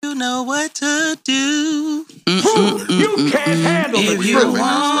know what to do. You can't handle the If you truth.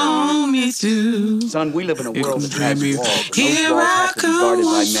 want me to. Son, we live in a world that has walls, and Here those walls I have to be guarded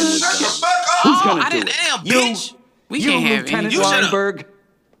by men with guns. Who's gonna do it? Damn, You, bitch. We can't have Lieutenant any. You shut up. Weinberg.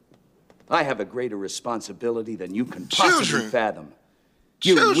 I have a greater responsibility than you can possibly fathom.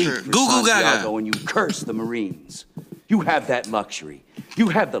 You weep for Santiago and you curse the Marines. You have that luxury. You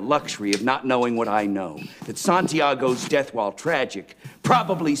have the luxury of not knowing what I know, that Santiago's death, while tragic,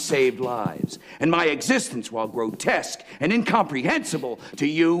 probably saved lives. And my existence, while grotesque and incomprehensible to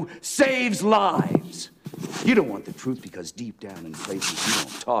you, saves lives. You don't want the truth because deep down in places you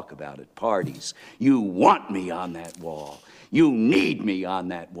don't talk about at parties, you want me on that wall. You need me on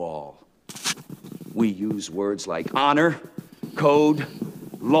that wall. We use words like honor, code,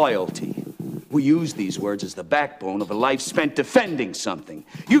 loyalty. We use these words as the backbone of a life spent defending something.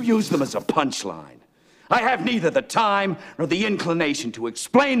 You use them as a punchline. I have neither the time nor the inclination to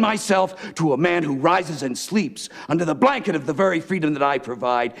explain myself to a man who rises and sleeps under the blanket of the very freedom that I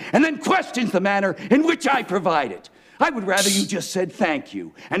provide and then questions the manner in which I provide it. I would rather you just said thank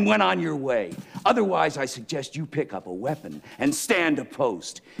you and went on your way. Otherwise, I suggest you pick up a weapon and stand a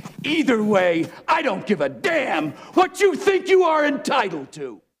post. Either way, I don't give a damn what you think you are entitled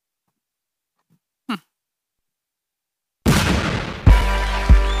to.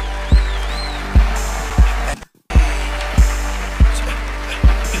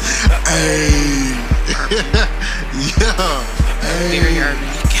 Hey. Yeah. Hey. Very urban.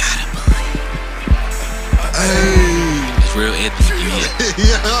 You gotta believe. Hey. It's real ethnic in here.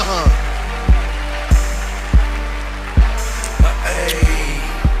 Yeah. Hey.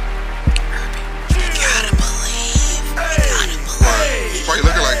 You gotta believe. You gotta believe. Why you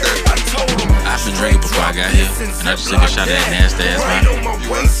looking like that? I've been drinking before I got here, and I just took a shot of that nasty ass wine.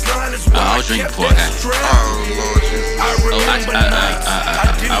 I was drinking before I got here. Oh, Lord Jesus.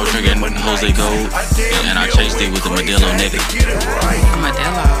 I was drinking Jose Gold, and I chased it with the Modelo Negative.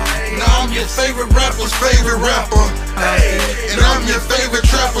 Modelo? Now I'm your favorite rapper's favorite rapper. And I'm your favorite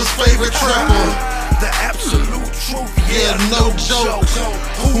trapper's favorite trapper. The absolute truth, yeah, no joke.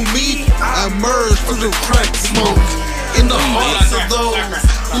 Who me? I emerged through the crack smoke. In the hearts of those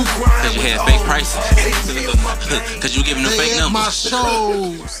who grind. Cause you had fake prices. Cause you were giving them fake numbers. My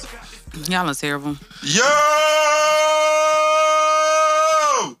shows. Y'all are terrible. Yo!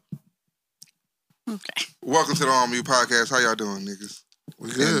 Okay. Welcome to the All Me Podcast. How y'all doing, niggas?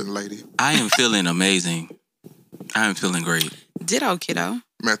 We good, lady. I am feeling amazing. I am feeling great. Ditto, kiddo.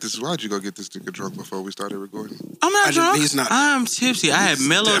 Matt, why'd you go get this nigga drunk before we started recording? I'm not drunk. He's not. I'm tipsy. I have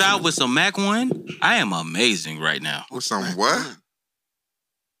mellowed out with some Mac 1. I am amazing right now. With some what?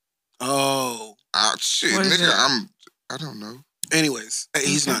 Oh. Shit, What is nigga, it? I don't know. Anyways,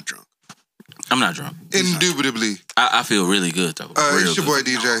 he's not drunk. I'm not drunk. Indubitably. I feel really good, though. It's your boy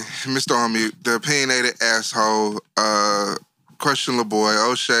DJ, Mr. On Mute, the opinionated asshole, questionable boy,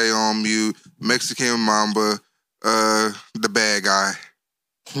 O'Shea on mute, Mexican Mamba, the bad guy.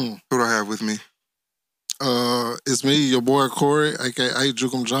 Who do I have with me? It's me, your boy Corey, aka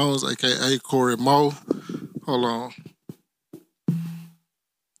Jukum Jones, aka Corey Mo. Hold on.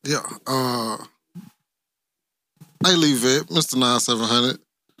 Yeah. Hey, leave it, Mr. 9700.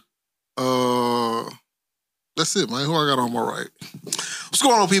 That's it, man. Who I got on my right? What's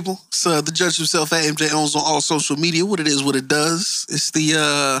going on, people? It's the judge himself at MJ Owns on all social media. What it is, what it does. It's the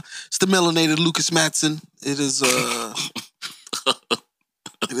melanated Lucas Matson. It is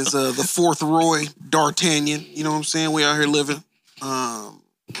it is the fourth Roy D'Artagnan. You know what I'm saying? We out here living.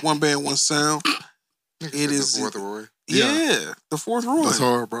 One band, one sound. It is the fourth Roy. Yeah, the fourth Roy. That's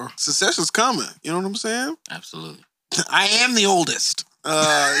hard, bro. Succession's coming. You know what I'm saying? Absolutely. I am the oldest.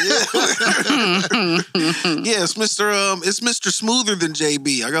 Yeah. Yeah, it's Mr. Smoother than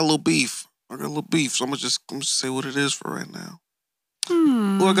JB. I got a little beef. So I'm gonna just say what it is for right now.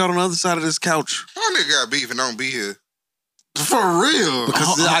 Who I got on the other side of this couch? Y'all nigga got beef and don't be here. For real.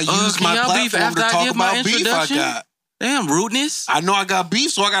 Because I use my platform to talk about beef I got. Damn, rudeness. I know I got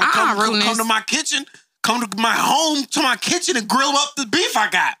beef, so I gotta come to my kitchen, come to my home, to my kitchen and grill up the beef I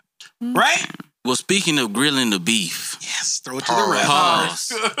got. Right? Well, speaking of grilling the beef. Yes, throw it to the ref.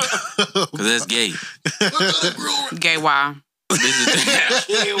 Pause. Because that's gay. Gay why? This is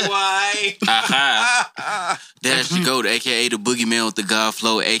Gay why? Dash the GOAT, a.k.a. the boogeyman with the God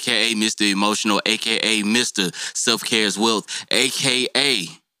flow, a.k.a. Mr. Emotional, a.k.a. Mr. Self-Care's Wealth, a.k.a.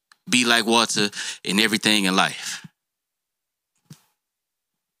 Be Like Water in everything in life.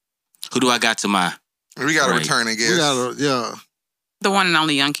 Who do I got to my We got a returning guest. Yeah. The one and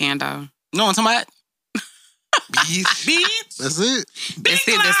only Young Cando. No, I'm talking about? Beats. That's it. That's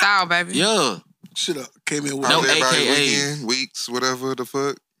it. That's all, baby. Yeah. Shut up. Came in with No, Everybody AKA. weekend, weeks, whatever the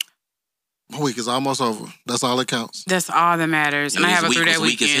fuck. Week is almost over. That's all that counts. That's all that matters. And I have a 3-day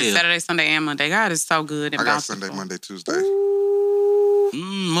weekend. hell. Saturday, Sunday, and Monday. God is so good. And I got bountiful. Sunday, Monday, Tuesday.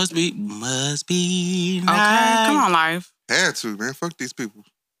 Must be Okay, nice. come on, life. Had to, man. Fuck these people.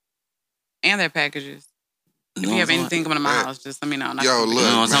 And their packages. If you have anything coming to my house, just let me know. Yo, look, You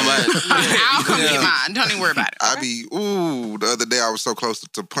know what I'm talking about? I'll come get mine. Don't even worry about it. Okay? The other day I was so close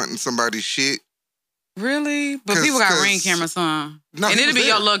to punting somebody's shit. Really? But people got Ring cameras, son. No, and it'll be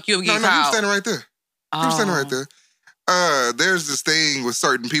your luck you'll get No, he was caught. standing right there. He was standing right there. There's this thing with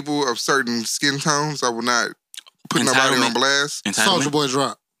certain people of certain skin tones. I will not put nobody on blast. Soldier Boy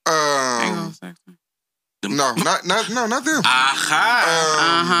drop. No, not them.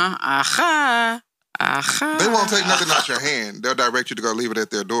 They won't take nothing out your hand. They'll direct you to go leave it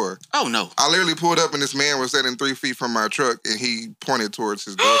at their door. Oh, no. I literally pulled up and this man was standing 3 feet from my truck and he pointed towards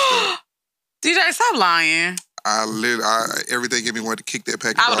his doorstep. DJ, stop lying. Everything in me wanted to kick that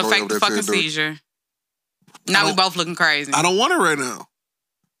package I all would the have way faked over the there to fucking the door. seizure. Now we both looking crazy. I don't want it right now.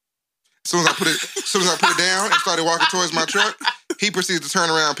 As soon as I put it down and started walking towards my truck, he proceeds to turn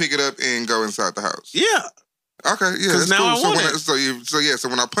around, pick it up, and go inside the house. Yeah. Okay, yeah, that's now cool. I want it. So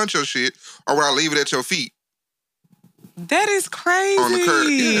when I punch your shit or when I leave it at your feet that is crazy. on the curb,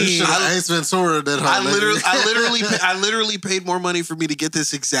 I Ace Ventura that I literally paid more money for me to get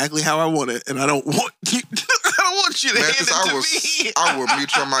this exactly how I want it, and I don't want you. I don't want you to hand it to me. I will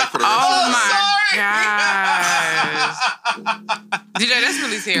mute your mic for the rest of the Oh my gosh. DJ, that's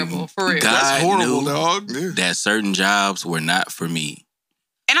really terrible. For real. God That's horrible, knew dog. that certain jobs were not for me.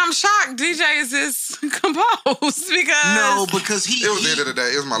 And I'm shocked DJ is this composed because... because it was the end of the day.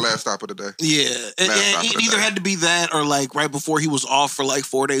 It was my last stop of the day. Yeah, and it either had to be that or like right before he was off for like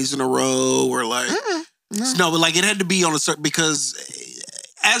 4 days in a row or like... No, but like it had to be on a certain... Because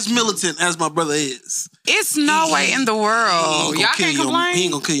as militant as my brother is... It's no way in the world. Y'all can't complain? He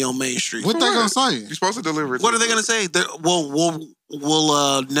ain't gonna kill you on Main Street. What they gonna say? You're supposed to deliver it. What are they gonna say?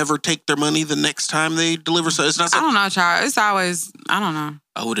 We'll never take their money the next time they deliver. So it's not. I don't know, child. It's always I don't know.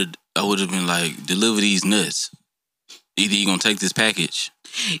 I would have been like, deliver these nuts. Either you gonna take this package.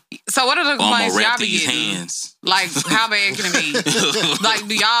 So what are the complaints y'all be these getting? hands. Like how bad can it be? Like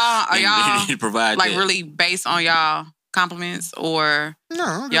are y'all provide like that. really based on y'all compliments or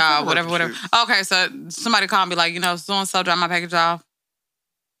No, y'all whatever. Okay, so somebody called me like, so and so dropped my package off.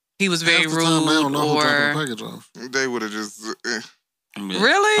 He was very rude, they would have just.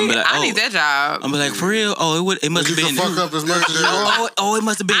 Really? Like, I need that job. I'm like, for real? Oh, it must have been. Fuck up as much as you want. Oh, it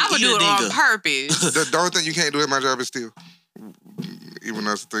must have been. I would do it on purpose. The only thing you can't do at my job is steal. Even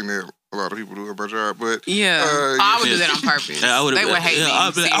though that's the thing that a lot of people do at my job, but I would do that on purpose. They would hate me.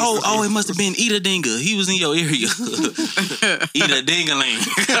 I'd be like, oh, it must have been Eat a Dinga. He was in your area. Eat a Dingaling.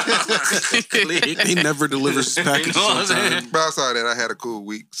 He never delivers his packages on time. But outside that, I had a cool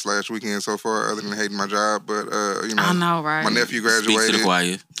week/weekend so far, other than hating my job. But I know, right? My nephew graduated. Speak to the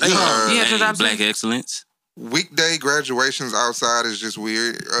choir. Black excellence. Weekday graduations outside is just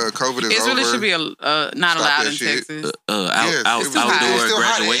weird. COVID is over. It really should be not allowed in Texas. Outdoor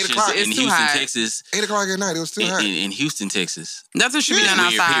graduations in Houston, Texas. 8 o'clock at night. It was still hot. In Houston, Texas. That's what should be done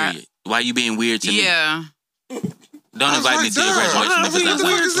outside. Period. Why you being weird to me? Yeah. Don't invite me to your graduation if it's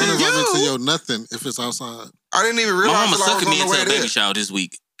outside. Don't invite me to your nothing if it's outside. I didn't even realize. My mama sucking me into a baby there. shower this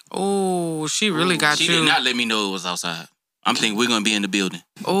week. Oh, she really got you. She did not let me know it was outside. I'm thinking we're gonna be in the building.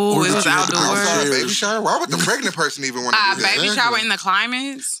 Oh, it was outdoors. Outside baby shower? Why would the pregnant person even want to do that? Baby shower in the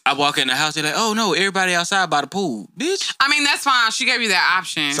climates? I walk in the house, they're like, oh no, everybody outside by the pool. Bitch. I mean, that's fine. She gave you that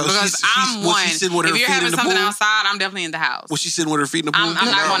option. So because I'm one. If you're having something outside, I'm definitely in the house. Was she sitting with her feet in the pool? I'm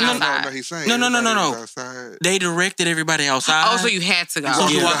not going outside. No, he's saying No. They directed everybody outside. Oh, so you had to go.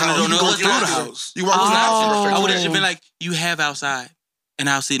 You walk in the door, no, it's not. You walk in the house. I would have just been like, you have outside. And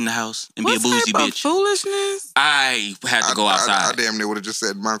I'll sit in the house and be a bougie bitch. Foolishness? I had to go outside. I damn near would have just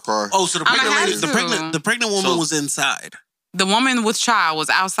said in my car. Oh, so the pregnant woman was inside. The woman with child was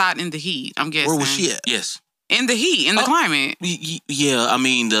outside in the heat. I'm guessing. Where was she at? Yes. In the heat, in the climate. Yeah, I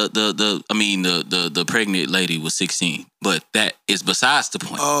mean the pregnant lady was 16, but that is besides the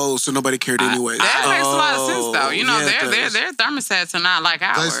point. Oh, so nobody cared anyway. That makes a lot of sense though. You know, their thermostats are not like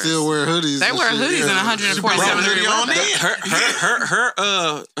ours. They still wear hoodies. They wear hoodies in 147 degree weather.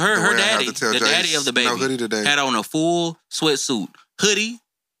 Her daddy, the daddy of the baby, had on a full sweatsuit, hoodie,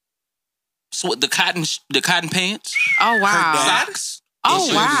 the cotton pants. Oh wow. Socks.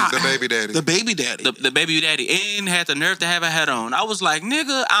 Oh wow. The baby daddy. The baby daddy. The baby daddy. And had the nerve to have a hat on. I was like,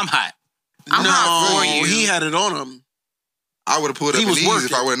 nigga, I'm hot. I'm hot for you. He had it on him. I would have pulled up his knees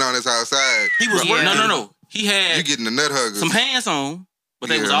if I would have known it's outside. He was working. No. He had you getting the nut huggers. Some pants on, but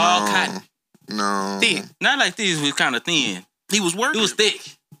they was all cotton. No. Thick. Not like these, was kind of thin. He was working. It was thick.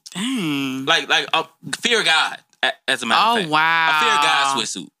 Dang. Like Fear God, as a matter of fact. Oh, wow. A Fear God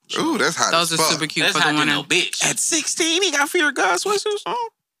sweatsuit. Ooh, that's hot Those as are fuck. super cute That's for the hot winter. no bitch. At 16, he got Fear of God sweatsuits on.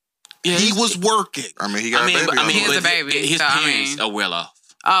 Yeah, He was working. I mean, he got a baby. I mean, He has a but baby, His so, I parents mean- are well off.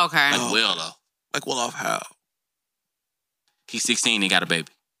 Oh, okay. Like, well off. Like, well, off how? He's 16 and got a baby.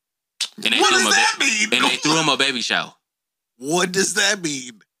 And What does that mean? And they threw him a baby shower. What does that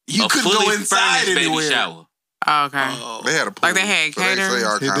mean? You A couldn't fully go inside furnished anywhere. baby shower. Oh, okay. Oh. They had a pool. Like they had so they caterers?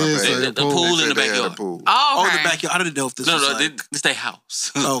 all He kind did of say baby. the The pool. pool They in the said they had a backyard. pool. Oh, Oh, okay. the backyard. I didn't know if this No, was no, like this their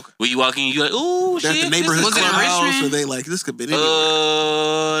house. Okay. When you walk in, you're like, ooh, that shit. the neighborhood Was it in clubhouse, Richmond? or they like this could be anywhere.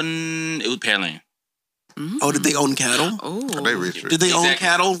 It was Pearland. Oh, did they own cattle? Ooh. They rich. Did they own Exactly.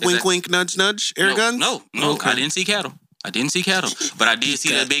 cattle? Wink, Exactly. wink, nudge, nudge. Air guns? No, Okay. I didn't see cattle. But I did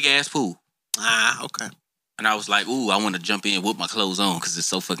see that big ass pool. Ah, okay. And I was like, ooh, I want to jump in with my clothes on because it's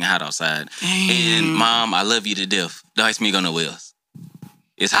so fucking hot outside. And Mom, I love you to death. Don't ask me nowhere else.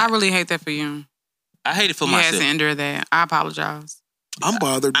 It's I hot. really hate that for you. I hate it for You had myself. to endure that. I apologize. I'm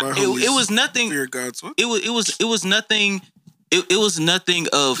bothered by It was nothing. Fear of God. What? It was nothing. It was nothing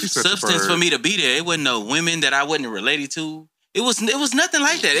of He's such a substance for bird. me to be there. It wasn't no women that I wasn't related to. It was nothing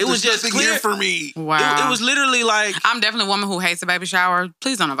like that. It was There's just nothing clear here for me. Wow. It was literally like I'm definitely a woman who hates a baby shower.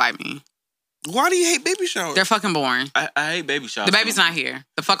 Please don't invite me. Why do you hate baby showers? They're fucking boring. I hate baby showers. The baby's not here.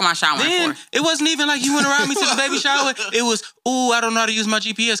 The fuck am I showering Then for? it wasn't even like you went around me to the baby shower. It was, ooh, I don't know how to use my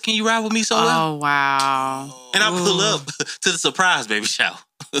GPS. Can you ride with me solo? Oh, wow. And I pull up to the surprise baby shower.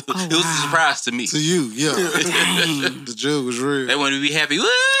 It was a wow. surprise to me. To you, yeah. Dang. The joke was real. They wanted to be happy. Woo!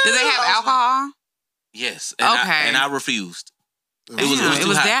 Did they have alcohol? Yes. And Okay. I refused. Damn, it was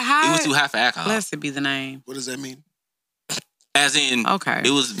too hot. that hot? It was too hot for alcohol. Blessed be the name. What does that mean? As in, Okay. it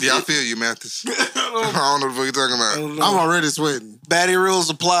was. Yeah, I feel you, Mathis. I don't know what you're talking about. I'm already sweating. Batty rules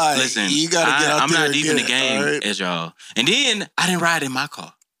apply. Listen, you gotta get out I'm there not and deep get in the it, game all right? as y'all. And then I didn't ride in my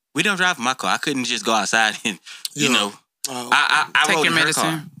car. We don't drive in my car. I couldn't just go outside and, you Yeah. know. Oh. I Take rode your in her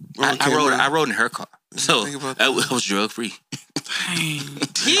medicine. car. Okay, right. I rode in her car. So Think about I was drug free. Dang.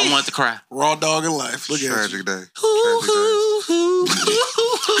 I wanted to cry. Raw dog in life. Look at you. Tragic day. Tragic day.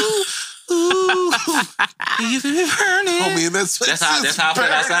 You've been burning. Homie, that's That's how I felt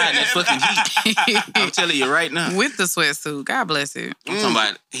outside in that fucking heat. I'm telling you right now. With the sweatsuit. God bless it. I'm talking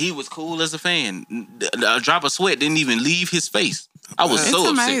about he was cool as a fan. A drop of sweat didn't even leave his face. I was It's so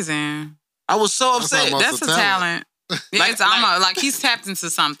upset. amazing. I was so That's upset. almost That's a a talent. talent. Yeah, Like- it's almost like he's tapped into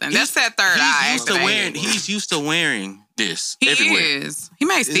something. That's that third eye. He's used to wearing this He everywhere. is. He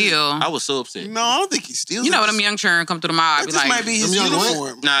may steal. I was so upset. No, I don't think he steals. You know it. what them young children come through the mall. I That be just like, might be his Them young what?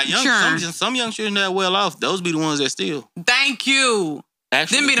 uniform. Nah, Sure. some young children that well off, those be the ones that steal. thank you.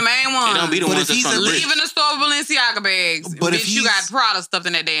 Actually, Them be the main ones. They don't be the But ones if that's he's from the a- rich. Leaving the store with Balenciaga bags. But if Bitch, you he's- got Prada stuffed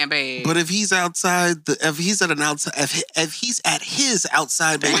in that damn bag. But if he's outside the, if he's at an outside, if he's at his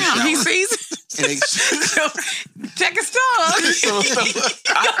outside baby Damn, shower, he sees and they- check his stuff.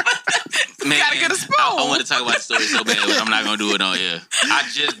 Man, gotta get a spoon. I want to talk about the story so bad, but I'm not gonna do it on air. I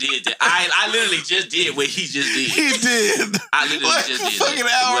just did that. I literally just did what he just did. he did. I literally Like just a did fucking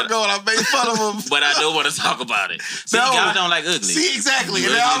that. hour ago, and I made fun of him. But I don't want to talk about it. See, No. y'all don't like ugly. See, exactly. You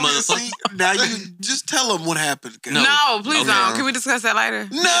And now, ugly motherfucker. see, now you just tell him what happened. No. No, please Okay. don't. Can we discuss that later?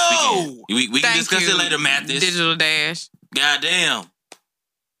 No. We can Thank discuss you, it later, Mathis. Digital Dash. Goddamn.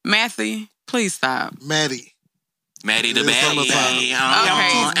 Matthew, please stop. Maddie. Maddie the It's on the baddie.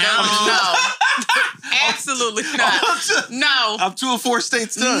 Okay, no. Absolutely not. No. I'm 2 of 4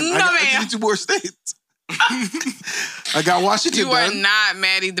 states done. No, I got ma'am. I need 2 more states. I got Washington You are done. not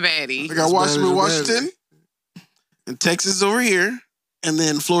Maddie the baddie. I got It's Washington, better than Washington, and Texas over here, and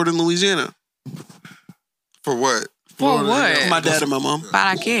then Florida and Louisiana. For what? For what? My dad and my mom.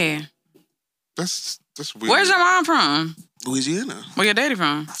 ¿Para qué? That's weird. Where's your mom from? Louisiana, Where your daddy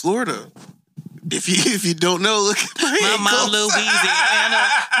from? Florida. If you don't know, look at My mom, ankles. Louisiana.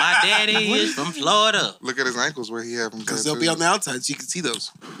 My daddy is from Florida. Look at his ankles where he have them. Because they'll be on the outside, so you can see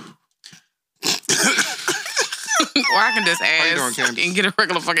those. Or I can just you doing, ask Candace? and get a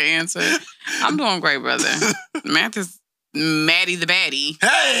regular fucking answer. I'm doing great, brother. Math is Maddie the baddie.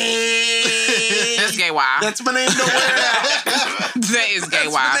 Hey, That's gay wild. that's my name. Don't wear it That is gay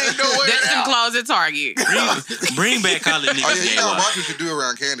wild. name, don't wear That's it some out. clothes at Target. Bring back calling Oh yeah, niggas you gay. know wild. watch what you do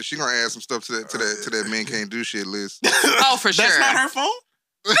around Candace. She gonna add some stuff to that men can't do shit list. Oh, for sure. That's not her phone.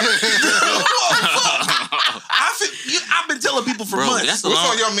 I've been telling people for Bro, months. that's a What's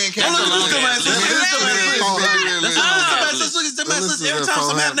long. on your men can't That's do a long list? ass list. List. Look at dumbass list. Every time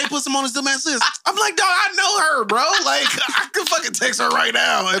something happens, they put some on his dumbass list. I'm like, dog, I know her, bro. Like, I could fucking text her right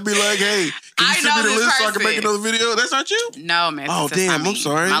now and be like, hey, Can you send me the list so I can make person. another video? That's not you? No, man. Oh, that's damn, not I'm me.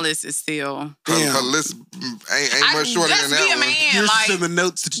 sorry. My list is still. Damn. Her list ain't much shorter just than that be a one. man. Yours Like, is in the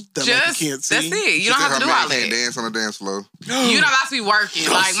notes that you can't see. that's it. She You don't said have to her do man all can't that. dance on the dance floor. You're not about to be working.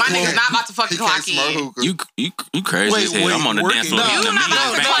 Like, my nigga's not about to fucking He can't clock smoke in. hookah. You crazy Wait, as hell. I'm on the working? dance floor. No, hitting you them not heels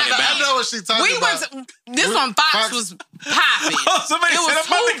about to back clock to in. back. I know what she's talking We about. went to, this on Fox was popping. Somebody It said was I'm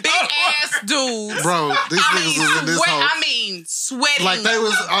about two to big go. ass dudes. Bro, these niggas was in this hole. I mean, sweating. Like they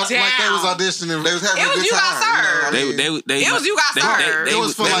was auditioning. They was having It a was good You Got time. Served. It was You Got served. It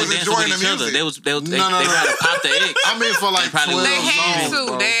was for They like was dancing with enjoying each the other. music. They No. probably popped the egg. I mean for like probably 12 They had songs, to.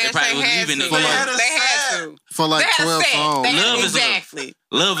 bro. They probably was had leaving to. it. They had to. For like They had 12 a set. songs. They had Love is exactly.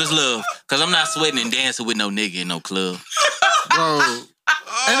 Love is love. Cause I'm not sweating and dancing with no nigga in no club. Bro.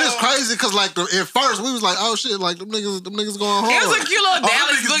 And it's crazy because like at first we was like, oh shit, like them niggas going hard. It was a cute little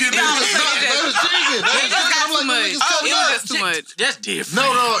Dallas niggas boogie getting down. it. They was jigging. It just got too much. It was just too much. That's different. No,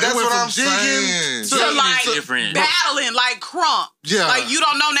 That's it went what from I'm jigging saying. So Jigging like is different. battling like crunk. Yeah. Like you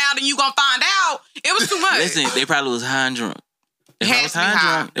don't know now, then you gonna find out. It was too much. Listen, they probably was high and drunk. They Had probably was to be high and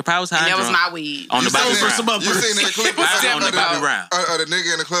high. drunk. They probably was high And and that was drunk. my weed. On the Bobby You Brown. seen that clip? Probably on the Bobby Brown. The nigga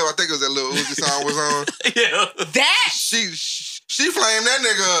in the club, I think it was that Lil Uzi song was on. Yeah. That She flamed that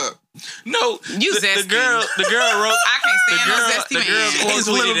nigga up. No, You the zesty. girl wrote. I can't stand no zesty The girl man. quote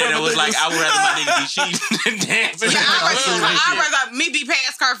tweeted it and was like, "I would rather my nigga be cheating than dancing." Yeah, I'd Yeah. rather me be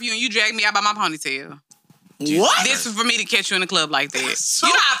past curfew and you drag me out by my ponytail. What? This is for me to catch you in the club like that. You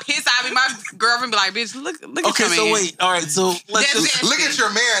know how pissed I be? My girlfriend be like, bitch, look at Okay, your so man. wait. All right, so let's That's just... it. Look at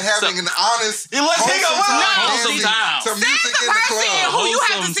your man having an honest, let's take a wholesome look. time Wholesome dancing time. to That's music the in the person club. who you have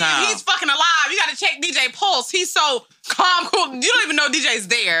to Wholesome see time. if he's fucking alive. You got to check DJ Pulse. He's so calm, cool. You don't even know DJ's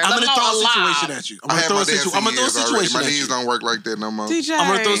there. I'm let going to alone throw a alive. situation at you. I had my dancing I'm gonna throw a years already. situation My at knees you. don't work like that no more. DJ. I'm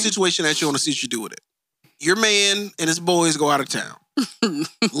going to throw a situation at you. I want to see what you do with it. Your man and his boys go out of town.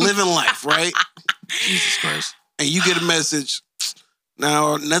 Living life, right? Jesus Christ. And you get a message.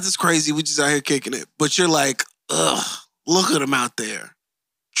 Now, nothing's crazy. We just out here kicking it. But you're like, ugh, look at them out there.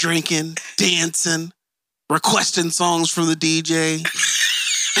 Drinking, dancing, requesting songs from the DJ.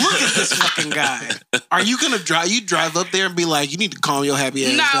 Look at this fucking guy. Are you going to drive up there and be like, you need to calm your happy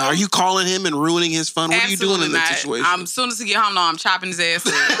ass No. down? Are you calling him and ruining his fun? What are you doing in that situation? As soon as he get home, no, I'm chopping his ass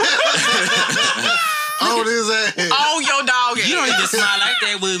up. Oh, this ass. Oh, your dog ass. You don't even smile like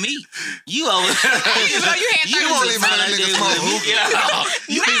that with me. You over. You know, you had You won't even let a nigga smoke hookah.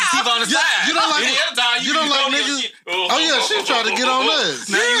 You need to keep on the side. You don't like- Any other time, you don't like know your niggas- shit. Oh yeah, she tried to get on us.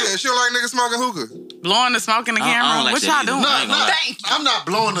 Yeah, she don't like niggas smoking hookah. blowing the smoke in the I don't camera. like What that y'all either. doing? I ain't gonna lie. Thank you. I'm not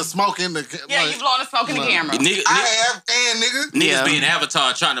blowing the smoke in the. Yeah, you blowing the smoke in the camera. Nigga, I have, and nigga. niggas Yeah. being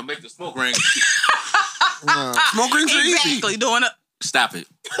Avatar trying to make the smoke ring. Smoke rings are easy. Exactly, doing it. Stop it.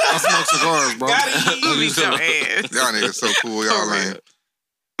 I smoke cigars, bro. Beat your ass. Y'all niggas so cool. Y'all For real. lame.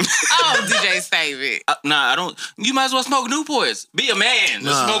 Oh, DJ's favorite. Nah, I don't. You might as well smoke Newports. Be a man.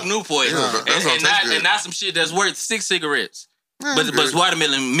 Nah. Smoke Newports. Yeah, but that's what tastes good. And not some shit that's worth 6 cigarettes. Yeah, But good. it's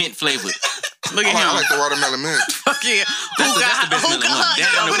watermelon mint flavored. Look at I him. like the watermelon mint. Fuck yeah. That's the best Hookah melon one. honey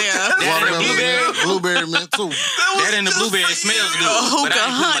That and over the- there. that and the Watermelon, blueberry. blueberry mint too. That and the blueberry smells good. but I Hookah ain't put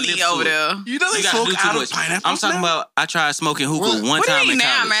my honey lips over to it. there. You know they You gotta smoke do too out of much. pineapples I'm talking now? about. I tried smoking hookah one What do time you in eat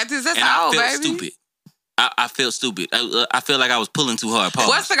now, college, Mathis? That's and I old, felt baby. stupid. I felt stupid. I felt like I was pulling too hard. Pause.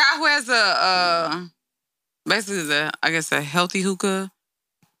 What's the guy who has basically I guess a healthy hookah?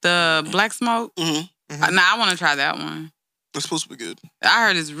 The black smoke? Mm-hmm. Nah, I want to try that one. It's supposed to be good. I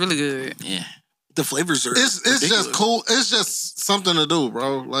heard it's really good. Yeah. The flavors are It's ridiculous. just cool. It's just something to do,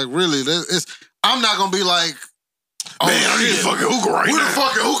 bro. Like really, it's. I'm not gonna be like, oh, Man, I need a fucking hookah right who the now.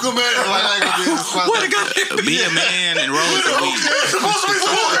 fucking hookah man? Like I ain't gonna be in the spot. What like the goddamn Be a man and roll some weed. It's supposed to be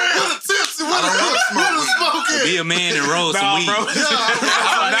some hookah. Tipsy. What I don't want to smoke the weed. smoke at? Be a man and roll some weed. Yeah,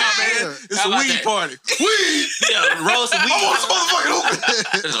 man. It's How a about weed that? party. weed. Yeah, roll some weed. Oh, it's motherfucking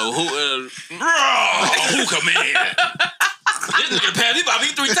hookah. There's a hookah man. This nigga passed me about me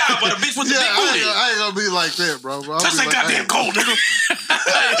 3 times, but a bitch with the Yeah, big booty. I ain't gonna be like that, bro. That's that goddamn cold, nigga.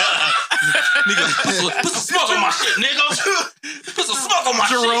 Nigga, put some smoke on my shit, nigga. Put some smoke on my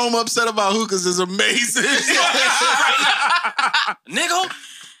shit. Jerome upset about hookahs is amazing. Nigga,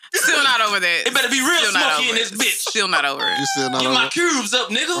 Still not over that. it better be real Still not smoky in over this it. bitch. Still not over You it. still not Get my over cubes up,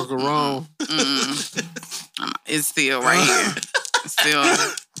 nigga. Uncle Ron. It's still right here. It's still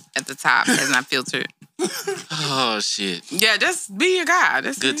at the top. Has not filtered. Oh, shit. Yeah, just be your guy.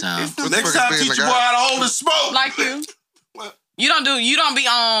 That's Good it. time. It's What the Next fuck time, is being teach a your boy guy? how to hold the smoke. like you. You don't be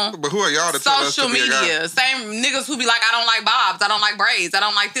on But who are y'all to tell us social to be a guy? media. Same niggas who be like, I don't like bobs, I don't like braids, I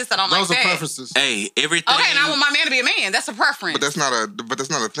don't like this, I don't like that. Those are preferences. Hey, everything. Okay, now I want my man to be a man. That's a preference. But that's not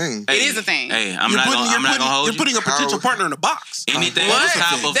a thing. It is a thing. Hey, I'm not gonna hold you. You're putting a potential partner in a box. Anything What? on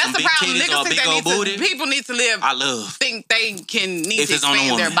top of That's some the big problem. titties or Niggas big think old booty, people need to live. I love. Think they can need If to it's on a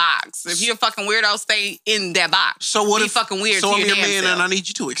expand their woman. box. If you're a fucking weirdo, stay in that box. So what Be if fucking weird? So to I'm your your damn man self. and I need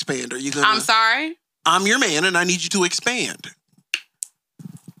you to expand. Are you gonna? I'm sorry. I'm your man and I need you to expand.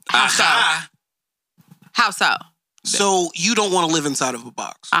 How so? How so? So you don't want to live inside of a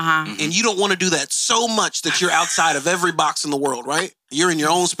box. And you don't want to do that so much that you're outside of every box in the world, right? You're in your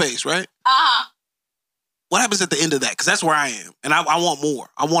own space, right? What happens at the end of that? Because that's where I am. And I want more.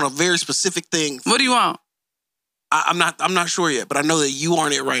 I want a very specific thing. What do you want? I'm not sure yet, but I know that you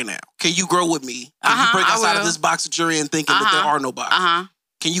aren't it right now. Can you grow with me? Can you break outside of this box that you're in thinking that there are no boxes?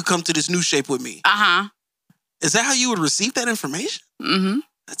 Can you come to this new shape with me? Is that how you would receive that information?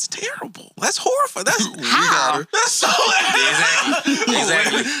 That's terrible. That's horrible. That's how? That's so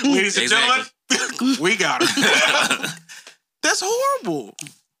Exactly. Ladies and gentlemen, we got her. That's horrible.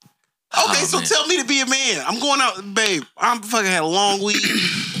 Okay, so tell me to be a man. I'm going out, babe. I'm fucking had a long week.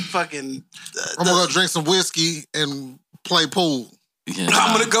 Fucking. I'm gonna go drink some whiskey and play pool. Yeah.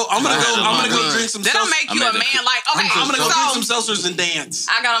 I'm gonna go drink some. That don't make you a man. Like, okay, I'm gonna go drink some seltzers and dance.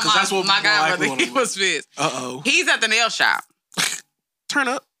 I got on my guy brother. Like He was pissed. Uh-oh. He's at the nail shop. Turn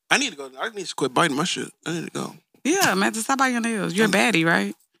up. I need to go. I need to quit biting my shit. I need to go. Yeah, man, just stop biting your nails. You're a baddie,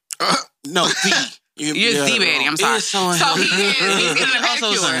 right? No, the. You're the baddie. I'm sorry. So he's getting a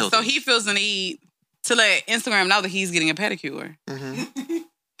Also pedicure. unhealthy. So he feels the need to let Instagram know that he's getting a pedicure.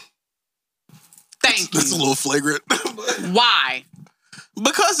 Thank you. That's a little flagrant. Why?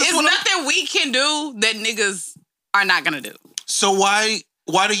 Because it's nothing we can do that niggas are not gonna do. So why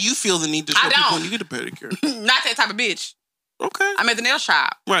do you feel the need to show people when you get a pedicure? Not that type of bitch. Okay. I'm at the nail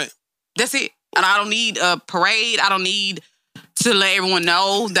shop. Right. That's it. And I don't need a parade. I don't need to let everyone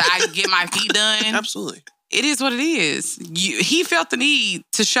know that I get my feet done. Absolutely. It is what it is. He felt the need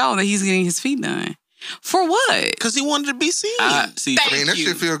to show that he's getting his feet done. For what? Because he wanted to be seen. That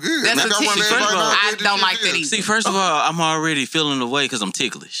shit feel good. That's Like, a tick. I don't like that either. See, first of all, I'm already feeling the way because I'm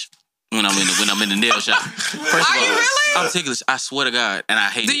ticklish when I'm in the nail shop. First of all, you really? I'm ticklish. I swear to God, and I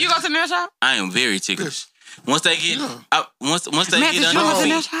hate it. Do you go to the nail shop? I am very ticklish. Once they get, once they Matt, get did you under go to my the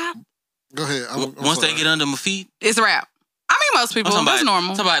nail feet, shop? Go ahead. once they get under my feet, it's a wrap. I mean, most people. That's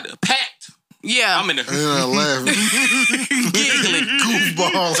normal. Talk about packed. Yeah. I'm in there. Yeah, laughing. Giggling.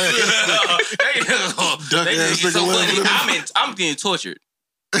 Goofball. They just get so funny. I'm getting tortured.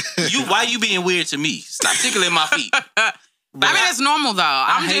 Why you being weird to me? Stop tickling my feet. I mean, it's normal though.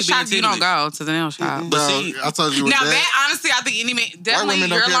 I'm hate just being shocked you don't go to the nail shop. But see, I told you Now that. that honestly, I think any man, definitely women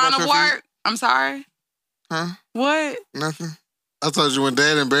don't your care line about of your work. I'm sorry. Huh? What? Nothing. I told you when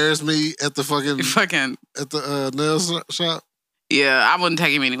Dad embarrassed me at the Fucking. at the nail shop. Yeah, I wouldn't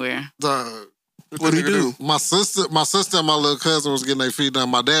take him anywhere. What did he do? My sister and my little cousin was getting their feet done.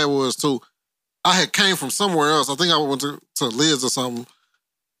 My dad was too. I had came from somewhere else. I think I went to Liz or something.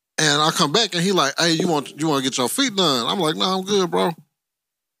 And I come back and he like, hey, you want to get your feet done? I'm like, no, I'm good, bro.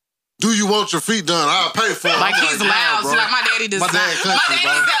 Do you want your feet done? I'll pay for it. Like, I'm he's like, loud. bro. So like my daddy does not. My dad My country,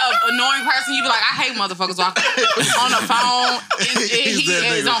 daddy is that annoying person. You be like, I hate motherfuckers walking on the phone. And He's he that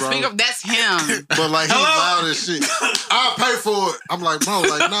is nigga, on bro. speaker. That's him. But like, he's loud as shit. I'll pay for it. I'm like, bro,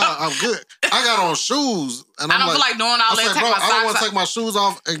 like, nah, I'm good. I got on shoes. And I I'm don't feel like doing all I that. said, Take bro, my I don't want socks to take my shoes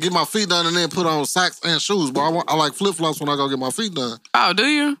off and get my feet done and then put on socks and shoes. But I like flip-flops when I go get my feet done. Oh, do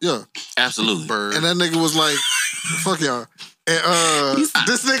you? Yeah. absolutely. And that nigga was like, fuck y'all. And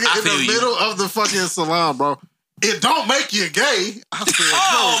this nigga in the middle of the fucking salon, bro. It don't make you gay. I said,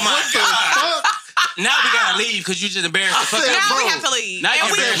 Oh my what the God. fuck? Now we gotta leave because you just embarrassed the fuck said, out Now of we me. have to leave. Now you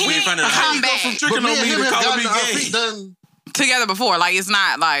And we embarrassed me in front of the come house. back But Tricking me on and me him to have call gotten me our gay. feet done. together before. Like, it's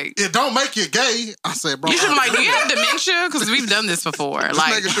not like. It don't make you gay. I said, bro. You should be like, do you have dementia? Because we've done this before.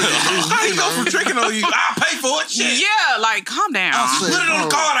 Like, How you go from tricking on you? I'll pay for it. Shit. yeah, like, calm down. said, Put it on the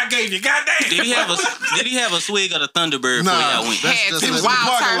bro, card I gave you. Goddamn. Did he have a swig of the Thunderbird Nah. before y'all went? That's Had just to his wild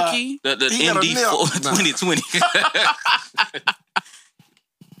parking lot. turkey. The He got a MD nip. 2020.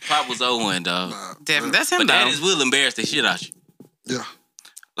 Pop was 0-1, dog. Damn, that's him, But though. daddies will embarrass the shit out you. Yeah.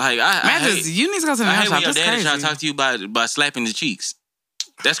 Like, I Man, hate, you need to go to the I nail hate when shop. your That's daddy crazy. try to talk to you by slapping the cheeks.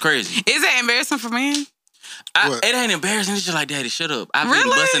 That's crazy. Is that embarrassing for men? What? It ain't embarrassing. It's just like, daddy, shut up. I've been Really?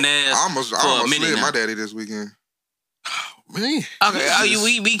 busting ass I almost for a minute slid now. my daddy this weekend. Man. Okay,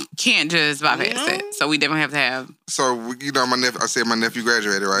 we can't just bypass that. So we definitely have to have. So you know, my nephew. I said my nephew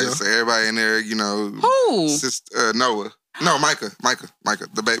graduated, right? Yeah. So everybody in there, you know, Who? Noah. No, Micah.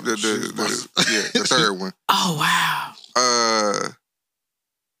 The baby. The third one. Oh, wow.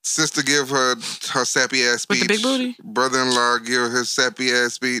 Sister give her sappy ass speech. With the big booty? Brother-in-law give his sappy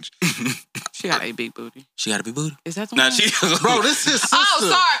ass speech. She got a big booty. She got a big booty. Is that the Nah, one? Bro, this his sister. Oh,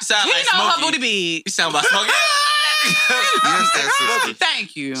 sorry. Sound He like know her Smokey. booty big. You sound about Smokey. Yes, that's sister.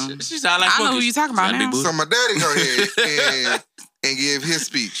 Thank you. She sound like I know Smokey. who you talking about She got a big now. booty. So my daddy go ahead and give his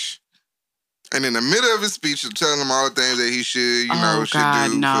speech. And in the middle of his speech, he's telling him all the things that he should,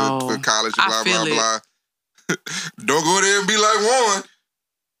 God, do no. for college, I blah, feel blah, it. blah. Don't go there and be like Warren.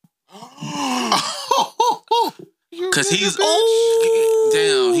 Cause he's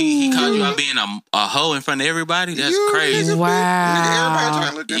damn, he called you out being a hoe in front of everybody. That's crazy. Wow. Everybody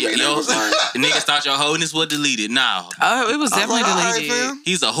trying to look at me. Yo, They was like, niggas thought your hoeness was deleted. Nah, Oh, it was I was definitely like, all right, deleted. fam.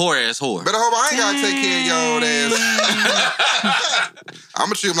 he's a whore ass whore. Better hope I ain't gotta take care of your old ass.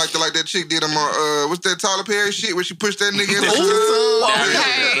 I'ma treat him like that chick did him on what's that Tyler Perry shit where she pushed that nigga in the tub.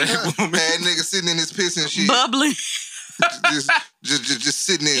 Okay. Had nigga sitting in his piss and shit. Bubbly. just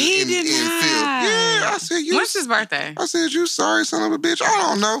sitting in He did field. not. Yeah, I said you. When's his birthday? I said you sorry son of a bitch. I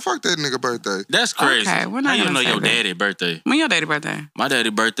don't know. Fuck that nigga birthday. That's crazy. Okay, we're not How you gonna know say your that. daddy birthday? When your daddy birthday? My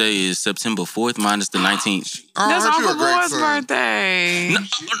daddy birthday is September 4th, minus the 19th. Oh, That's aren't you Uncle a great Boy's son? birthday. No,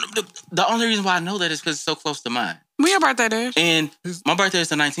 the only reason why I know that is because it's so close to mine. When your birthday, Dad? And my birthday is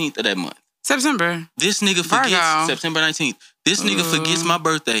the 19th of that month. September. This nigga forgets Virgo. September 19th. This nigga forgets my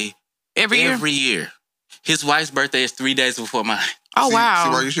birthday Every year? every year. His wife's birthday is 3 days before mine. Oh, See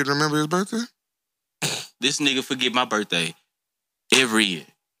wow. why you should remember his birthday? This nigga forget my birthday every year.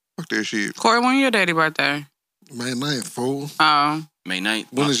 Fuck that shit. Corey, when your daddy birthday? May 9th, fool. Oh. May 9th.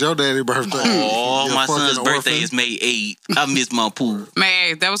 When is your daddy birthday? Oh, You my fucking son's birthday orphan? is May 8th. I miss my pool.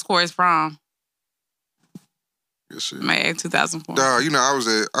 May 8th. That was Corey's prom. Good shit. May 8th, 2004. Dog,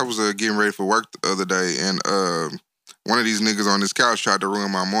 I was getting ready for work the other day, and one of these niggas on this couch tried to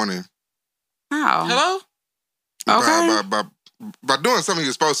ruin my morning. How? Hello? Okay. By doing something he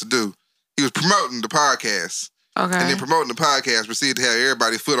was supposed to do. He was promoting the podcast. Okay. And then promoting the podcast, proceeded to have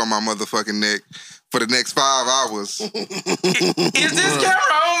everybody foot on my motherfucking neck for the next 5 hours. Is this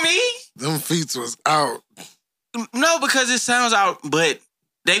camera on me? Them feet was out. No, because it sounds out, but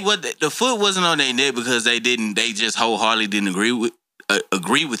the foot wasn't on their neck because they just wholeheartedly didn't agree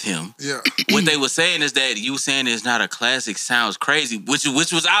with him. Yeah. What they were saying is that you saying it's not a classic sounds crazy, which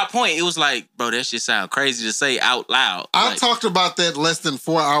was our point. It was like, bro, that shit sound crazy to say out loud. I talked about that less than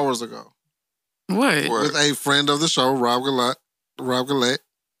 4 hours ago. What? With a friend of the show, Rob Gillette.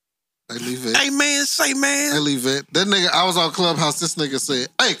 Hey, leave it. Hey, man, say, man. Hey, leave it. That nigga, I was on Clubhouse, this nigga said,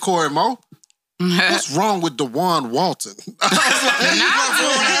 hey, Corey Mo, what's wrong with DeJuan Walton? I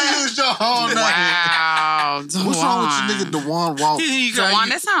was like, you used your whole name. Wow. What's wrong with your nigga DeJuan Walton? DeJuan,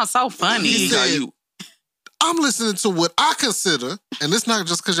 that sounds so funny. He said, I'm listening to what I consider, and it's not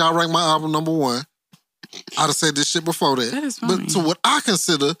just because y'all rank my album number 1. I'd have said this shit before that. That is funny. But to what I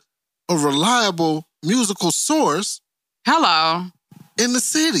consider a reliable musical source Hello. in the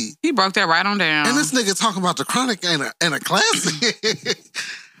city. He broke that right on down. And this nigga talking about the Chronic and a classic.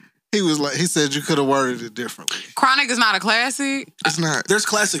 He said you could have worded it differently. Chronic is not a classic. It's not. There's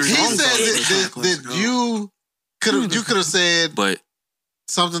classic He songs. said that you could have said But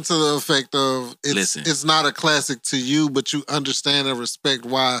something to the effect of Listen. it's not a classic to you, but you understand and respect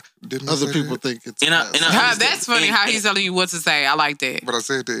why Didn't I other say people that? think it's And I classic. understand. That's funny how he's telling you what to say. I like that. But I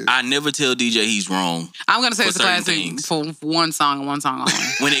said that. I never tell DJ he's wrong. I'm going to say For it's a certain classic things. for one song and one song only.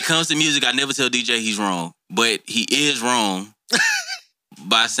 When it comes to music, I never tell DJ he's wrong. But he is wrong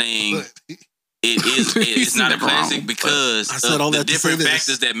by saying it's not a never wrong. classic because I said all of the that to different say this.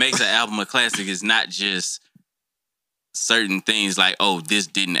 factors that makes an album a classic is not just certain things like, oh, this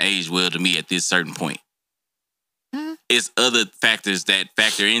didn't age well to me at this certain point. It's other factors that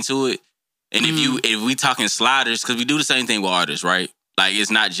factor into it. And if we talking sliders, because we do the same thing with artists, right? Like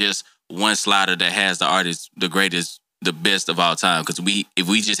it's not just one slider that has the artist, the greatest, the best of all time. Because if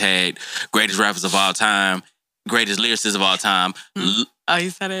we just had greatest rappers of all time, greatest lyricists of all time, Oh, you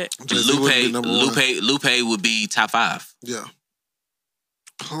said it? Jay-Z wouldn't be number one. Lupe would be top 5. Yeah.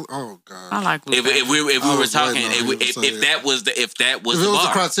 Oh God. I like Lupe. If we I were was talking, waiting on you to say if that was the If it bar, was the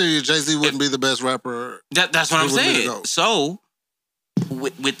criteria, Jay-Z wouldn't be the best rapper. that's what I'm it would be the saying. GOAT. So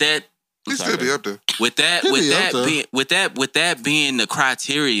with that, He still be up there. with that being the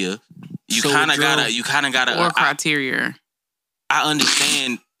criteria, you So kind of Joe- gotta. or criteria. I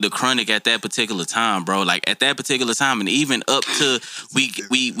understand the Chronic at that particular time, bro. Like at that particular time, and even up to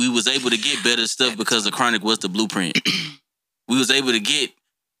we was able to get better stuff because the Chronic was the blueprint. We was able to get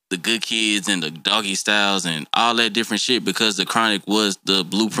the Good Kids and the Doggy Styles and all that different shit because the Chronic was the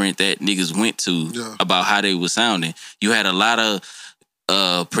blueprint that niggas went to Yeah. about how they was sounding. You had a lot of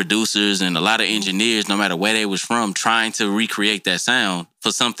producers and a lot of engineers, no matter where they was from, trying to recreate that sound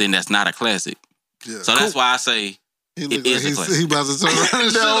for something that's not a classic. Yeah. So that's why I say it is a classic. He about to turn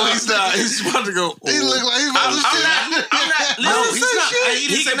around. No, he's not. He's about to go. He look like he's about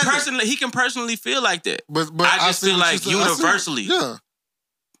to He can personally feel like that. But I just feel like universally,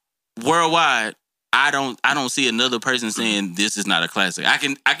 worldwide, I don't see another person saying this is not a classic. I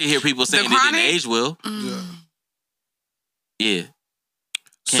can hear people saying it didn't age well. Yeah.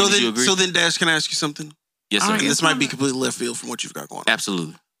 So then, Dash, can I ask you something? Yes, sir. And this might be completely left field from what you've got going on.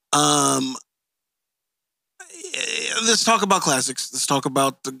 Absolutely. Let's talk about classics. Let's talk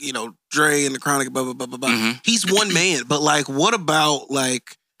about the, Dre and the Chronic, blah blah blah blah blah. Mm-hmm. He's one man, but what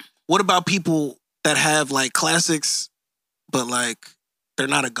about people that have classics, but they're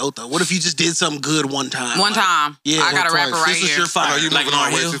not a GOAT though? What if you just did something good one time? One time. Yeah, I got a rapper right this here. Is your fire. You're moving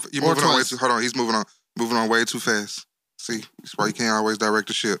on way too. You're moving on way too. Hold on, he's moving on way too fast. See, that's why you can't always direct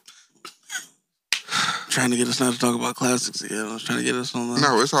the ship. Trying to get us not to talk about classics again. I was trying to get us on the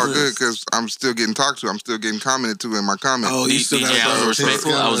No, it's all good because I'm still getting talked to. I'm still getting commented to in my comments. Oh, you still got I was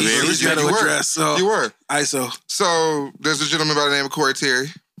respectful. I was very respectful. You were. So there's a gentleman by the name of Corey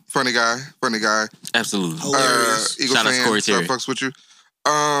Terry. Funny guy. Absolutely. Hilarious. Eagle Shout out to Corey Terry. Fucks with you.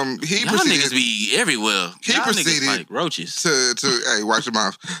 Y'all niggas be everywhere. He proceeded like roaches. To hey, watch your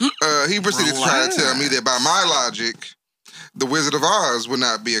mouth. He proceeded to try to tell me that by my logic, The Wizard of Oz would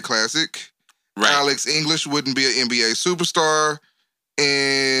not be a classic. Right. Alex English wouldn't be an NBA superstar,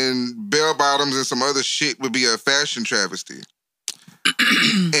 and bell bottoms and some other shit would be a fashion travesty.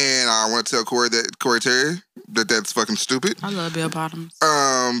 And I want to tell Corey Terry that that's fucking stupid. I love bell bottoms.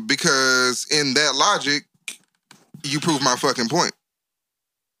 Because in that logic, you prove my fucking point.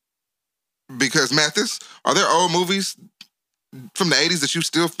 Because Mathis, are there old movies from the 80s that you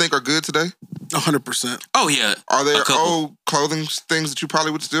still think are good today? 100%. Oh, yeah. Are there old clothing things that you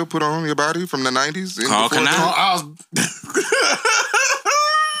probably would still put on your body from the 90s?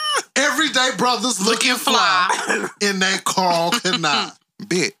 Everyday brothers looking fly in that Carl Canal.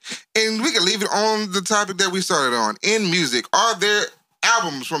 Bit. And we can leave it on the topic that we started on. In music, are there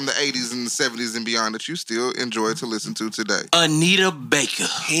albums from the 80s and the 70s and beyond that you still enjoy to listen to today? Anita Baker.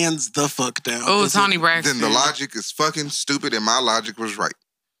 Hands the fuck down. Oh, Tony Braxton. Then the logic is fucking stupid and my logic was right.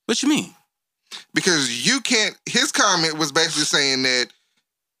 What you mean? Because you can't... His comment was basically saying that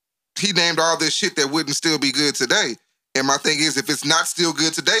he named all this shit that wouldn't still be good today. And my thing is, if it's not still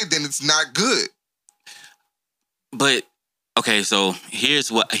good today, then it's not good. But... Okay, so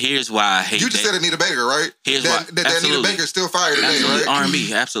here's why I hate. You just said Anita Baker, right? Here's why. That Anita Baker's still fire today, absolutely. right?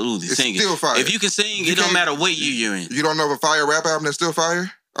 R&B, absolutely. It's sing still fire. If you can sing, it don't matter what year you're in. You don't know of a fire rap album that's still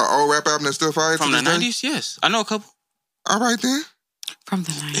fire? An old rap album that's still fire? From the 90s, yes. I know a couple. All right, then. From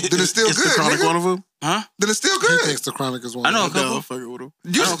the 90s. Then it's still good, the Chronic nigga. One of them? Huh? Then it's still good. He thinks the Chronic is one of them. I know a couple. Fucking with him.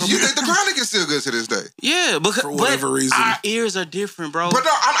 You think the Chronic is still good to this day? Yeah, because for whatever reason. Our ears are different, bro. But no,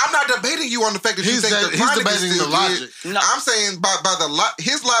 I'm not debating you on the fact that you think the Chronic is still good. No. I'm saying by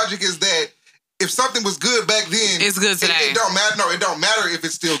his logic is that if something was good back then, it's good today. It don't matter. No, it don't matter if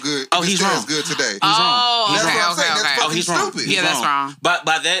it's still good. Oh, he's wrong. It's good today. He's wrong. He's wrong. Okay. That's fucking he's wrong. stupid. Yeah, that's wrong. But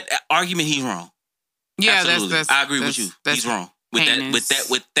by that argument, he's wrong. Yeah, absolutely. that's I agree with you. He's wrong.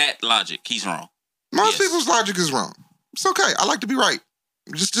 With that logic, he's wrong. Most people's logic is wrong. It's okay. I like to be right.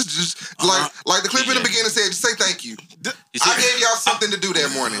 Just like the clip in the beginning said, just say thank you. I gave y'all something to do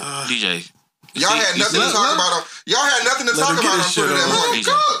that morning. DJ. Y'all had nothing to talk about. Y'all had nothing to talk about on Twitter that morning.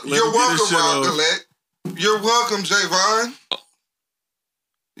 You're welcome, Rob Gillette. You're welcome, Javon.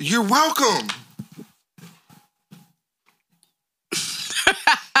 You're welcome.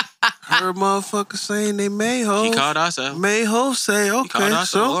 Heard motherfuckers saying they may hoe. He called us out. May hoe say, okay,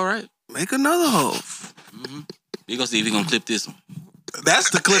 so all right. Make another hoe. Mm-hmm. You gonna see if he gonna clip this one. That's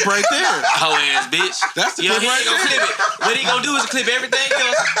the clip right there. Hoe ass bitch. That's the clip right there. Clip it. What he gonna do is clip everything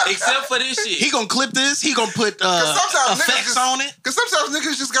else except for this shit. He gonna clip this. He gonna put effects on it. Because sometimes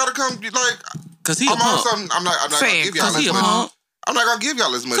niggas just gotta come like. Because he a punk. I'm not gonna give y'all as much. I'm not gonna give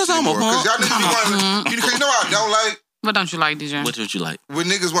y'all as much anymore. Because y'all niggas be wanting. You know what I don't like? What don't you like, DJ? What don't you like? When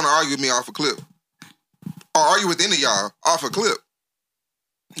niggas want to argue with me off a clip. Or argue with any of y'all off a clip.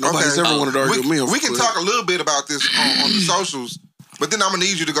 Nobody's ever wanted to argue with me off a clip. We can talk a little bit about this on the socials, but then I'm going to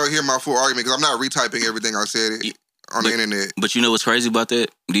need you to go hear my full argument because I'm not retyping everything I said on the internet. But you know what's crazy about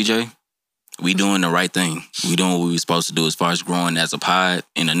that, DJ? We doing the right thing. We doing what we were supposed to do as far as growing as a pod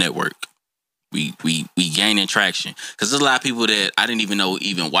in a network. We gaining traction. Because there's a lot of people that I didn't even know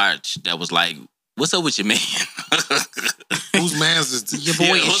even watch that was like, what's up with your man? Whose man's is this? Your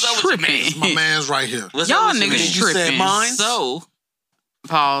boy is tripping. My man's right here. Y'all niggas tripping. So,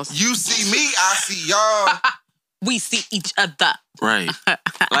 pause. You see me, I see y'all. we see each other. Right.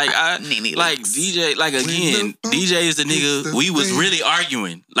 DJ, like again, DJ is the nigga. We was really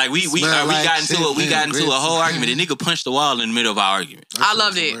arguing. Like we got into a whole argument. The nigga punched the wall in the middle of our argument. I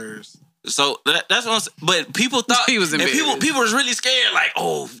loved it. So that's what I'm saying. But people thought he was embarrassed. People was really scared. Like,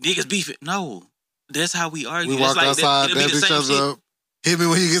 oh, niggas beefing. No, that's how we argue. We walk outside, dab each other up. Hit me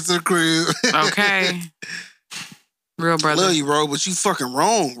when you get to the crib. Okay. Real brother. Love you, bro, but you fucking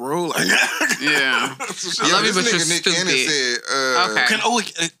wrong, bro. Like, yeah. I love you, but you're Nick stupid. Cannon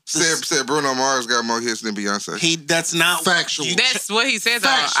said Bruno Mars got more hits than Beyonce. That's not factual. That's what he said, though.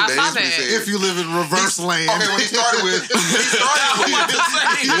 I saw that. If you live in reverse land. Okay, when he started with...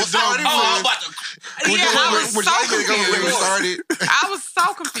 I was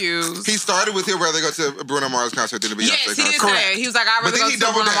so confused. He started with he'd rather go to a Bruno Mars concert than a Beyonce concert. Yes, he did say. He was like, I'd rather go to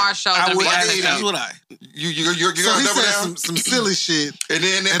a Bruno Mars show than Beyonce. That's what I... You're So he said some silly shit and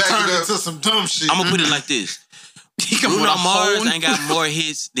then turned into some dumb shit. I'm gonna put it like this. Bruno Mars ain't got more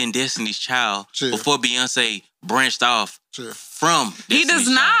hits than Destiny's Child before Beyonce branched off from Destiny's He does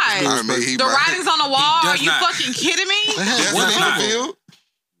not. The writing's on the wall. Are you fucking kidding me?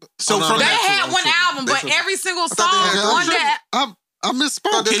 So they had one album, but every single song on that... I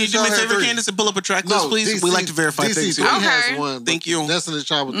misspoke. Can you do me a favor, Candace, and pull up a track list, please? We like to verify things. Okay. Thank you. Destiny's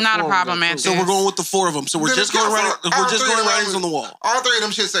Child with not a problem, man. So we're going with the 4 of them. So we're just going writings on the wall. All 3 of them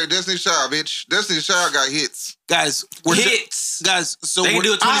shit say Destiny's Child, bitch. Destiny's Child got hits. Guys, guys, so they can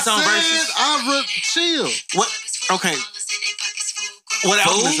do a 20-song versus. Chill. What? Okay. What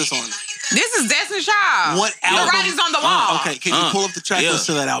album is this on? This is Destiny's Child. What album? The writing's on the wall. Okay, can you pull up the track list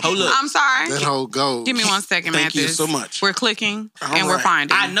to that album? Hold up. I'm sorry. That whole goes. Give me 1 second, Thank you so much. We're clicking and we're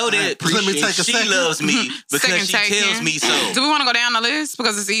finding. I know that. Let me take a she second. loves me because she tells me so. Do we want to go down the list?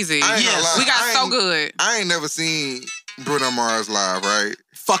 Because it's easy. Yes. We got so good. I ain't never seen Bruno Mars live, right?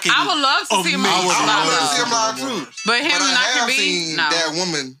 Fucking I would love to see him live. I would love to see him live too. But him I not have be seen that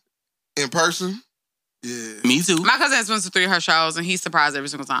woman in person. Yeah, me too. My cousin has been to 3 of her shows, and he's surprised every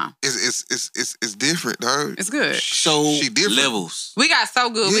single time. It's different, dog. It's good. So she different. Levels. We got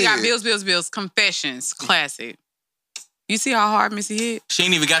so good. We Yeah. got Bills, Confessions, classic. You see how hard Missy hit? She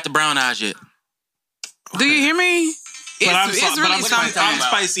ain't even got the brown eyes yet. Do you hear me? It's really something. I'm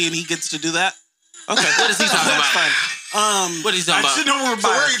spicy, and he gets to do that. Okay, what is he talking about? Fine. What is he talking about? So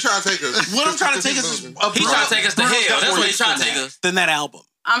where are you trying to take us? What I'm trying to take us is He's trying to take us to hell. That's what he's trying to take us. Than that album.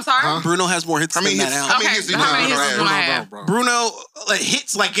 I'm sorry? Bruno has more hits than that album. How many hits do how many hits does Bruno have? Bruno, like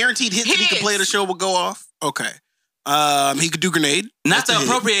hits, like guaranteed hits that he could play at a show will go off. Okay. He could do Grenade. Not the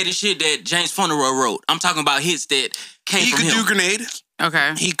appropriated shit that James Funeral wrote. I'm talking about hits that came from him. He could do Grenade.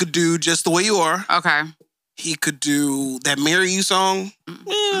 Okay. He could do Just the Way You Are. Okay. He could do that Marry You song.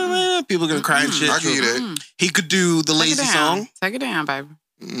 People are going to cry and shit. I'll give you that. He could do the Lazy song. Take it down, baby.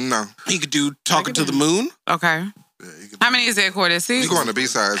 No. He could do Talking to the Moon. Okay. How many is that, Cordy? You going to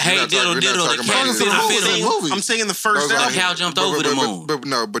B-sides. Hey, diddle, the I'm saying the first album. Cow jumped over the moon.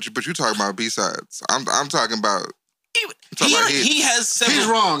 But you talking about B-sides. I'm talking about... He has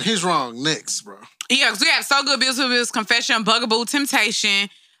several... He's wrong. Next, bro. Yeah, because we have So Good, Bills, Confession, Bugaboo, Temptation,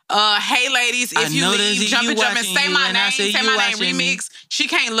 Hey Ladies, If You Leave, Jumpin', Say My Name, Remix, She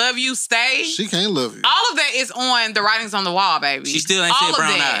Can't Love You, Stay. She Can't Love You. All of that is on the Writings on the Wall, baby. She still ain't said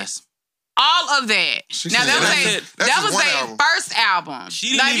brown eyes. All of that. Now, that was their first album. Now,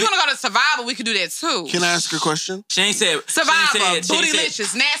 if you want to go to Survivor, we could do that too. Can I ask a question? She ain't said Survivor,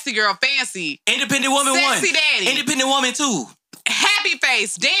 Bootylicious, Nasty Girl, Fancy. Independent Woman 1. Sexy Daddy. Independent Woman 2. Happy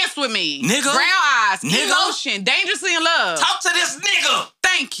Face, Dance With Me. Nigga. Brown Eyes, Nigga. Emotion, Dangerously in Love. Talk to this nigga.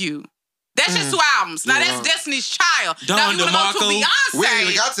 Thank you. That's just 2 albums. Now, that's Destiny's Child. Don now, you want to go to Beyonce. We ain't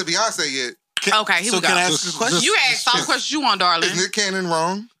even got to Beyonce yet. Okay, here we go. Can I ask a question? You asked all the questions you want, darling. Is Nick Cannon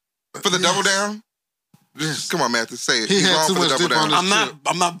wrong for the double down? Yes. Come on, Matthew, say it. He He's had wrong too for the much double dip on down. this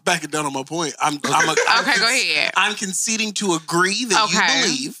I'm not backing down on my point. Okay, go ahead. I'm conceding to agree that you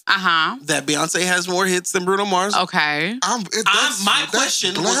believe that Beyonce has more hits than Bruno Mars. Okay. My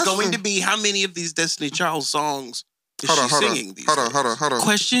question was going to be how many of these Destiny Child songs is she singing these days? Hold on.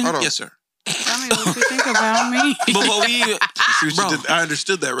 Question? Yes, sir. Tell me what you think about me. Before we... Bro. I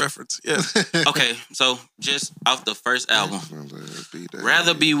understood that reference. Yeah. Okay, so just off the first album.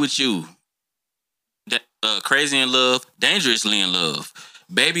 Rather Be With You. Crazy in Love, Dangerously in Love,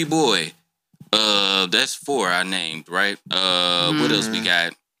 Baby Boy. That's 4 I named, right? What else we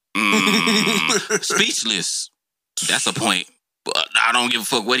got? Speechless. That's a point. But I don't give a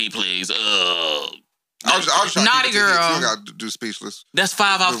fuck what he plays. Naughty Girl. You got to do Speechless. That's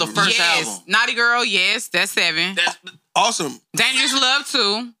 5 off the first album. Naughty Girl, yes, that's 7. That's awesome. Dangerous Love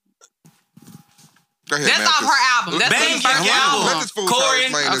 2. Go ahead, That's off her album. That's Bang the first your album. Let this fool Corey,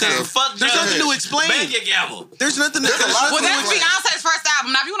 explain okay, himself. fuck. There's nothing to explain. Bang your gavel. There's nothing to Well, that's Beyonce's first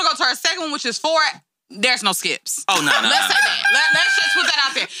album. Now, if you want to go to her second one, which is 4, there's no skips. Oh, no. Let's say that. Let's just put that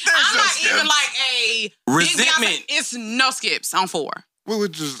out there. I'm not even like a resentment. It's no skips on 4. I'll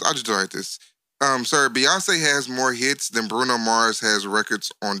just do it like this. Sir, Beyonce has more hits than Bruno Mars has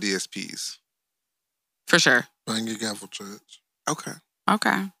records on DSPs. For sure. Bang your gavel, Church. Okay.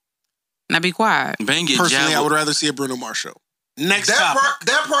 Now be quiet. Bang your Personally, gavel. I would rather see a Bruno Mars show. Next That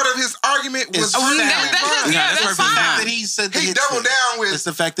topic. part of his argument was that's the fine. fact that he said he doubled down with. It's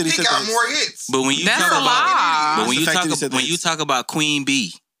the fact that he said got more hits. But when you That's talk a about, lie. but when It's you the fact talk that he said when you talk about Queen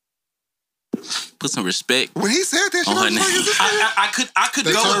Bee, put some respect. When he said that, On her shit, name. I could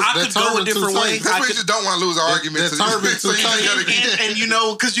go a different way. That's why you just don't want to lose an argument. And you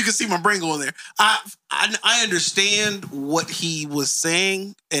know, because you can see my brain going there. I understand what he was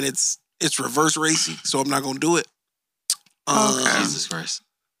saying, and it's reverse racy, so I'm not gonna do it. Jesus Christ.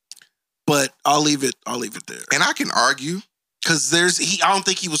 But I'll leave it there. And I can argue Because I don't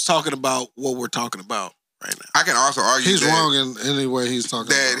think he was talking about what we're talking about right now. I can also argue he's wrong in any way he's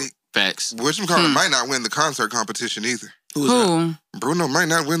talking about. Facts. Whatchamacallit might not win the concert competition either. Who? Bruno might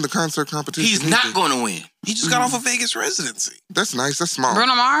not win the concert competition. He's not going to win. He just got off a Vegas residency. That's nice. That's small.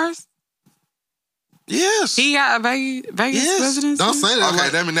 Bruno Mars? Yes. He got a Vegas residency? Don't say that. Okay,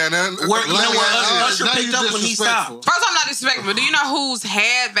 let me now. Usher picked up when he stopped. First, I'm not disrespectful, but do you know who's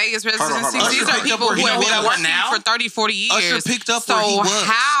had Vegas residencies? on. These Usher are picked up people where who he have was. been What working now? for 30, 40 years. Usher picked up so where he was.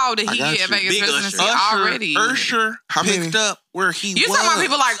 how did he got get you. Vegas Big residency Usher. already? Usher How many? picked up where he You was. talking about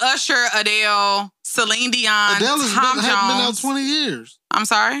people like Usher, Adele, Celine Dion, Adele Tom hadn't been out Jones. 20 years. I'm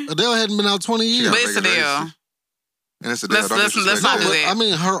sorry? Adele hadn't been out 20 years. But it's Adele. And it's Adele. Let's not do that. I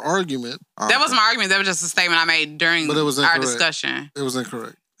mean, her argument. That wasn't my argument. That was just a statement I made during But it was our incorrect. discussion. It was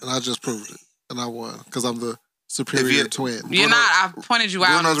incorrect. And I just proved it. And I won. Because I'm the superior twin. You're not. I pointed you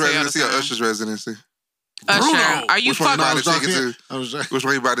out. Bruno's on the residency or other Usher's residency? Usher. Bruno. Are you Which one you fucking... about to take it to? Which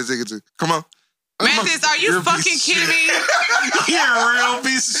one you about to take it to? Come on. Mantis, are you fucking kidding me? You're a real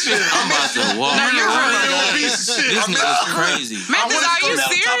piece of shit. I'm about to walk. No, you're a real piece of shit. This nigga's crazy. Mantis, are you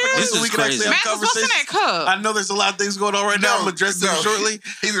serious? This is crazy. Mantis, what's in that cup? I know there's a lot of things going on right now. I'm addressing them shortly.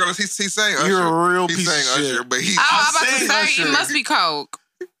 He's saying Usher. You're a real He's piece saying of shit. Usher, but he's. I'm about to saying say Usher. it must be Coke.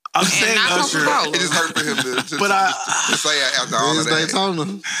 I'm And saying not Usher. Coca-Cola. It just hurt for him to But to say it after all of that.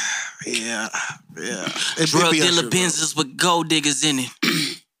 Daytona. Yeah. Drug dealer Benzes with gold diggers in it.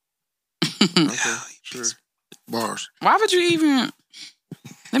 Okay, sure. Bars. Why would you even...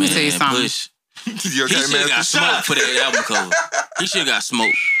 Let me tell you something. Push. You okay, He should have got smoked for that album cover. He should have got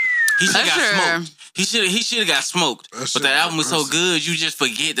smoked. He should have got smoked. He should have got smoked. But that album was so good, you just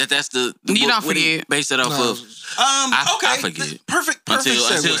forget that that's the You don't what he forget. based it off of. Okay. I forget. Perfect Until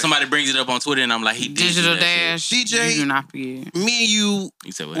segue. somebody brings it up on Twitter and I'm like, he did Digital that Dash. DJ, You do not forget. Me and you,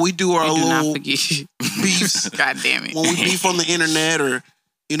 You said what? we do our You do not little forget. beefs. God damn it. When we beef on the internet or,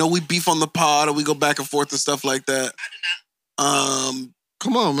 we beef on the pod or we go back and forth and stuff like that.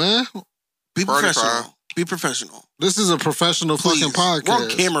 Come on, man. Be 45. professional. Be professional. This is a professional Please. fucking podcast. We're on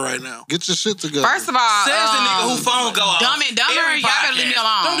camera right now. Get your shit together. First of all, Says the nigga who phone go off. Dumb and Dumber, Every y'all better leave me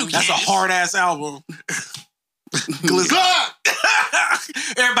podcast. alone. Don't do That's a Candace. hard ass album.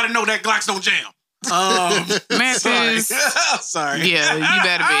 Everybody know that Glocks don't jam. Mantis. Sorry. Yeah, you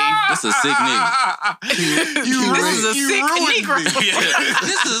better be. This is a sick nigga. This is a sick Negro. Yeah.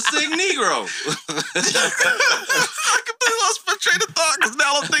 This is a sick Negro. I completely lost my train of thought because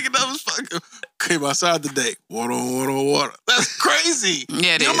now I'm thinking that was fucking came outside today. Water on water on water. That's crazy.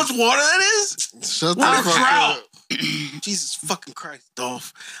 Yeah, it You know how is. much water that is? Shut the What a fuck drought. up. Jesus fucking Christ,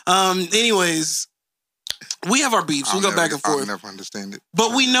 Dolph. Anyways, we have our beefs. We go back and I'll forth. never understand it.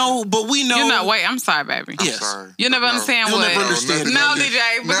 But we know. You know, wait, I'm sorry, baby. I'm Yes. sorry. You'll never No. understand You'll what. never understand it. No, Nothing.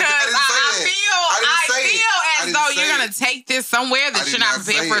 DJ, because I didn't say I that. feel I didn't say it. I as didn't though say you're it. gonna take this somewhere I that did you're not not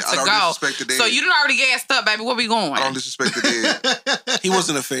prepared say for it. it I to don't go. disrespect the dead. So you done already gassed up, baby. Where we going? I don't disrespect the dead. He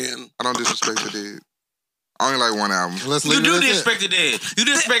wasn't a fan. I don't disrespect the dead. I only like one album. Let's You leave do it at that. disrespect the dead. You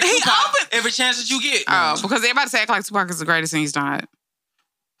disrespect He Tupac opened- every chance that you get. Oh, because everybody say act like Tupac is the greatest and he's not.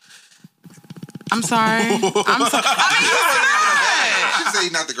 I'm sorry. I'm sorry. I She said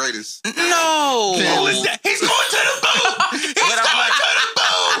he's not the greatest. No. He's going to the booth.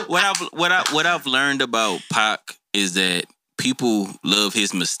 What I've learned about Pac is that people love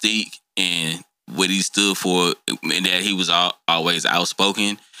his mystique and what he stood for, and that he was always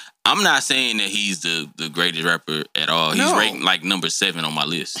outspoken. I'm not saying that he's the greatest rapper at all. He's No. ranked like number 7 on my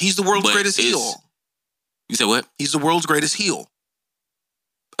list. He's the world's But greatest it's- heel. You said what? He's the world's greatest heel.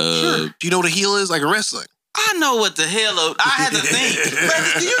 Sure. Do you know what a heel is? Like a wrestling. I I know what the hell. I had to think.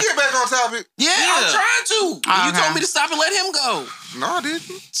 Can you get back on topic? Yeah, I'm trying to. Okay. You told me to stop and let him go. No, I didn't.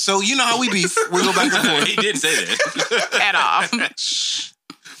 So you know how we beef. We go back and forth. He didn't say that At all.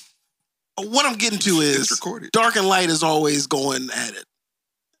 What I'm getting to is Dark and Light is always going at it.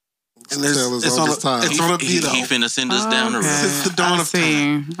 And it's on a beat. He finna send us down the road. Since the dawn of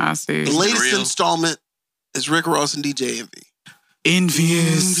time. I see. The latest installment is Rick Ross and DJ Envy.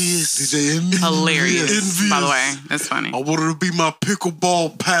 Envious. DJ Envy. Hilarious. Envious. By the way, that's funny. I wanted to be my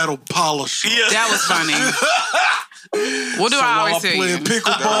pickleball paddle polisher. Yeah. That was funny. What do I always say?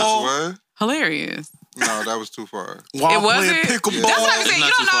 Pickleball. Hilarious. No, that was too far. It wasn't. Pickleball. That's what I'm saying.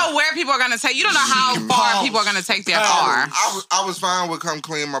 You don't know where people are gonna take. You don't know how far people are gonna take their car. I was fine with come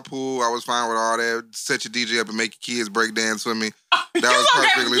clean my pool. I was fine with all that. Set your DJ up and make your kids break dance with me. That was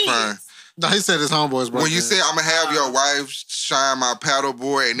perfectly fine. No, he said his homeboys break When you said I'm gonna have your wife shine my paddle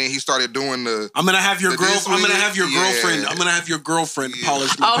board, and then he started doing the. I'm gonna have your girlfriend. I'm gonna have your girlfriend. I'm gonna have your girlfriend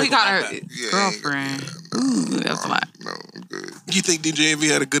polish my he got her Yeah, girlfriend. Ooh, that's a lot. No, I'm good. You think DJ Envy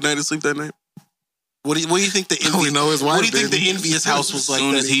had a good night of sleep that night? What do you think the Envy? We know his wife. What do you think the Envious house was like? As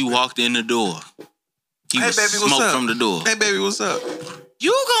soon as he walked in the door, he was smoke from the door. Hey baby, what's up?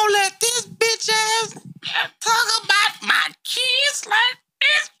 You gonna let this bitch ass talk about my kids like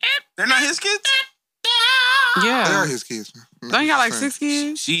this? They're not his kids. They Yeah. are his kids. Don't you got like 6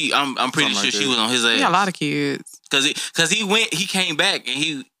 kids? I'm pretty sure she was on his ass. He got a lot of kids. Cause he came back and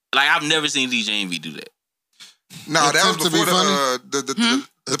he I've never seen DJ Envy do that. No, that was before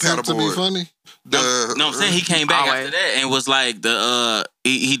the paddle to be board. funny. No, I'm saying he came back after that and was like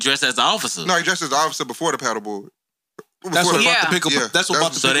he dressed as the officer. No, he dressed as the officer before the paddle board. That's what about the pickle. That's what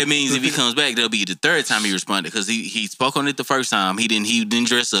about the. So that means if he comes back, that'll be the third time he responded because he spoke on it the first time. He didn't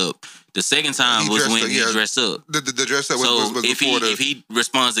dress up. The second time was when he dressed up. The dress up was before if he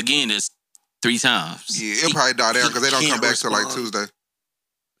responds again, it's 3 times. Yeah, it'll probably die down because they don't come back till like Tuesday.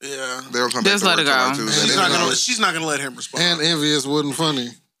 Yeah, they don't come back. Just let it go. She's not gonna let him respond. And Envious wasn't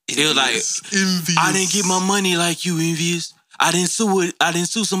funny. It was like I didn't get my money like you, Envious. I didn't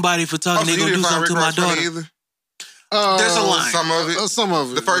sue somebody for talking. They gonna do something to my daughter. There's a line. Some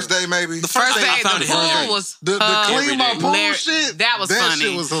of it. The first day, maybe. The first day, the pool was the clean my pool shit. That was funny. That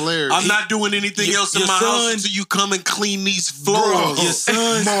shit was hilarious. I'm not doing anything else in my house until you come and clean these floors. Your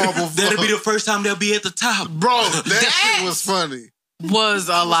son, that'll be the first time they'll be at the top, bro. That shit was funny. Was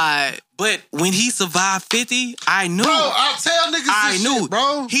a lot. But when he survived 50, I knew. Bro, I tell niggas this shit,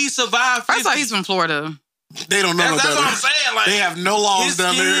 bro. He survived 50. First of all, he's from Florida. They don't know. That's what I'm saying. Like, they have no laws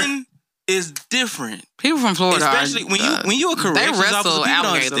down there. Is different. People from Florida, especially when you a corrections officer. People don't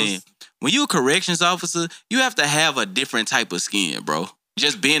understand. When you a corrections officer, you have to have a different type of skin, bro.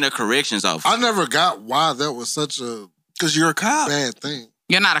 Just being a corrections officer. I never got why that was such a because you're a cop. Bad thing.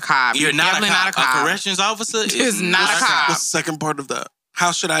 You're not a cop. You're definitely not a cop. A corrections officer is not a cop. What's the second part of that?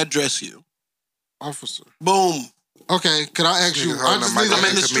 How should I address you? Officer. Boom. Okay, could I ask you? I'm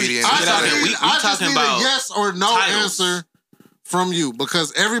in the street. I just need a yes or no answer from you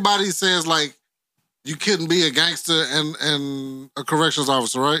because everybody says like you couldn't be a gangster and a corrections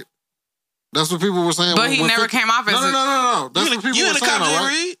officer, right? That's what people were saying. But he never came off as no. That's what people were saying,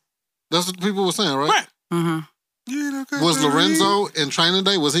 right? That's what people were saying, right? Right. Mm-hmm. Was Lorenzo in Training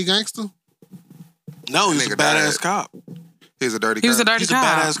Day? Was he gangster? No, he was a badass cop. He was a dirty cop. He was a dirty cop.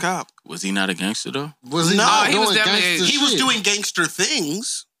 He's a badass cop. Was he not a gangster though? Was he not doing gangster He was doing gangster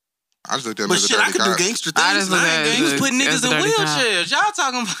things. I just looked at him but as a shit, dirty I could cop. do gangster things. He was putting niggas in wheelchairs. Y'all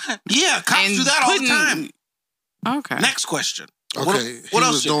talking about? Yeah, cops do that all the time. Okay. Next question. Okay, what he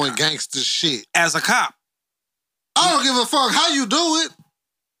else was doing gangster shit as a cop. I don't give a fuck how you do it.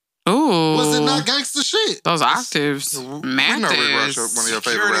 Ooh. Was it not gangster shit? Those octaves. Mathis. Rick Ross, one of your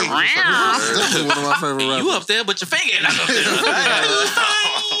favorite rappers. Definitely one of my favorite rappers. You up there, but your finger ain't up there.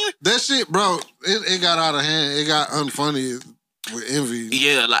 That shit, bro, it got out of hand. It got unfunny with Envy.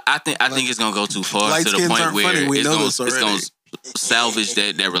 Yeah, like, I think it's gonna go too far to the point where it's gonna salvage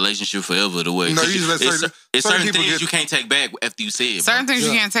that relationship forever. The way it's certain things you can't take back after you say it. Certain things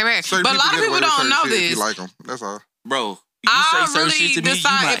you can't take back. But a lot of people don't know this. You like them, that's all, bro. I really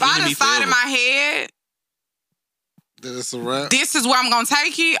decide if I decide in my head that it's a wrap. This is where I'm gonna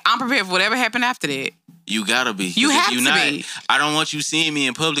take you. I'm prepared for whatever happened after that. You gotta be. You have to be. I don't want you seeing me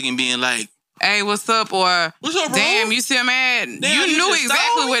in public and being like, "Hey, what's up?" Or "What's up, bro? Damn, you still mad?" Damn, you knew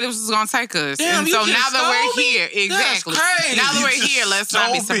exactly where this was gonna take us. Damn, and so now that we're here, exactly. Now that we're here, let's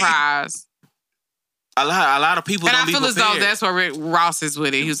not be surprised. A lot of people. And don't I feel be as though that's where Rick Ross is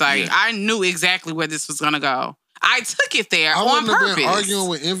with it. He was like, I knew exactly where this was gonna go. I took it there on purpose. Been arguing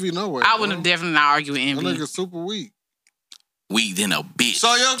with Envy nowhere. I wouldn't have definitely not argued with Envy. That nigga's super weak. weak than a bitch.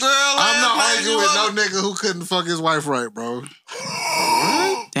 So your girl, I'm not arguing with no nigga who couldn't fuck his wife right, bro.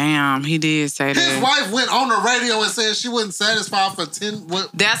 Damn, he did say that. His wife went on the radio and said she wasn't satisfied for 10.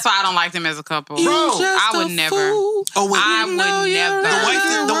 That's why I don't like them as a couple. Bro, I would never. Oh wait, I would never.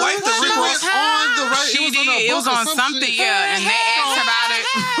 The wife that Rick Ross on the radio. She did. It was on something, yeah, and they asked her about it.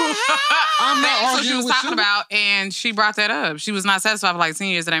 I'm not That's what arguing she was with talking you. about, and she brought that up. She was not satisfied for like 10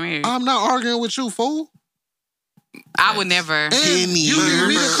 years that they married. I'm not arguing with you, fool. I would never. And you need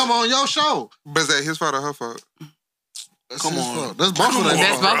me to come on your show. But is that his fault or her fault? Come on. That's both of their fault.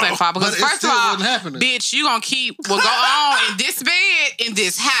 That's both their fault. Because first of all, happening. bitch, you gonna keep what go on in this bed, in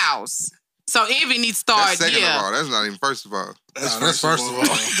this house. So envy needs to start, That's second of all. That's not even first of all. That's first of all.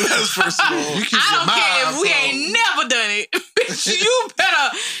 That's first of all. You keep I your don't care mouth if we ain't never done it. Bitch,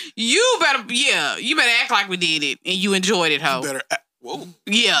 you better act like we did it and you enjoyed it, ho. Whoa.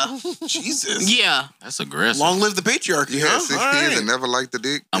 Yeah. Jesus. Yeah. That's aggressive. Long live the patriarchy, You had 6 kids and never liked the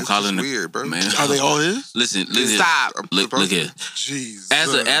dick. I'm calling it weird, bro. Man. Are they all his? Listen. Stop. Look here. Jesus.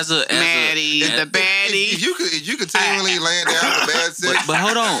 As a Maddie, the baddie. If you continually laying down the bad sex, but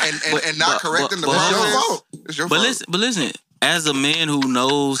hold on, and not correcting the but hold process, on. it's your But fault. listen. As a man who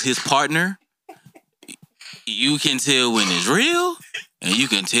knows his partner, you can tell when it's real, and you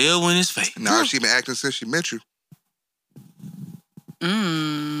can tell when it's fake. Nah, she been acting since she met you.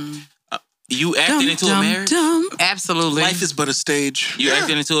 You acted into a marriage? Absolutely. Life is but a stage. You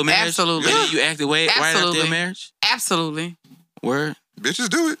acted into a marriage? Absolutely. And then you acted right after a marriage? Absolutely. Word? Bitches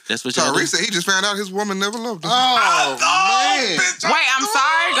do it. That's what y'all do? Tyrese said he just found out his woman never loved him. Oh, man. Wait, I'm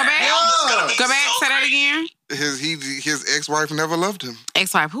sorry. Go back. Go back. Say that again. His ex-wife never loved him.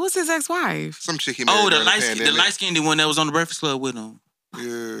 Ex-wife. Who was his ex-wife? Some chick he married during the pandemic. the light-skinned one that was on the Breakfast Club with him.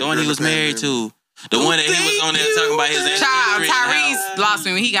 Yeah, The one he was married to. The one that he was on there talking about his Child, Tyrese lost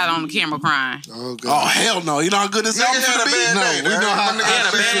me when he got on the camera crying. Oh, God. Oh, hell no. You know how good this album Nigga had a finna be? bad day. we know how He had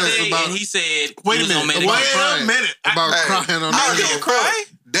a bad feels day, about and he said, Wait a he was minute. gonna make Wait it a minute. about crying on I the don't radio. cry.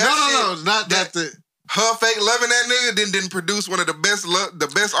 No, not that. Her fake loving that nigga didn't produce one of the best R&B love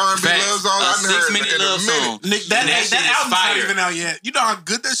songs I done heard 6-minute in a love minute. song. Nick, And that shit is album's not fire. even out yet. You know how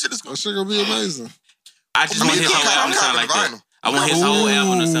good that shit is going That to shit gonna be amazing. I just want his whole album to sound like that. I want his whole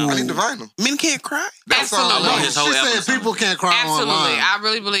album to sound I like need the that. vinyl. Men can't cry. Absolutely. I want his whole She album to said sound people like can't cry Absolutely. online. I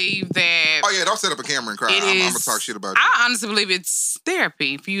really believe that Oh yeah, don't set up a camera and cry. I'm gonna talk shit about you. I honestly believe it's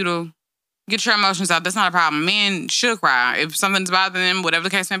therapy for you to get your emotions out. That's not a problem. Men should cry. If something's bothering them, whatever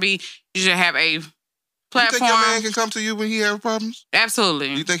the case may be, you should have a You platform. think your man can come to you when he have problems?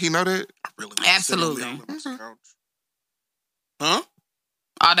 Absolutely. You think he know that? Absolutely. Huh?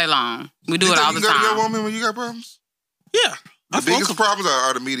 All day long. We do You it think all you the can go to your time. woman when you got problems? Yeah. The biggest problems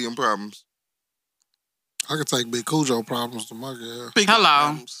are the medium problems. I could take Big Cujo problems to my girl.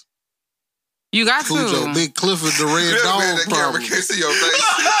 Hello. You got Cujo, to. Big Clifford, the Red That Dog camera problems. can't see your face.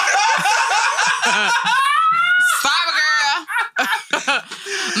 Cyber girl.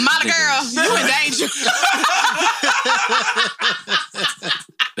 My girl, you in danger.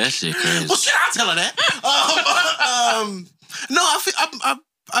 That shit crazy. Well, shit, I'll tell her that. No,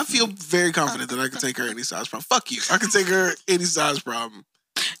 I feel very confident that I can take her any size problem. Fuck you. I can take her any size problem.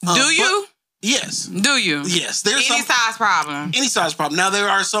 Do you? Yes. Do you? Yes. There's Any size problem. Any size problem. Now, there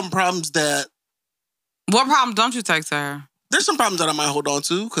are some problems that... What problem don't you take to her? There's some problems that I might hold on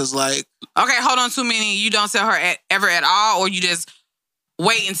to, because like... Okay, hold on to meaning you don't tell her ever at all, or you just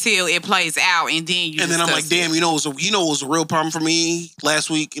wait until it plays out and then you And then I'm like, damn, you know it was a real problem for me last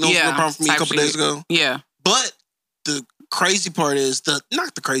week. You know it was a real problem for me a couple days ago. Yeah. But the crazy part is,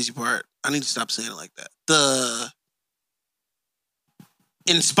 not the crazy part. I need to stop saying it like that. The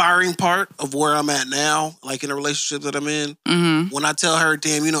inspiring part of where I'm at now, like in a relationship that I'm in, when I tell her,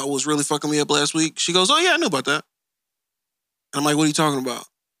 damn, you know, it was really fucking me up last week, she goes, oh yeah, I knew about that. And I'm like, what are you talking about?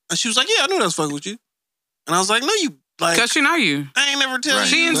 And she was like, yeah, I knew that was fucking with you. And I was like, no, you, like... Because she know you. I ain't never tell you.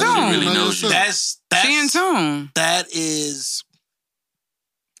 She in tune. Really knows you. That's she in tune. That is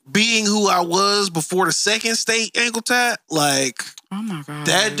being who I was before the second state ankle tap. Like, oh my God.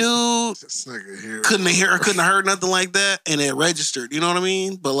 That dude couldn't have heard nothing like that, and it registered. You know what I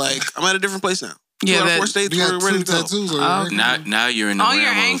mean? But like, I'm at a different place now. Yeah, 2 out of 4 states were ready to go. Now you're in the realm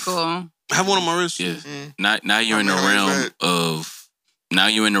your of... ankle. I have one on my wrist. Yeah. Now you're in the realm of... Now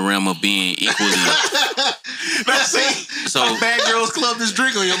you're in the realm of being equally... So Bad Girls Club this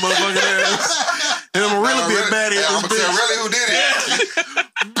drink on your motherfucking ass. And I'm gonna really be a baddie at this bitch. Really, who did it?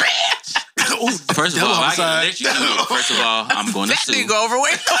 Bitch! First of all, I can let you do it. First of all, I'm going to sue. That nigga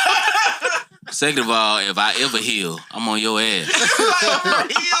overweight. Second of all, if I ever heal, I'm on your ass.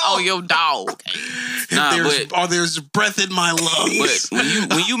 Oh, your dog. there's breath in my lungs.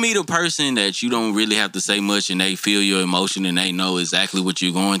 But when you meet a person that you don't really have to say much and they feel your emotion and they know exactly what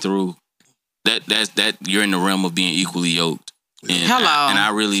you're going through, that you're in the realm of being equally yoked. And I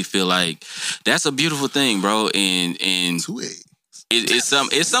really feel like that's a beautiful thing, bro. And it's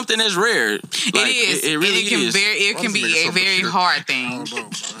something that's rare. Like, it really is. It can be a very hard thing.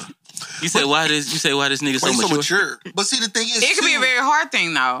 You say why this nigga so mature? But see, the thing is, it can be a very hard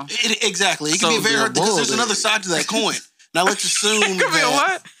thing, though. Exactly, it can be a very hard thing because there's another side to that coin. Now let's assume it could be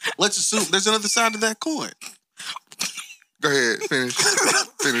what? Let's assume there's another side to that coin. Go ahead, finish,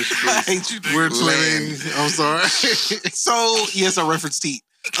 please. I hate you. We're playing. I'm sorry. So yes, I referenced heat.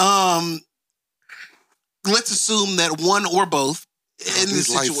 Let's assume that one or both in this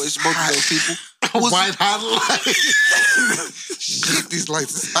situation, both of those people. White hot light. Shit, these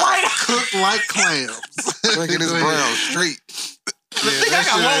lights cooked like clams. Drinking this brown straight. I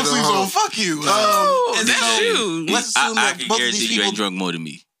got long sleeves on. Fuck you. And that's you. Let's assume I that can both of guarantee these you people ain't drunk more than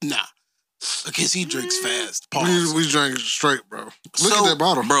me. Nah. Because he drinks fast. Pause. We drank straight, bro. Look at that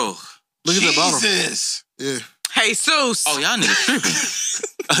bottle. Bro. Look at that bottle. Jesus. Yeah. Hey, Seuss. Oh, y'all niggas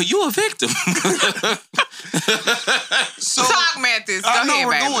tripping. You a victim. So, talk, Mathis. Go ahead,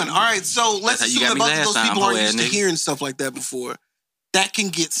 we're baby. going. All right, so let's assume that both of those people aren't used to hearing stuff like that before. That can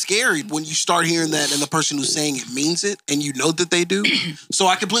get scary when you start hearing that and the person who's saying it means it and you know that they do. So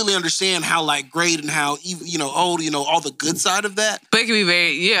I completely understand how like great and how old, all the good side of that. But it can be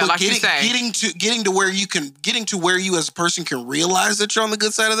very, but like you say. Getting to where you as a person can realize that you're on the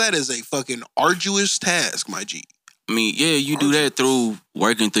good side of that is a fucking arduous task, my G. I mean, yeah, you do that through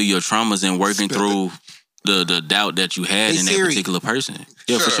working through your traumas and working through the doubt that you had in that particular person.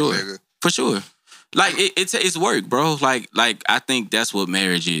 Yeah, for sure. Nigga. For sure. Like it's work, bro. Like I think that's what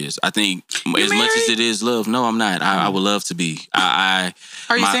marriage is. I think as much as it is love. No, I'm not. I would love to be. Are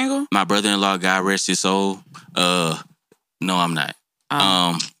you single? My brother-in-law, God rest his soul. No, I'm not.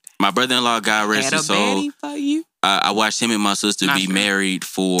 My brother-in-law, God rest his soul. For you? I watched him and my sister be married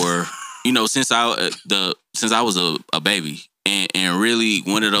for since I was a baby, and really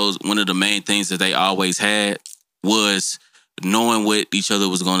one of the main things that they always had was knowing what each other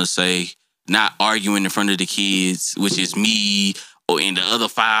was gonna say. Not arguing in front of the kids, which is me or in the other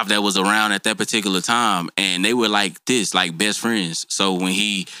 5 that was around at that particular time. And they were like this, like best friends. So when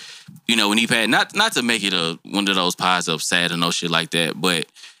he passed, not to make it one of those pies up sad or no shit like that, but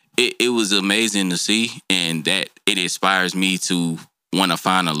it was amazing to see. And that it inspires me to want to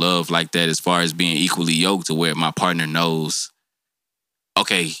find a love like that as far as being equally yoked to where my partner knows,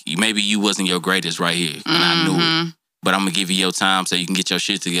 okay, maybe you wasn't your greatest right here. And I knew it. But I'm going to give you your time so you can get your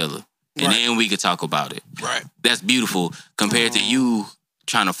shit together. And then we could talk about it. Right. That's beautiful compared to you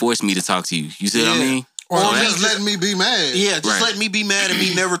trying to force me to talk to you. You see what I mean? Or just letting me be mad. Yeah, just letting me be mad and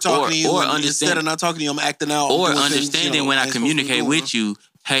me never talking to you. Or instead of not talking to you, I'm acting out. Or understanding when I communicate with you,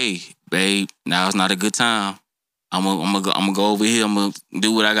 hey, babe, now's not a good time. I'm gonna go over here. I'm gonna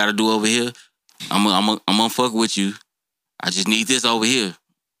do what I gotta do over here. I'm gonna fuck with you. I just need this over here.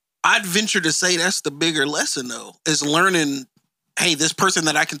 I'd venture to say that's the bigger lesson, though, is learning, hey, this person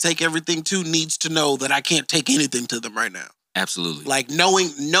that I can take everything to needs to know that I can't take anything to them right now. Absolutely. Like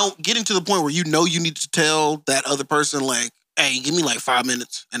getting to the point where you need to tell that other person, like, hey, give me like 5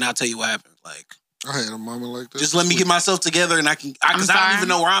 minutes and I'll tell you what happened. Like, I had a moment like that. Just let me get myself together and because I don't even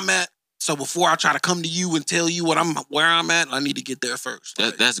know where I'm at. So before I try to come to you and tell you where I'm at, I need to get there first.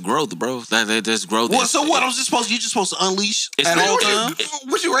 That's growth, bro. That's growth. Well, so what? You just supposed to unleash at all times?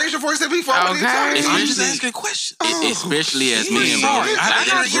 Would you raise your voice at me for I'm just asking questions. Especially as men,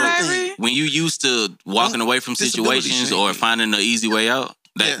 bro. When you used to walking away from situations or finding the easy way out,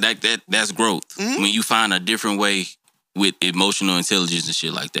 that's growth. When you find a different way with emotional intelligence and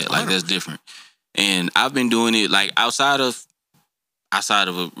shit like that, like that's different. And I've been doing it like outside of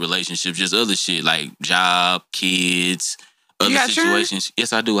a relationship, just other shit like job, kids, other situations. Children?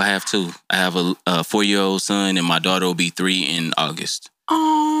 Yes, I do. I have 2. I have a 4-year-old son, and my daughter will be 3 in August.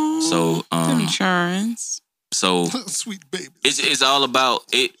 Oh, so insurance. So sweet baby. It's all about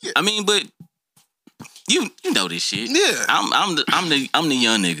it. Yeah. I mean, but you know this shit. Yeah, I'm the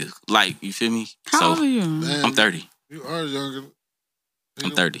young nigga. Like, you feel me? How old are you? Man, I'm 30. You are younger.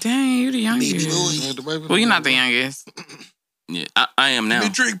 I'm 30. Dang, you the youngest. Well, you're not the youngest. Yeah, I am now. You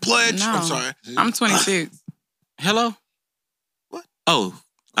drink pledge? No. I'm sorry. I'm 26. Hello? What? Oh,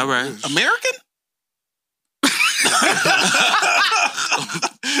 all right. American?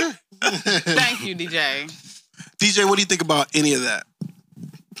 Thank you, DJ. DJ, what do you think about any of that?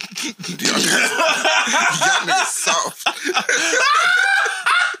 Y'all niggas soft. I'm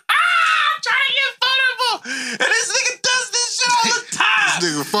trying to get vulnerable. And this nigga does this shit all the time.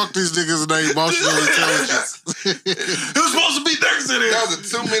 nigga, fuck these niggas and their emotional intelligence. It was supposed to be niggas in here. That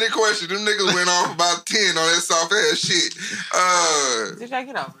was a 2-minute question. Them niggas went off about 10 on that soft ass shit. Did I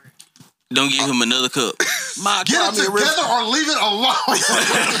get over it? Don't give him another cup. Get it together or leave it alone.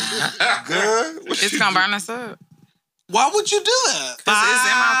 Good. It's gonna burn us up. Why would you do that? Because it's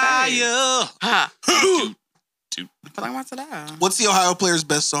in my face. I feel like I'm about to die. What's the Ohio player's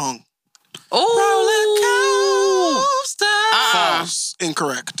best song? Oh, roller coaster. False.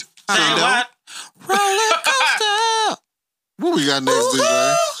 Incorrect. Say what? Roller coaster. What we got next,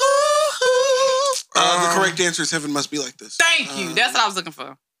 DJ? The correct answer is Heaven Must Be Like This. Thank you. That's what I was looking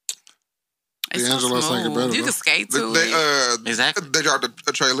for. It's D'Angelo so sang it smooth. better, You though. can skate to They, it. Exactly. They dropped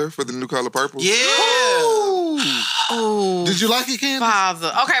a trailer for the new Color Purple. Yeah. Oh, Did you like it, Candy?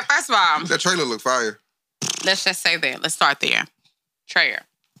 Father. Okay, first of all, That trailer looked fire. let's just say that. Let's start there. Trailer.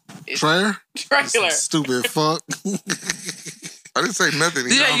 Trailer? Trailer. Stupid fuck. I didn't say nothing.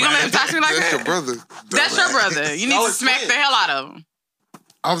 Yeah, you gonna let him talk to me like That's that? your brother. That's your brother. You need to smack the hell out of him.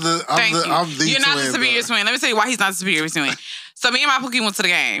 I'm the You're not the twin, superior bro. twin. Let me tell you why he's not the superior twin. So me and my Pookie went to the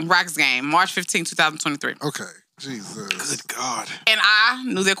game, Rockets game, March 15, 2023. Okay. Jesus. Good God. And I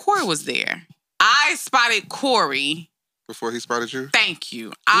knew that Corey was there. I spotted Corey. Before he spotted you? Thank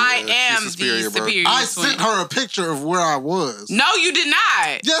you. I am she's the superior, bro. superior I twin. sent her a picture of where I was. No, you did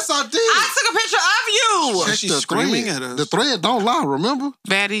not. Yes, I did. I took a picture of you. Check She's the screaming thread. at us. The thread don't lie, remember?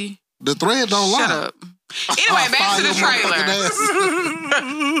 Betty, The thread don't lie. shut up. Anyway, back to the trailer.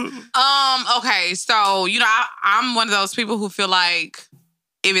 Okay, so I'm one of those people who feel like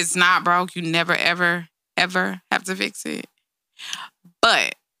if it's not broke, you never, ever, ever have to fix it.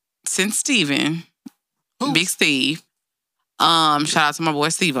 But since Steven, Big Steve, shout out to my boy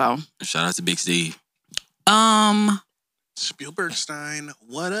Steve-O. Shout out to Big Steve. Spielbergstein,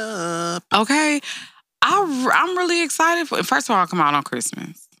 what up? Okay, I'm really excited for. First of all, come out on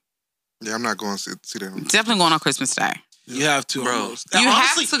Christmas. Yeah, I'm not going to see that one. Definitely going on Christmas Day. You have to, Bro. almost. You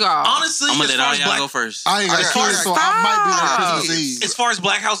Honestly- have to go. Honestly, I'm going to as let far all as y'all Black, go first. I ain't got Stop. kids, so I might be there Christmas Eve. as far as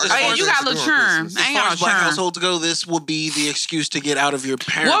Black House, Oh, yeah, you got little churn. Christmas. I as ain't far got as no Black churn. household to go, this will be the excuse to get out of your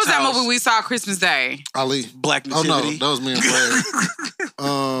parents' What was that house. movie we saw Christmas Day? Ali. Black Oh, Nativity. no. That was me and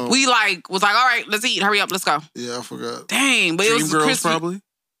Brad. We was like, all right, let's eat. Hurry up, let's go. Yeah, I forgot. Dang, but it was Dreamgirls, Christmas. probably.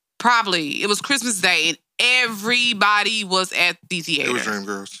 Probably. It was Christmas Day and everybody was at the theater. It was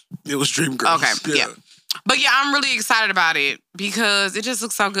Dreamgirls. It was Dreamgirls. Okay, yeah. But yeah, I'm really excited about it because it just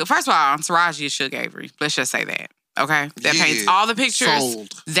looks so good. First of all, Taraji is Suge Avery. Let's just say that. Okay? That Yeah. paints all the pictures. Sold.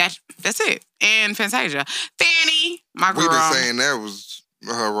 That's it. And Fantasia. Fanny, my girl. We've been saying that was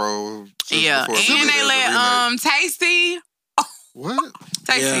her role. since Yeah. before And they the let remake. Tasty. What?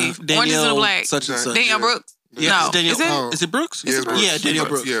 Tasty. Orange is the Black. Such and such. Danielle Brooks. Yeah, No. it's Danielle. Is it? Oh. Is it Brooks? Yeah, it's Brooks. Yeah, Danielle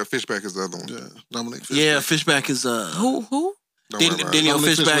Brooks. Yeah, Fishback is the other one. Yeah, Dominic Fishback. Yeah, Fishback is Who? Don't worry about it. Danielle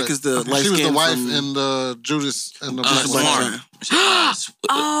Dominic Fishback is the light She was the skin wife from in the Judas and the Black Swarm.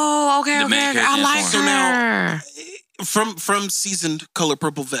 Oh, okay, The main okay. character I in like Swarm. her. from seasoned Color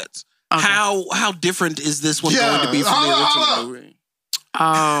Purple vets. Okay. How different is this one Yeah. going to be from the Hold original movie?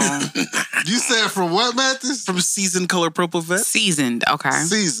 Oh, You said from what, Mathis? From seasoned Color Purple vets? seasoned. Okay.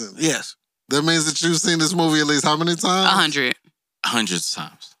 Season. Yes. That means that you've seen this movie at least how many times? 100. Hundreds of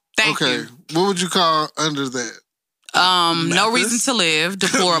times. Thank Okay. you. What would you call under that? No Mathis? reason to live.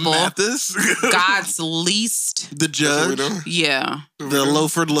 Deplorable. Mathis? God's least. The That's what we Judge. doing? Yeah. The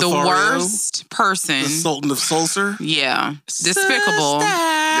Loaford The Lothario. worst person. The Sultan of Sulcer. Yeah. Despicable.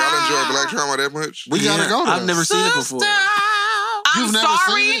 Y'all enjoy Black Trauma that much? We gotta go there. I've never seen it before. I'm You've never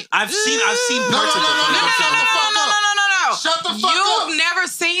sorry. seen it? I've seen parts of it. No. Shut the fuck up. You've never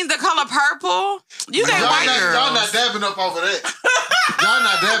seen The Color Purple? You that Y'all white not girl. dabbing up over that. Y'all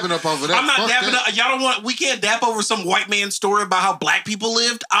not dabbing up over that. I'm not Fuck dapping that. up. Y'all don't want. We can't dap over some white man's story about how black people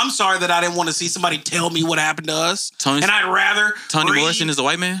lived. I'm sorry that I didn't want to see somebody tell me what happened to us. Tony- and I'd rather Tony read. Morrison is a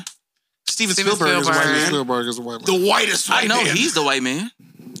white man? Steven Steven Spielberg is a white Spielberg. man. Spielberg is a white man. The whitest white I know, man. he's the white man.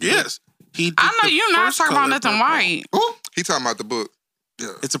 Yes. He did I know the you're not first talking about Color nothing Purple. white. He talking about the book.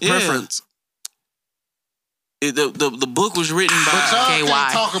 It's a Yeah. preference. The book was written But y'all by, can't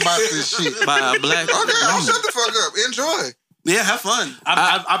KY. talk about this shit. by a black Okay, I'll woman. shut the fuck up. Enjoy. Yeah, have fun.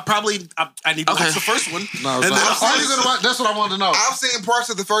 I need to Okay. watch the first one. No, And so then are you gonna watch? That's what I wanted to know. I've seen parts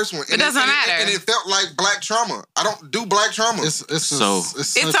of the first one. It doesn't matter. And it felt like Black Trauma. I don't do Black Trauma. It's So- such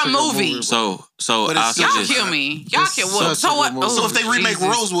It's a good movie. bro. So But it's I'll say Y'all this. kill me. Y'all It's kill such So a what? good movie. So if they remake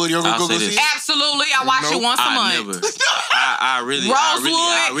Jesus. Rosewood, you're gonna I'll go say see this. it? Absolutely. I watch it Nope. once a I month. never. I really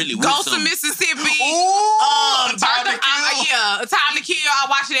Rosewood, wish Ghost of some- Mississippi. Ooh, Birth of, yeah, Time to Kill. I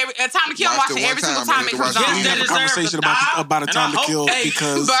watch it every Time to Kill. I watch it every single time it comes on. We have a conversation about A Time to Kill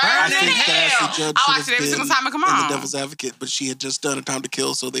because I think that Ashley Judd I watch it every single time it come on. The Devil's Advocate, but she had just done A Time to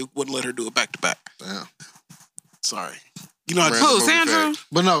Kill, so they wouldn't let her do it back to back. Yeah. Sorry. You know who, Sandra?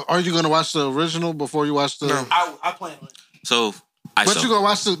 But no, are you going to watch the original before you watch the? No. I plan on it. So, but you gonna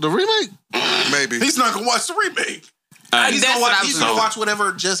watch the remake? Maybe. He's not gonna watch the remake. He's gonna watch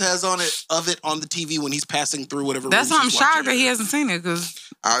whatever Jess has on the TV when he's passing through whatever. That's why I'm shocked that he hasn't seen it because.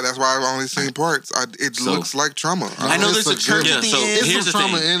 That's why I've only seen parts. It looks like trauma. I know there's a church at the end. There's some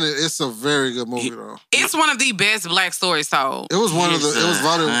trauma in it. It's a very good movie though. It's one of the best black stories told. It was one of the. It was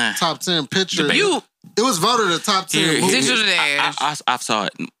voted top 10 picture. It was voted a top 10 movie. Digital Dash. I saw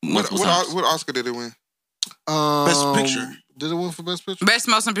it. What Oscar did it win? Best Picture. Did it win for Best Picture? Best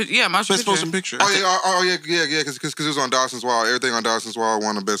Motion Picture. Yeah, Best Motion Picture. Oh yeah, because it was on Dawson's Wall. Everything on Dawson's Wall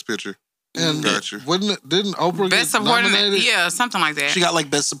won a Best Picture. And didn't Oprah Best get nominated? Yeah, something like that. She got like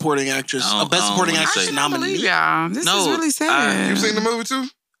Best Supporting Actress. Best Supporting Actress nominee. Y'all. This is really sad. You've seen the movie too?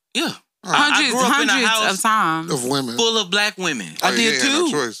 Yeah. Hundreds of times. Of women. Full of black women. I did too.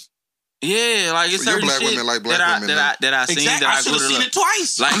 No choice. Yeah, like it's certain black shit women like black women that I seen. Exactly. That I should have seen it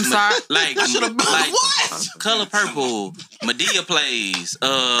twice. Like, I'm sorry. Like I should have. like What? Color Purple, Medea Plays.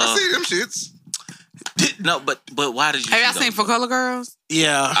 I see them shits. No, but why did you? Have y'all seen For Color Girls?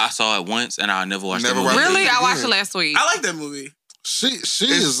 Yeah, I saw it once and I'll never watch it. Really? I watched it last week. I like that movie. She It's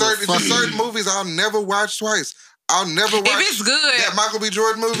is certain movies I'll never watch twice. I'll never watch. If it's good, that Michael B.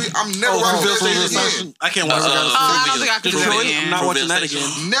 Jordan movie, I'm never watching that again. I can't watch it. I don't think I can do that again. I'm not watching that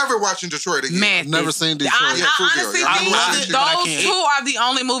again. Never watching Detroit again. Man, never seen Detroit. I honestly I love it, think but I those can't. two are the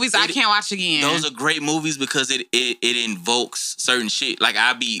only movies I can't watch again. Those are great movies because it invokes certain shit. Like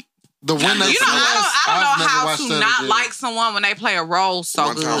I be. The one that I don't know how to not like someone when they play a role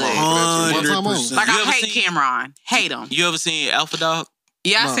so good. 100%. Like I hate Cameron. Hate him. You ever seen Alpha Dog?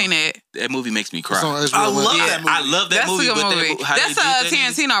 Yeah, I seen it. That movie makes me cry. I love that movie. I love that movie. That's a good movie. That's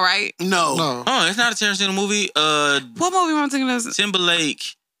Tarantino, right? No. Oh, it's not a Tarantino movie. What movie am I thinking of?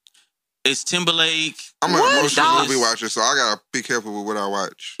 Timberlake. It's Timberlake. I'm an emotional movie watcher, so I gotta be careful with what I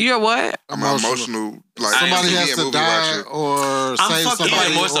watch. You're what? I'm an emotional. Like somebody has to die or save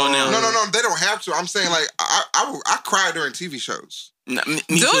somebody. More so now. No. They don't have to. I'm saying like I cry during TV shows. Me Do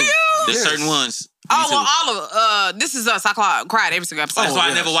too. you? There's certain ones. Oh well, all of This Is Us. I cried every single episode. That's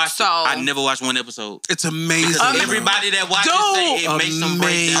why I never watched. So I never watched one episode. It's amazing. Everybody that watches say it makes them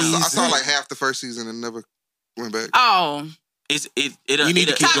break down. I saw like half the first season and never went back. Oh. You need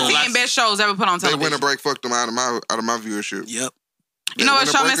to keep top 10 best shows ever put on television. They went a break, fucked them out of my viewership. Yep. You know what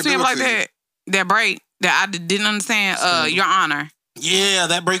show messed me up like that? That break that I didn't understand. Your Honor. Yeah,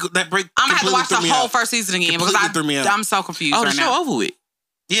 that break. I'm gonna have to watch the whole first season again because I'm so confused. Oh, right the show now. over with.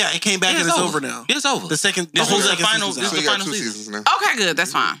 Yeah, it came back and it's over now. It's over. The whole second final. season. This is the final season now. Okay, good.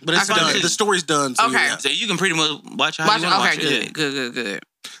 That's fine. But it's done. The story's done. So okay, so you can pretty much watch how you want to watch it. Good.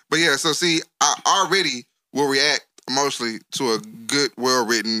 But yeah, so see, I already will react emotionally to a good,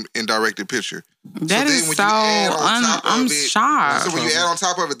 well-written and directed picture. That is so. I'm shocked. So when you add on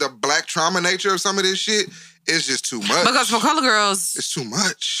top of it the black trauma nature of some of this shit, it's just too much. Because For Color Girls, it's too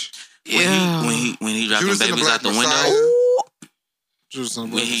much. Yeah. When he dropped them babies out the window. I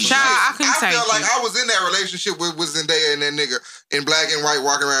felt like I was in that relationship with Zendaya and that nigga in black and white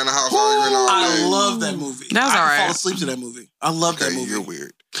walking around the house arguing all day. I love that movie. That was alright. I fall asleep to that movie. I love that movie. You're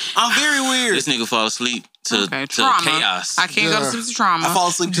weird. I'm very weird. This nigga fall asleep to chaos. I can't go to sleep to trauma. I fall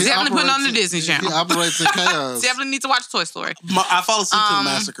asleep to definitely putting on the Disney Channel. He operates in chaos. Definitely need to watch Toy Story. I fall asleep to The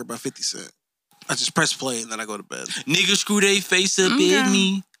Massacre by 50 Cent. I just press play and then I go to bed. Niggas screw they face up at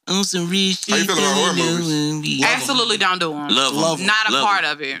me. On some rich shit. How you feel about horror movies? Absolutely don't do them. Love them. Not a part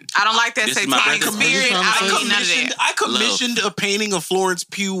of it. I don't like that satanic spirit. I don't need none of that. I commissioned a painting of Florence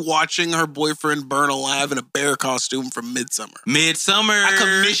Pugh watching her boyfriend burn alive in a bear costume from Midsummer. I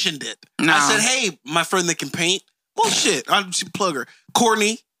commissioned it. No. I said, hey, my friend that can paint. Well, shit. I'll plug her.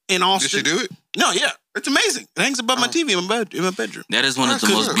 Courtney in Austin. Did she do it? No, yeah. It's amazing. It hangs above my TV in my bedroom. That is one of the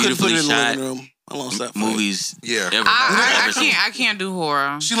most beautifully shot I lost that movies ever. I can't do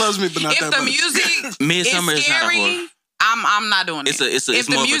horror. She loves me, but not that much. If the music Midsummer is scary, is not a horror. I'm not doing it. It's if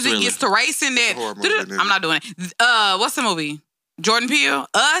the music is to racing that, I'm not doing it. What's the movie? Jordan Peele?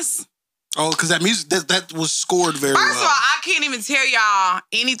 Us? Oh, because that music that was scored very well. First of all, I can't even tell y'all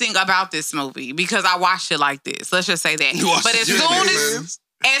anything about this movie because I watched it like this. Let's just say that. But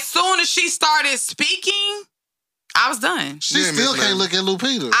as soon as she started speaking, I was done. She still can't look at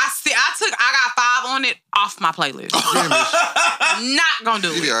Lupita. I got 5 on it off my playlist. Not gonna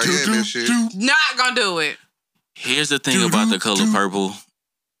do it. Not gonna do it. Here's the thing about The Color Purple.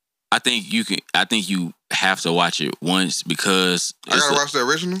 I think you have to watch it once because I gotta watch the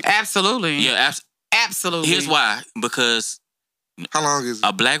original. Absolutely. Yeah, absolutely. Here's why: because how long is it?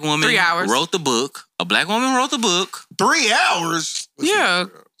 A black woman 3 hours. wrote the book. A black woman wrote the book. 3 hours. Yeah.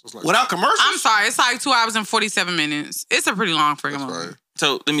 Without commercials. I'm sorry, it's like 2 hours and 47 minutes. It's a pretty long freaking movie. Right.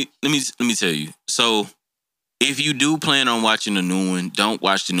 So let me tell you. So if you do plan on watching the new one, don't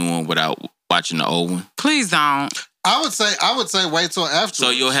watch the new one without watching the old one. Please don't. I would say wait till after. So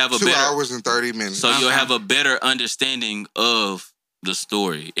you'll have a 2 better hours and 30 minutes. So you'll have a better understanding of the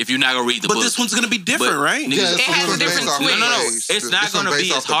story if you're not gonna read the book. But this one's gonna be different, right? Yeah, it has a different twist. No. It's not gonna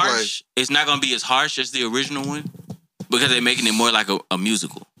be as harsh. It's not gonna be as harsh as the original one because they're making it more like a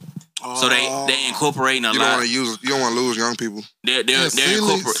musical. So they incorporating a lot. You don't want to lose young people. They're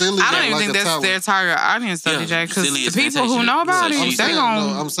incorporating. I don't even think that's their target audience, though, DJ. Because the people who know about it, they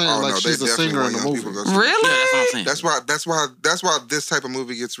gonna. I'm saying she's a singer in the movie. Really? Yeah, that's what I'm saying. That's why this type of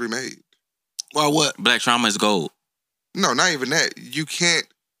movie gets remade. Why what? Black trauma is gold. No, not even that. You can't.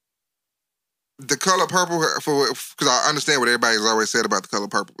 The Color Purple, because I understand what everybody's always said about The Color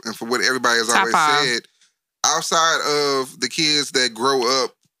Purple, and for what everybody has always said, outside of the kids that grow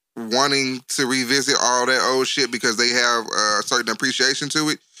up wanting to revisit all that old shit because they have a certain appreciation to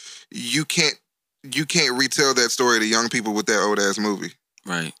it, you can't retell that story to young people with that old ass movie.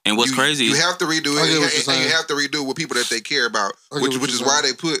 Right. And what's crazy you is have to redo it, and you have to redo it with people that they care about, which is why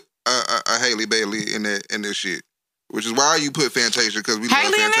they put a Haley Bailey in this shit. Which is why you put Fantasia, because we love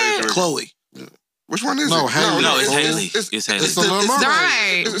Fantasia. Chloe. Which one is no, it? Haley. No, it's Haley. It's Haley. It's the Little Mermaid.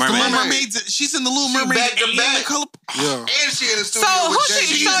 Right. It's The Little Mermaid. She's in the Little Mermaid. Back to back. Yeah. And she in the studio. So who with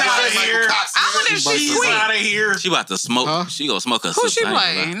she? Jay-Z. Out Michael of here. Cox. I wonder if she's sweet. Out of here. She about to smoke. Huh? She gonna smoke her Who sister. she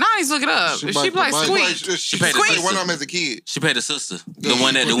play? Now he's look it up. She She play played Sweet. She played played the one of sister. them as a kid. She played the sister. The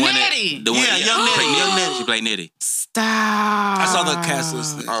one that Nettie. young Nettie. She played Nettie. Stop. I saw the cast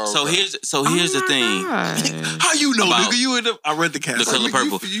list. So here's the thing. How you know, About nigga? I read the cast. The Color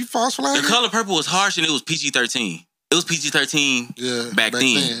Purple. You false flag? The Color Purple was harsh and it was PG-13. It was PG-13 back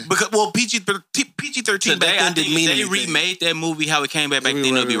then. Because PG-13 back then didn't mean anything. If they remade that movie how it came back then,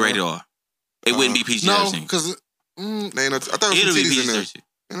 it would be rated R. It wouldn't be PG-13. No, because I thought it was some titties in there.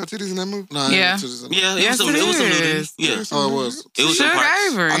 Ain't no titties in that movie? No, Yeah. It was some nudity. Yeah. Oh, it was. It was some Suge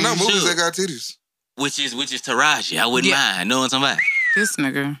parts. Avery. I know movies Suge. that got titties. Which is Taraji. I wouldn't mind. Know what I'm talking about? This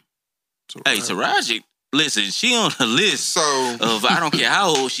nigga. Hey, Taraji. Listen, she on the list of I don't care how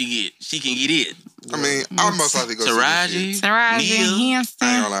old she get, she can get it. I mean, I'll most likely go see this shit. Taraji I ain't Henson.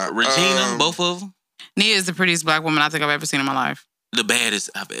 gonna lie. Regina, both of them. Nia is the prettiest black woman I think I've ever seen in my life. The baddest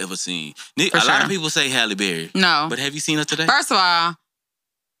I've ever seen. For a lot sure. of people say Halle Berry. No. But have you seen her today? First of all,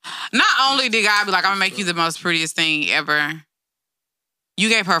 not only did God be like, I'm gonna make you the most prettiest thing ever, you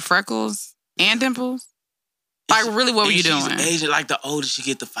gave her freckles and dimples. Like, really, what were you doing? Asian, like the older she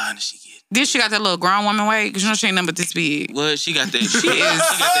get, the finer she get. Then she got that little grown woman weight, because you know she ain't nothing but this big. Well, she got that. she got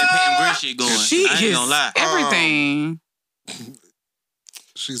that Pam Grier shit going. She I ain't gonna lie. Everything.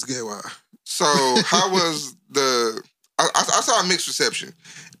 She's gay. Wow. So, how was the... I saw a mixed reception.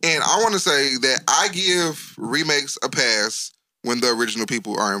 And I want to say that I give remakes a pass when the original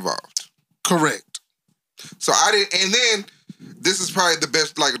people are involved. Correct. So, I didn't... And then... This is probably the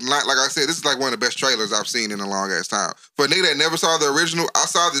best, like I said, this is like one of the best trailers I've seen in a long ass time. For a nigga that never saw the original, I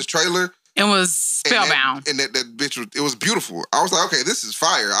saw this trailer. It was spellbound. And that bitch was, it was beautiful. I was like, okay, this is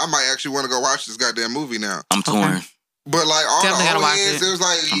fire. I might actually want to go watch this goddamn movie now. I'm torn. But like all Definitely the gotta watch OEMs, it was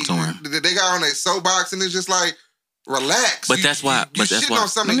like, I'm torn. they got on their soapbox and it's just like, relax. But that's why. You shitting on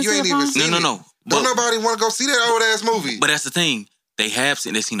something you ain't even seen. No. Don't nobody want to go see that old ass movie. But that's the thing. They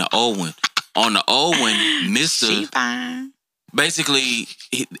seen the old one. On the old one, She fine. Basically,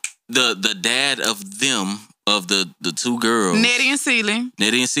 the dad of them, of the two girls. Nettie and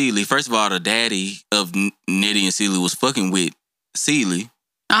Celie. First of all, the daddy of Nettie and Celie was fucking with Celie.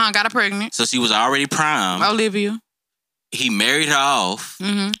 Got her pregnant. So she was already primed. Olivia. He married her off.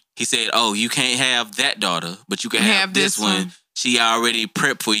 Mm-hmm. He said, oh, you can't have that daughter, but you can have this one. She already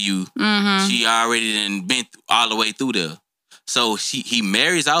prepped for you. Mm-hmm. She already done been all the way through there. So he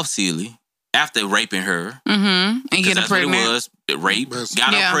marries off Celie after raping her. Mm-hmm. And get her pregnant. That's what it was. Rape.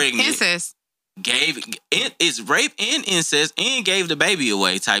 Got her pregnant. Incest. It's rape and incest and gave the baby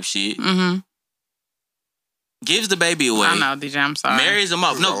away type shit. Mm-hmm. Gives the baby away. I know, DJ. I'm sorry. Marries him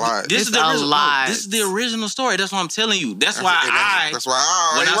off. No, this is the original. No, this is the original story. That's what I'm telling you. That's why I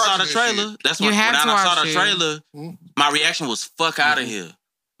when I saw the trailer. That's why when I saw the trailer, my reaction was fuck out of here.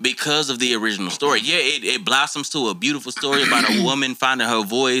 Because of the original story. Yeah, it blossoms to a beautiful story about a woman finding her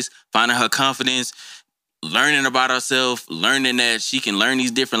voice, finding her confidence, learning about herself, learning that she can learn these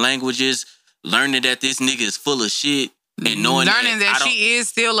different languages, learning that this nigga is full of shit. And knowing that she is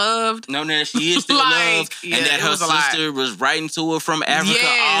still loved. Knowing that she is still loved. And that her sister was writing to her from Africa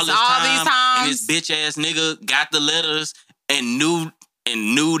all these times. And this bitch ass nigga got the letters and knew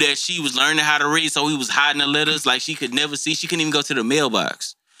that she was learning how to read, so he was hiding the letters like she could never see. She couldn't even go to the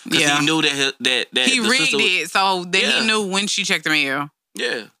mailbox. Because he knew that he read it, so that he knew when she checked the mail.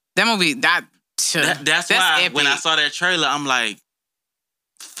 Yeah. That movie, that's why epic. when I saw that trailer, I'm like,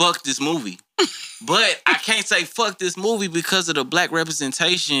 fuck this movie. But I can't say fuck this movie because of the black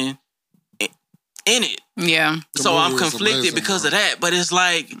representation in it. Yeah. So I'm conflicted because of that. But it's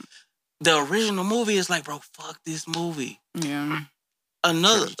like, the original movie is like, bro, fuck this movie. Yeah.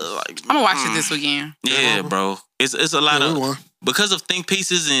 Another, I'm gonna watch it this weekend. Yeah, bro. It's a lot of, because of think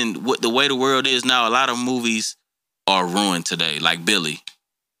pieces and what the way the world is now, a lot of movies are ruined today. Like Billy.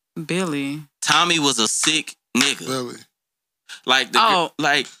 Tommy was a sick nigga. Billy. Like,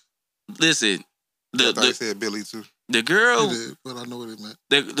 listen. I thought he said Billy too. The girl, he did, but I know what he meant.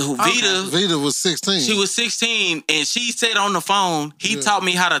 Vita was 16. She was 16, and she said on the phone, he taught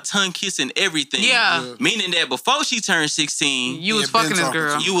me how to tongue kiss and everything. Yeah. Meaning that before she turned 16, you was fucking this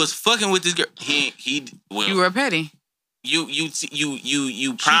girl. You was fucking with this girl. You were petty. You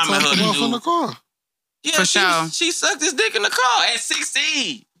priming her to do. In the car. Yeah, for sure. She sucked his dick in the car at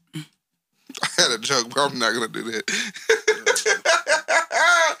 16. I had a joke, but I'm not gonna do that.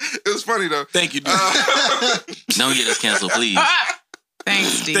 It was funny though. Thank you, DJ. Don't get us canceled, please.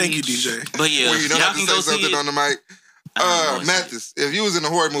 Thanks, DJ. Thank you, DJ. But yeah, you don't have to say something on the mic. Mathis, if you was in a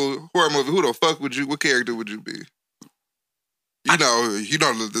horror movie, who the fuck would you? What character would you be? You know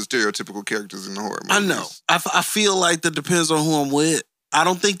the stereotypical characters in the horror movies. I know. I feel like that depends on who I'm with. I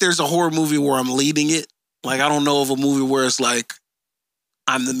don't think there's a horror movie where I'm leading it. Like, I don't know of a movie where it's like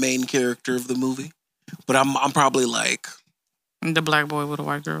I'm the main character of the movie, but I'm probably like the black boy with a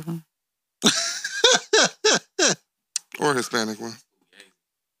white girl. Or Hispanic one.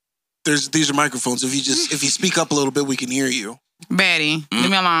 These are microphones. If you speak up a little bit, we can hear you. Betty, leave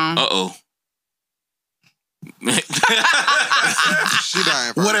me alone. Uh-oh. She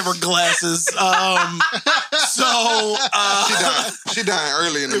dying first. Whatever, glasses. She dying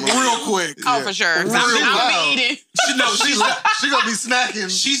early in the movie. Real quick. Oh, for sure. I'm gonna be eating. She gonna be snacking.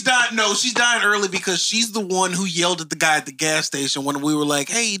 She's dying early because she's the one who yelled at the guy at the gas station when we were like,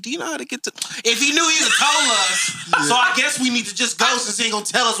 "Hey, do you know how to get to?" If he knew, he would have told us. So I guess we need to just go since he ain't gonna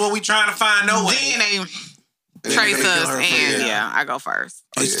tell us what we trying to find. No way. Then they trace us, and I go first.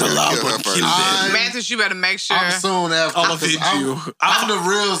 It's the law, but Mantis, you better make sure. I'm soon after. I'll avenge you. I'm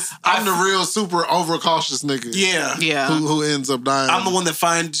the real super overcautious nigga. Yeah. Who ends up dying. I'm the one that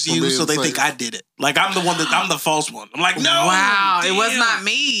finds you, so they think I did it. Like, I'm the false one. I'm like, no. Wow, it was not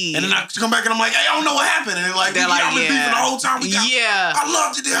me. And then I come back and I'm like, hey, I don't know what happened. And they're like, I've been beefing the whole time. I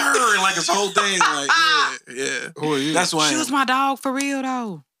loved it to her. And like, this whole thing. Like, yeah. Who are you? That's why she was my dog for real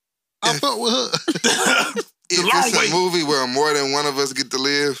though. I fuck with her. If it's a movie where more than one of us get to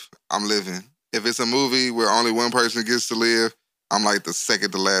live, I'm living. If it's a movie where only one person gets to live, I'm like the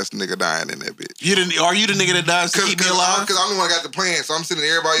second to last nigga dying in that bitch. Are you the nigga that dies to keep me alive? Because I'm the one that got the plan, so I'm sitting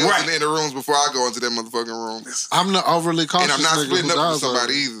everybody else in the rooms before I go into that motherfucking room. I'm the overly cautious nigga. And I'm not splitting up with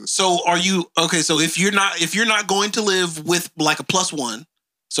somebody either. So are you, okay, so if you're not going to live with like a +1,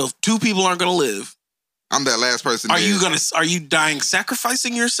 so if 2 people aren't going to live. I'm that last person. Are you dying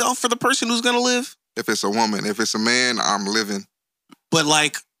sacrificing yourself for the person who's going to live? If it's a woman. If it's a man, I'm living. But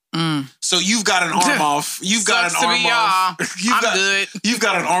like, so you've got an arm off. You've got an arm off. I'm good. You've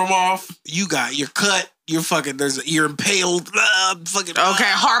got an arm off. You're cut. You're fucking, you're impaled.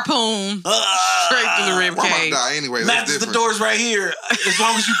 Okay, harpoon. Straight through the rib cage. I'm about to die anyway. Matt's the door's right here. As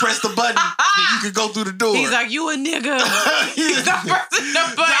long as you press the button, then you can go through the door. He's like, you a nigga. He's not pressing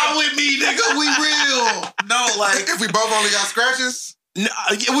the button. Not with me, nigga. We real. No, like. If we both only got scratches. No,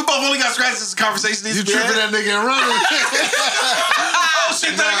 we both only got scratches. This conversation needs to be tripping that nigga and running. Oh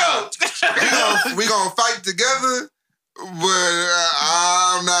shit, there go. We gonna fight together, but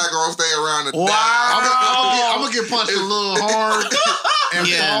I'm not gonna stay around to die. I'm gonna get punched a little hard and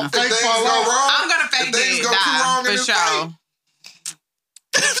fall. If things go wrong, I'm gonna fake it. Die, for sure.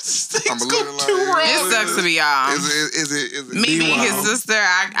 It sucks to be y'all. Is it? Me being his sister,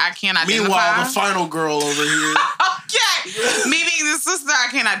 I can't identify. Meanwhile, the final girl over here. Okay. Me being his sister, I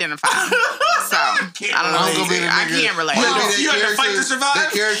can't identify. So, I don't know. I can't relate. You have to fight to survive?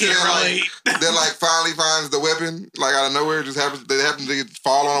 That character that like finally finds the weapon, like out of nowhere, they happen to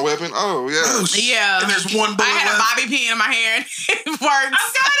fall on a weapon. Oh, yeah. Yeah. And there's one bullet I had a bobby pin in my hair and it works.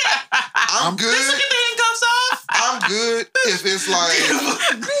 I got it. I'm good. The second thing comes off. I'm good if it's like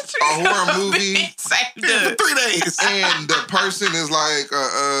a horror movie for 3 days. And the person is like,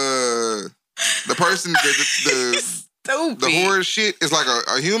 the person, Stupid. the horror shit is like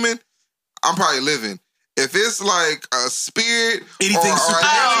a human, I'm probably living. If it's like a spirit anything or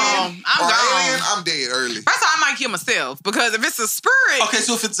I'm gone. I'm dead early. First of all, I might kill myself because if it's a spirit. Okay,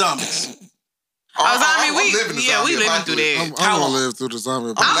 so if it's zombies. Zombie, we living through that. I'm gonna live through the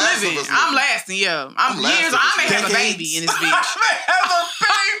zombie. I'm lasting, yeah. I may have a baby in this bitch.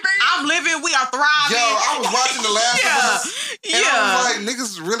 I'm living, we are thriving. Yo, I was watching The Last of Us. And I was like,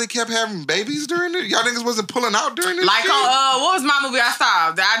 niggas really kept having babies during it? Y'all niggas wasn't pulling out during this like shit? what was my movie I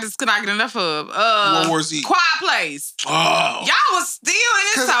saw that I just could not get enough of? World War Z. Quiet Place. Oh. Y'all was still in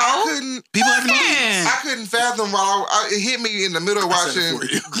it, I couldn't fathom while it hit me in the middle of watching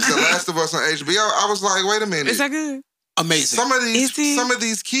The Last of Us on HBO. I was like, wait a minute. Is that good? Amazing. Some of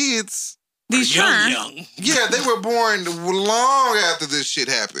these kids, these young. Yeah, they were born long after this shit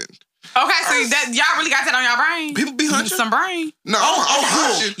happened. Okay, so y'all really got that on y'all brain? People be hunching. Some brain. No, I'm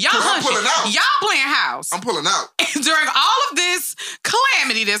hunching. Y'all hunching. I'm pulling out. Y'all playing house. I'm pulling out. During all of this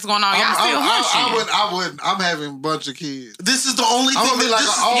calamity that's going on, y'all still hunching. I wouldn't. I'm having a bunch of kids. This is the only thing.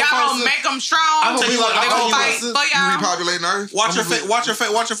 Y'all gonna make them strong. I'm gonna be like they gonna fight for y'all. You repopulating Earth?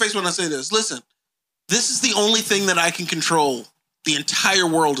 Watch your face when I say this. Listen, this is the only thing that I can control. The entire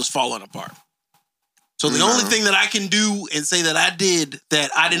world is falling apart. So the only thing that I can do and say that I did that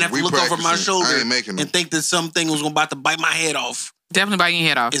I didn't have to look over my shoulder and think that something was about to bite my head off. Definitely biting your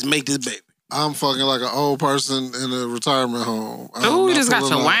head off. Is make this baby. I'm fucking like an old person in a retirement home. Ooh, you just got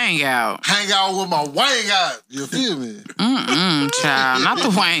your wang out. Hang out with my wang out. You feel me? Child. Not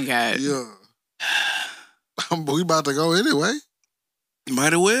the wang out. Yeah. We about to go anyway.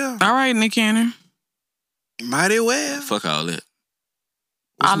 Mighty well. All right, Nick Cannon. Mighty well. Fuck all that.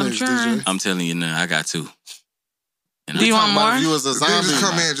 All them churn. I'm telling you now, I got two. And do you want more? You was a zombie. Just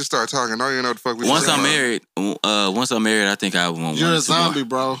come in and just start talking. I don't even know what the fuck we once I'm married, I think I want You're a zombie,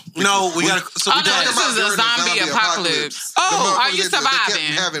 bro. No, we gotta. So this is a zombie apocalypse. Oh, are you surviving? They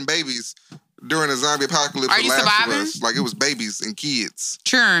kept having babies during a zombie apocalypse. Are you surviving? Like it was babies and kids.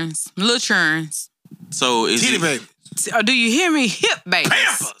 Churns, little churns. So is Titty baby. Do you hear me? Hip babies.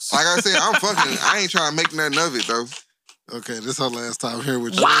 Pampers. Like I said, I ain't trying to make nothing of it though. Okay, this is her last time here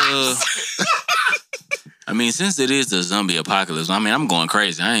with you. I mean, since it is the zombie apocalypse, I mean, I'm going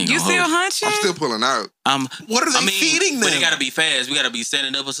crazy. I ain't You gonna still hold hunching? I'm still pulling out. What are they feeding them? But it gotta be fast. We gotta be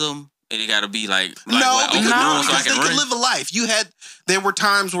setting up or something. And it gotta be like because so I they can live a life. There were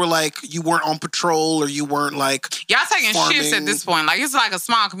times where like you weren't on patrol or you weren't like y'all taking farming. shifts at this point. Like it's like a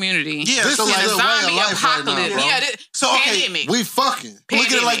small community. Yeah, this so is like a the zombie way of life apocalypse. right now, bro. Pandemic. We fucking. Look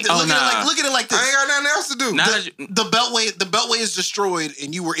at it like this. Look at it like this. I ain't got nothing else to do. The beltway is destroyed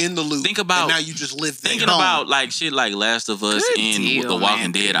and you were in the loop. Think about and now you just live there. Thinking about like shit like Last of Us and The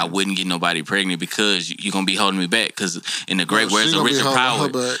Walking Dead, I wouldn't get nobody pregnant because you're gonna be holding me back. Because in the great words of Richard Pryor,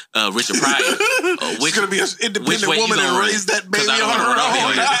 which gonna be an independent woman and raise that baby on her own.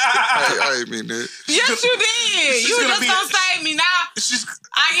 I ain't mean that. Yes, you did. You just gonna save me now.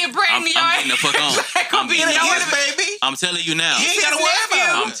 I get pregnant. I'm getting the fuck on. I'm being baby. I'm telling you now. You ain't gotta worry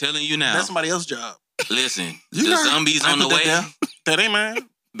about it. I'm telling you now. That's somebody else's job. Listen, the zombies on the way. That ain't mine.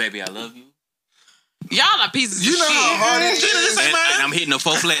 Baby, I love you. Y'all are pieces of shit. You know how hard it is. And I'm hitting a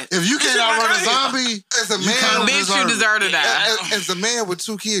 4 flat. If you can't outrun a zombie, as a man, bitch, you deserve to die. As a man with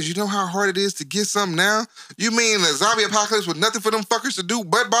 2 kids, you know how hard it is to get something now? You mean a zombie apocalypse with nothing for them fuckers to do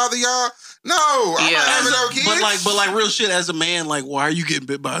but bother y'all? No, I'm not having no kids. But like real shit as a man, like why are you getting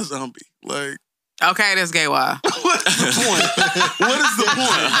bit by a zombie? Like okay, that's gay. Why? What's the point? What is the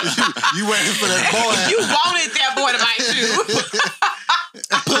point? You waiting for that boy. You wanted that boy to bite you.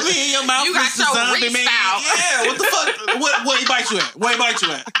 Put me in your mouth. You got your wrist out. Yeah, what the fuck? Where he bite you at? Where he bite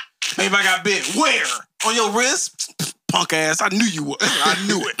you at? Maybe I got bit. Where? On your wrist? Punk ass. I knew you would. I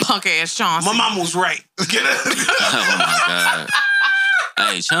knew it. Punk ass Chauncey. My mom was right. Get it? Oh my God.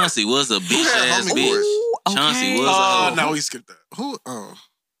 Hey, Chauncey was a bitch ass bitch. Okay. Chauncey was a hoe. No, we skipped that. Who? Oh.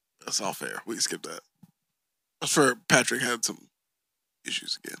 That's all fair. We skipped that. That's for Patrick had some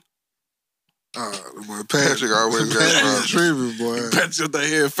issues again. Boy, Patrick always got treatment, boy. Patrick got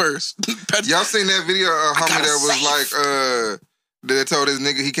here first. Y'all seen that video of homie that was like, that told his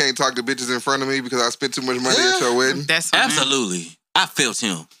nigga he can't talk to bitches in front of me because I spent too much money at your wedding? That's absolutely. I felt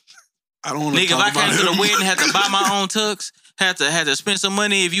him. I don't want to nigga, if I came to the wedding, had to buy my own tux, had to spend some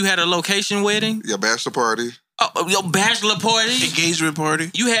money if you had a location wedding. Your bachelor party. Oh, your bachelor party. Engagement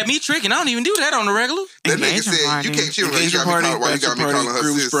party. You had me tricking. I don't even do that on the regular. That nigga said, you can't cheat on her. You got me calling her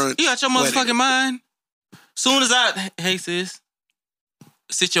sis. You got your motherfucking mind. Soon as hey sis,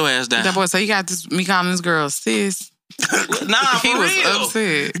 sit your ass down. That boy said, you got me calling this girl sis. Nah, for he was real.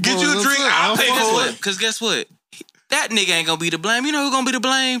 upset. Get you a drink, I'll pay for it. Because guess what? That nigga ain't gonna be to blame. You know who's gonna be to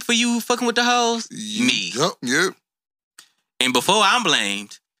blame for you fucking with the hoes? Me. Yep. And before I'm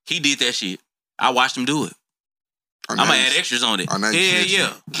blamed, he did that shit. I watched him do it. I'm gonna add extras on it.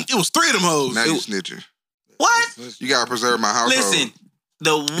 Yeah. It was 3 of them hoes. Now you snitching. What? You gotta preserve my household. Listen,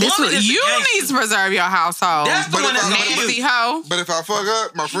 the woman you need to preserve your household. That's the one that's nasty hoe. But if I fuck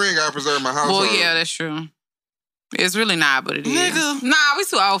up, my friend gotta preserve my household. Well, yeah, that's true. It's really not, but it is. Nigga. Nah, we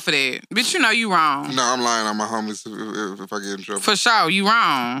too old for that. Bitch, you know you wrong. No, I'm lying on my homies if I get in trouble. For sure, you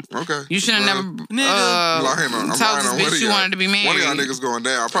wrong. Okay. You should have never I'm lying told on this bitch you wanted to be married. One of y'all niggas going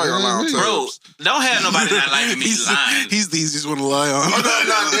down. I'm probably gonna lie on Bro, Tubbs. don't have nobody not liking me lying. He's the easiest one to lie on. Oh,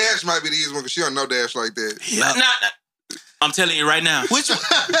 no, Dash might be the easiest one because she don't know Dash like that. I'm telling you right now. Which one?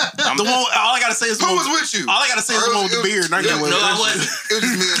 The one, all I gotta say is who was with you? All I gotta say is the one with the beard. No, I wasn't. It was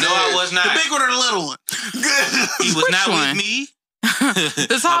just me and No, I was not. The big one or the little one? He was not with me.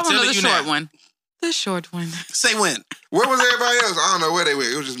 The tall one or the short one? The short one. Say when. Where was everybody else? I don't know where they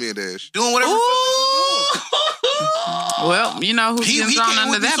went. It was just me and Dash. Doing whatever. Well, you know who's getting thrown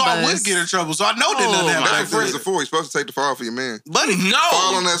under that bus. I would get in trouble, so I know that nothing happened. That's what friends are for. You're supposed to take the fall for your man. Buddy, no.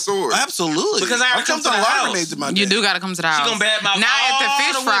 Fall on that sword. Absolutely. Because I come to the house. You do got to come to the house. She gonna badmouth now all at the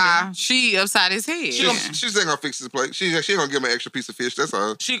fish the fry, women. she upside his head. She's ain't gonna fix his plate. She ain't gonna give him an extra piece of fish. That's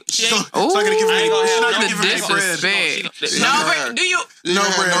all. She Ooh, ain't the disrespect. No bread. Do you? No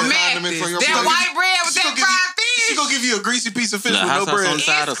bread. Mantis, that white bread with that fried fish. She gonna give you a greasy piece of fish with hot no sauce on bread. the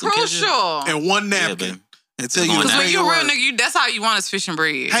side or It's some ketchup. crucial. And one napkin. And tell you Because when you a real nigga, that's all you want is fish and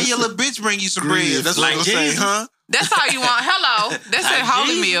bread. Hey, your little bitch bring you some bread. That's what Like I'm gonna say, huh? That's all you want. Hello. That's Like a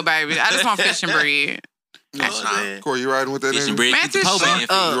holy Jesus. meal, baby. I just want fish and bread. Corey, you riding with that Fish and nigga? bread. Man, Get the this Pope shit in.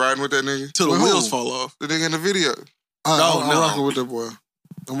 up. You riding with that nigga? Till the With wheels who? fall off. The nigga in the video. I'm no. rocking with that boy.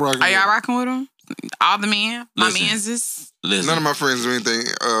 I'm rocking Are with y'all him. rocking with him? All the men? My Listen. men's is... Listen. None of my friends do anything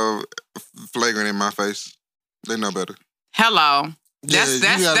flagrant in my face. They know better. Hello. That's you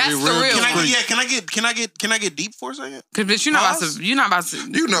gotta the be real real one. Can I get deep for a second? Cause bitch, you're not about to You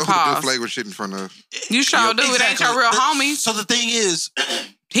know who to pause. do flagrant shit in front of. You sure do. It ain't your real homie. So the thing is,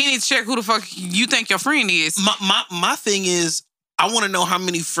 He needs to check who the fuck you think your friend is. my thing is, I want to know how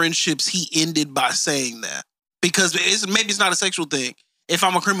many friendships he ended by saying that. Because maybe it's not a sexual thing. If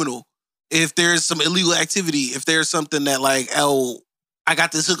I'm a criminal, if there's some illegal activity, if there's something that like, oh, I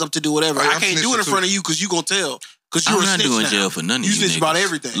got this hookup to do whatever, Oh, yeah, I I'm can't do it in snitching front of you because you gonna tell. Because you're I'm a not snitch doing now. jail for none of you. You snitch niggas. about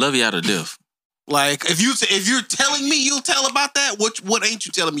everything. Love you out of death. Like if you're telling me you'll tell about that, what ain't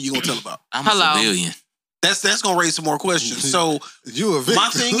you telling me you gonna tell about? I'm Hello. a civilian. That's gonna raise some more questions. So You a victim. my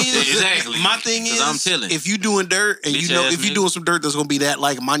thing is Exactly. My thing 'Cause is I'm telling. if you doing dirt and Bitch you know ass if you nigga. doing some dirt that's gonna be that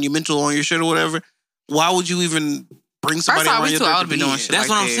like monumental on your shit or whatever, why would you even bring somebody First off, around we your too dirt old to to be be doing in? shit. That's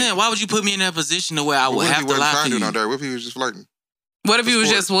like what I'm that. saying. Why would you put me in that position to where I would What if have he to wasn't lie trying to to do you? no dirt? What if he was just flirting? What if you was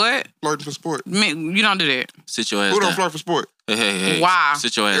sport. just what? Flirting for sport. You don't do that. Sit your ass Who don't down. flirt for sport? Hey. Why?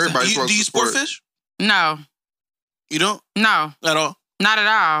 Sit your ass Everybody down. flirts Do you for sport fish? No. You don't No. at all. Not at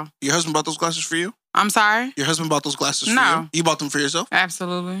all. Your husband bought those glasses for you. I'm sorry? Your husband bought those glasses for No. you. You bought them for yourself.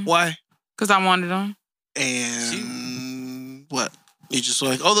 Absolutely. Why? Because I wanted them. And what? You just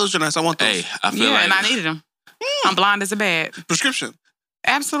like, oh, those are nice. I want those. Hey, I feel Yeah, like and I needed them. I'm blind as a bat. Prescription.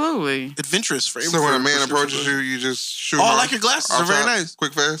 Absolutely. Adventurous for So when a man prescription. approaches you, you just shoot Oh, him I off- like your glasses. They're off very top, nice.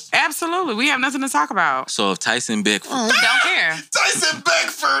 Quick, fast. Absolutely. We have nothing to talk about. So if Tyson Beckford, Don't care. Tyson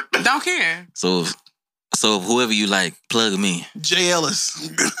Beckford. Don't care. so if whoever you like, plug him in. Jay Ellis.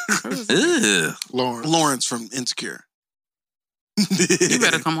 Ugh. Lawrence from Insecure. You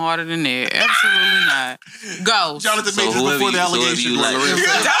better come harder than that. Absolutely not. Go. Jonathan So Majors whoever before the you- so whoever allegation. you like. Don't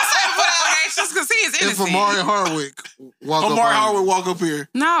say for allegations because he is If innocent. Amari Hardwick walk up Omar on Howard walk up here.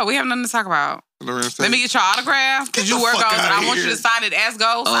 No, we have nothing to talk about. Lorenz Let me get your autograph because Get you the wear fuck ghost. outta I want you here. to sign it as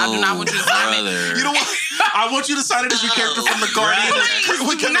ghost. I do not want you to sign it. brother. You know what? I want you to sign it as your character from The Guardian. Please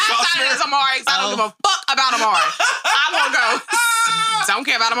With do Kevin not sign Costner. it as Amari because I don't give a fuck about Amari. I want ghost. Don't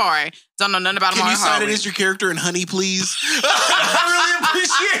care about Amari. Don't know nothing about Can Amari. you sign it Hardwick. as your character in Honey, please? I really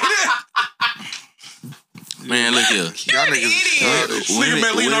appreciate it. Man, look here. Y'all niggas is childish. Look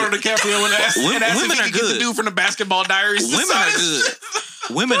at Leonardo DiCaprio and ask women if he are can get the good. dude from the Basketball Diaries. to Women sign are his- good.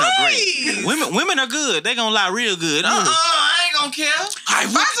 Women are great. Women are good. They gonna lie real good. I ain't gonna care.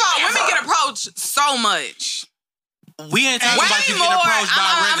 First of all, women get approached so much. We ain't talking Way about you more. getting approached by a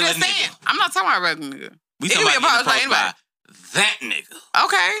I'm regular just saying. nigga. I'm not talking about a regular nigga. We It talking can be about approached getting by approached by that nigga.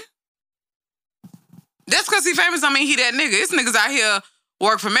 Okay. That's because he famous. I mean, he that nigga. This niggas out here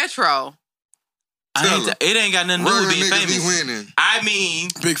work for Metro. It ain't got nothing to do Regular with being niggas be famous. winning. I mean,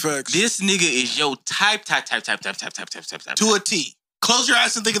 Big facts. this nigga is your type. To a T. Close your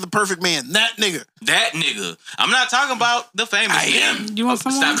eyes and think of the perfect man. That nigga. That nigga. I'm not talking about the famous nigga. You want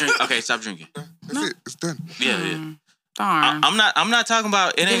someone? Stop drinking. Okay, stop drinking. That's it. It's done. Yeah. Darn. I'm not talking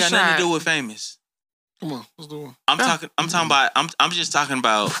about it ain't Good got nothing shot. to do with famous. Come on, let's do one. I'm just talking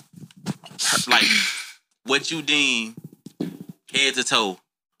about like what you deem head to toe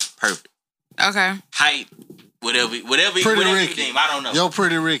perfect. Okay. Height, whatever you deem. I don't know. Yo,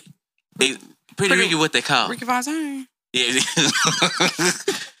 Pretty Ricky. Pretty Ricky, what they call Ricky Fontaine. Yeah.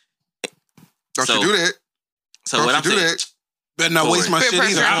 Don't you do that? So Don't what you I'm do saying. that? Better not waste my shit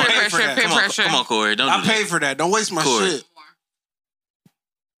either. I Peer pay for that. pressure. Come on, Corey. Don't I do paid for that. Don't waste my Corey. shit.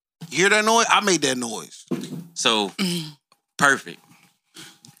 You hear that noise? I made that noise. So perfect.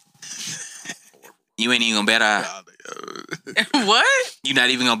 You ain't even gonna bat an eye. What? You not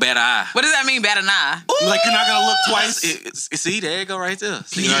even gonna bat an eye. What does that mean, bat an eye? Like you're not gonna look twice. See, there you go right there.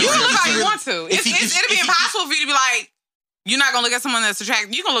 See, You can look how you want to. If It'd be impossible for you to be like, you're not gonna look at someone that's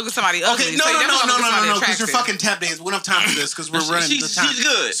attractive. You gonna look at somebody ugly. Okay, So you're definitely gonna look at somebody no, because you're attractive. fucking tap dancing. We don't have time for this because we're running the time. She's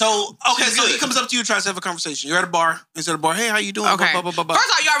good. So, okay, She's so good. he comes up to you and tries to have a conversation. You're at a bar. He's at a bar. Hey, how you doing? Okay. Blah, blah, blah, blah, blah. First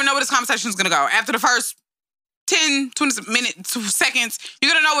of all, you already know where this conversation is gonna go. After the first 10, 20 minutes, 2 seconds,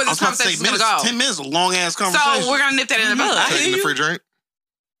 you're gonna know where I this was about to conversation say is gonna go. 10 minutes, a long ass conversation. So we're gonna nip that in the bud. Taking the free drink?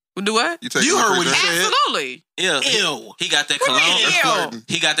 We'll do what? You heard what he said. Absolutely. Yeah. Ew. He got that What do you cologne. mean, ew?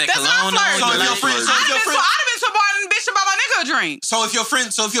 He got that That's cologne not on. flirting. So if your friend, I'd have been to a bar and bitch about my nigga a drink. so if your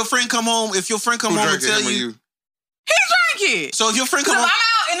friend come home, and Who tell drinking, him or you, He drank it. so if your friend If come I'm home,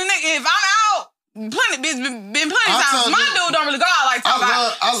 out and the nigga, if I'm out, been plenty I times. told My you- dude don't really go out like talking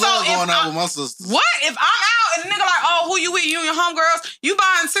about. I love if going out I'm- with my sisters. What? If I'm out and the nigga like, oh, who you with? You and your homegirls? You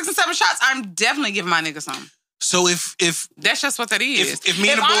buying 6 and 7 shots? I'm definitely giving my nigga some. so if That's just what that is. If me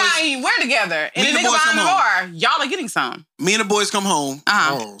and the I'm boys- out and we're together and me the and the nigga boys buying the come bar, y'all are getting some. me and the boys come home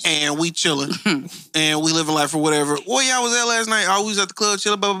Uh-huh. and we chilling and we living life or whatever. Well, y'all was there last night. I was at the club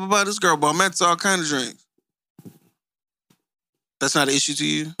chilling. Blah blah blah. This girl bought Matt's all kind of drinks. That's not an issue to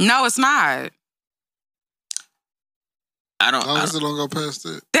you. No, it's not. I don't. Long as it don't go past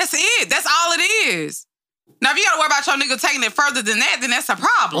it. That's it. That's all it is. Now, if you gotta worry about your nigga taking it further than that, then that's a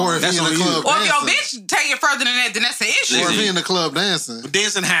problem. Or if That's he in on the you. club Or if your dancing. bitch take it further than that, then that's an issue. Or if he in the club dancing.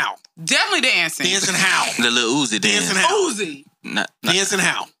 Dancing how? Definitely dancing. Dancing how? The little Uzi dance. Dancing how? Uzi. Not, Dancing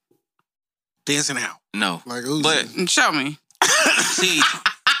how? Dancing how? no. Like Uzi. But Show me. see,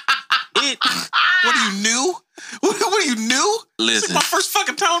 it. What are you new? What are you new? This is Listen. my first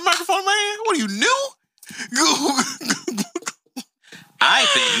fucking time with a microphone in my hand. What are you new? I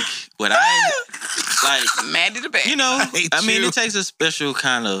think what I like. Maddie the best. You know, hate I mean, you. it takes a special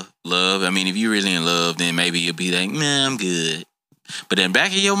kind of love. I mean, if you're really in love, then maybe you'll be like, nah, I'm good. But then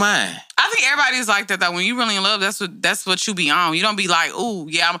back in your mind, I think everybody's like that though. When you really in love, that's what you be on. You don't be like, ooh,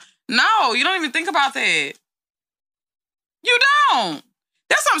 yeah. No, you don't even think about that. You don't.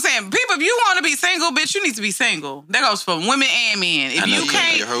 That's what I'm saying. People, if you want to be single, bitch, you need to be single. That goes for women and men. If I know you you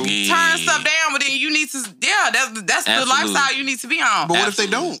can't got your hoe. turn stuff down, but then you need to, that's the Absolutely. lifestyle you need to be on. But what if they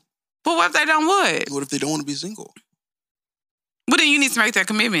don't? But what if they don't what? What if they don't want to be single? But then you need to make that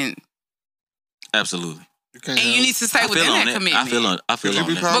commitment. absolutely. You can't And you have- need to stay I within feel on that it. commitment. I feel Could you on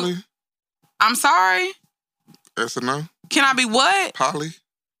be it. poly? I'm sorry? Yes or no? Can I be what? Poly?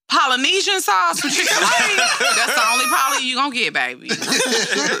 Polynesian sauce with Chick-fil-A? That's the only poly you gonna get, baby. That's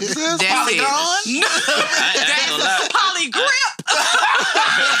Polygon? it. No, I ain't gonna lie. that's poly grip.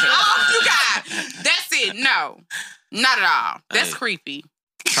 All you got. That's it. No, not at all. That's Hey. creepy.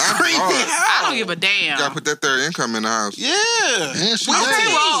 Time's Creepy. hard. I don't give a damn. You gotta put that third income in the house. Yeah. And she Okay,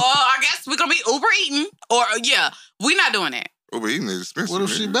 dancing. well, I guess we're gonna be Uber eating, or we not doing that. Oh, but eating is expensive. What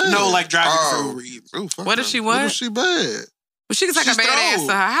if she man. bad? No, like driving Oh. for Uber Eats. Ooh, fuck What if that. she What what? if she bad? Well, she can take She's her bad ass throw.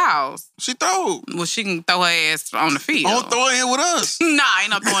 to her house. She throw. Well, she can throw her ass on the field. Don't throw it in with us. Nah, ain't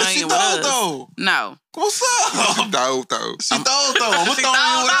no throwing She in throw with us. though. No. What's up? Though. She throw though. I'm gonna She throw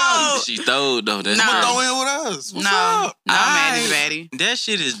in with throw, us. She throwed though. That's No. I'm crazy. gonna throw in with us. What's no, up? no, Maddie, Aight. Maddie. That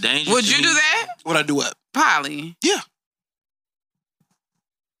shit is dangerous. Would to you me. do that? What I do what? Polly. Yeah.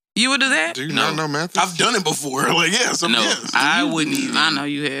 You would do that? Do you No. not know Mathis? I've done it before. Like, yes. No, yes. I wouldn't even. I know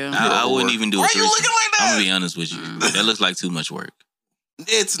you have. I wouldn't even do it. Why you looking like I'm that? gonna be honest with you. That looks like too much work.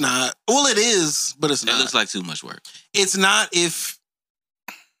 It's not. Well, it is, but it's That not. looks like too much work. It's not if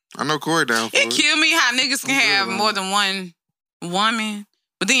I know Corey down for It it. killed me how niggas can I'm good have on more it. than one woman,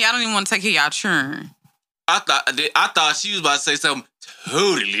 but then y'all don't even want to take care of y'all children. I thought she was about to say something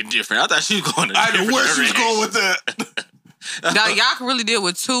totally different. I thought she was going to. I know different where she's direction. going with that. Now, y'all can really deal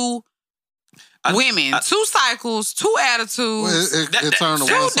with two women, two cycles, two attitudes. Well, it turned to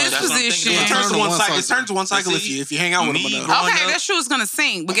Two one this cycle. That's what I'm thinking. position. It turns to one cycle. It cycle. turns to one cycle See, if you hang out with me them enough. growing Okay, up- that shoe is gonna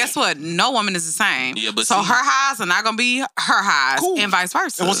sink, but guess what? No woman is the same. Yeah, but so see- her highs are not gonna be her highs, Cool. and vice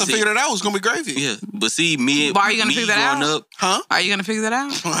versa. And once I See. figure that out, it's gonna be gravy. Yeah, but see, me. Why are you gonna me figure that growing out? up, Huh? Are you gonna figure that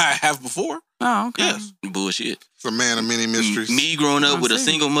out? I have before. Oh, okay. Yes. bullshit. It's a man of many mysteries. Me growing up I'm with a saying.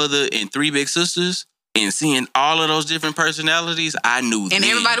 single mother and 3 big sisters, And seeing all of those different personalities, I knew. And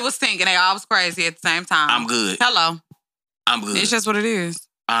everybody was thinking they all was crazy at the same time. I'm good. Hello. I'm good. It's just what it is.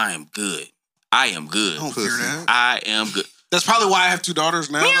 I am good. I am good. I don't fear that. I am good. That's probably why I have 2 daughters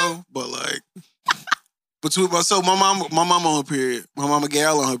now, though. But like, so my mom on her period. My mama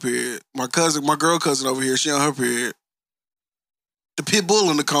Gal on her period. My girl cousin over here, she on her period. The pit bull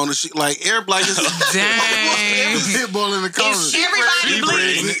in the corner, she like everybody just dang. The pit bull in the corner. Everybody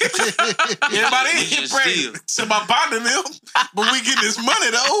bleeding. Everybody ain't pregnant. So my partner them, but we getting this money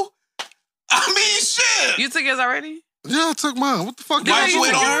though. I mean, shit. You took yours already? Yeah, I took mine. What the fuck? Why you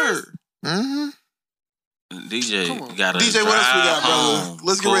wait on her? Mm-hmm. DJ, got DJ, what else we got, brother? home.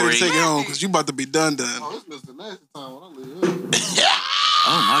 Let's get ready to take it home because you about to be done. Oh, it's Mr. Nasty time when I leave here.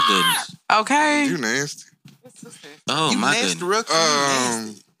 Oh my goodness. Okay. You nasty. Oh my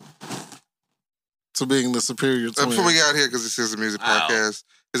goodness. To being the superior twin. Before we get out here, because this is a music podcast,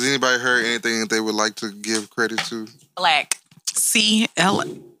 has anybody heard anything that they would like to give credit to? Black. CL.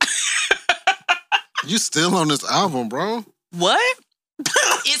 You still on this album, bro? What?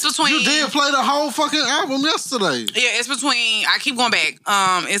 It's between. You did play the whole fucking album yesterday. Yeah, it's between. I keep going back.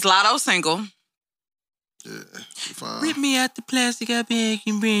 It's Lotto's single. Yeah, fine. Rip me out the plastic, I beg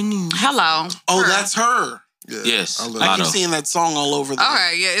and brand new. Hello. Oh, that's her. Yeah. Yes. I keep seeing that song all over there.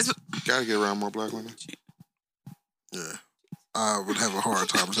 Okay, yeah. It's Gotta get around more black women. Yeah. I would have a hard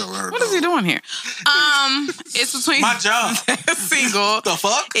time telling her. What is he doing here? It's between my job. Single. The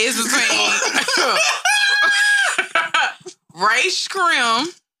fuck? It's between Ray Scrim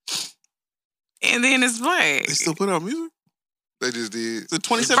and then it's Black. They still put out music? They just did. The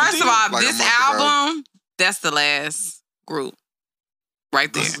 2017. First of all, Like this a month ago. album, that's the last group.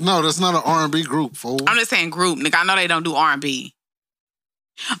 Right there. That's not an R&B group, fool. I'm just saying group, nigga. I know they don't do R&B.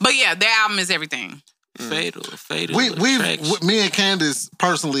 But yeah, their album is everything. Fatal. Me and Candace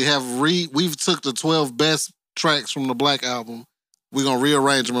personally we've took the 12 best tracks from the Black album. We're gonna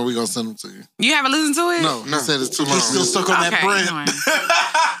rearrange them and we're gonna send them to you. You haven't listened to it? No, he said it's too long. He's still stuck on that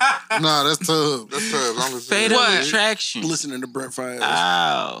Brent. Nah, that's tough. That's tough. Fatal What? Attraction. Listening to Brent Fires.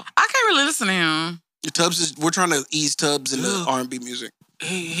 Ow. I can't really listen to him. We're trying to ease Tubbs into R&B music.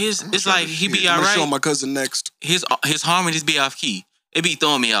 It's like he be I'm all gonna show right. my cousin next. His harmonies be off key. It be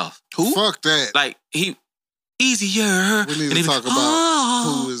throwing me off. Who? Fuck that. Like he easier. We need to talk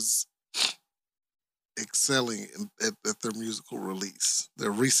about who is excelling at their musical release,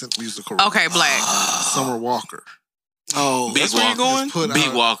 their recent musical release. Okay, Black. Summer Walker. Oh, Big that's where you're Walker. going?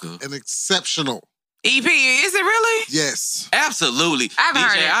 Big Walker. An exceptional. EP, is it really? Yes. Absolutely. I haven't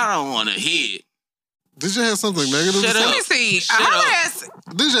heard DJ, it. I don't want to hear it. Did you have something negative Shut to say? up. Let me see. Shut up.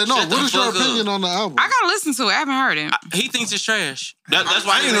 DJ, no, Shut the what is your fuck up. opinion on the album? I gotta listen to it. I haven't heard it. He thinks it's trash. That's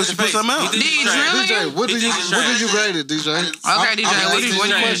why I didn't know she put something out. He thinks it's trash. Really? DJ, what He do you thinks it's grade it, DJ? Okay, DJ, what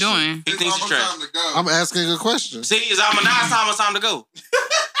are you doing? He thinks it's trash. I'm asking a question. See, it's almost time to go.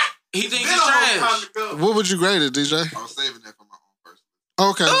 He thinks it's trash. What would you grade it, DJ? I was saving that for my own person.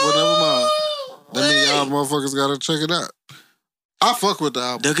 Okay, well, never mind. That means y'all motherfuckers gotta check it out. I fuck with the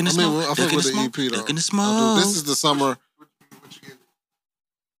album. Duck in the smoke. I fuck with the EP though. Duck in the I smoke. do. This is the summer. What you get?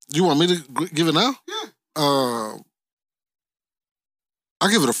 You want me to give it now? Yeah. I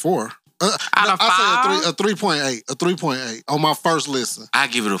give it a 4. Out of I say 5? a 3.8. A 3.8 on my first listen. I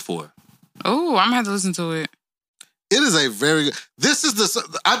give it a 4. Oh, I'm gonna have to listen to it. It is a very good. This is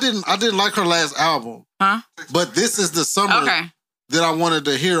the. I didn't like her last album. Huh? But this is the summer Okay. that I wanted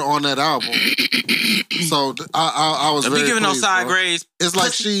to hear on that album. So I was Don't very be giving no pleased, side bro. grades. It's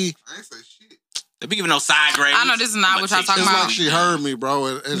like she. I ain't say shit. Don't be giving no side grades. I know this is not what y'all talking It's about. like she heard me, bro,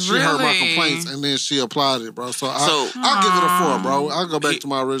 and she heard my Really? complaints, and then she applied it, bro. So So- I'll give it a 4, bro. I'll go back to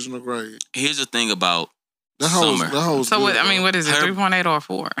my original grade. Here's the thing about That whole, Summer. that whole. So what? I mean, what is it? Her- 3.8 or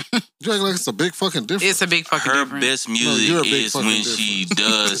 4? You act like it's a big fucking difference. It's a big fucking her difference. best you're a music big is fucking when she It's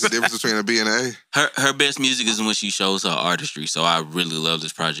does the difference between a B and an A. her best music is when she shows her artistry. So I really love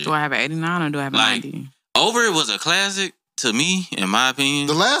this project. Do I have an 89 or do I have a Like, 90? Over It was a classic to me, in my opinion.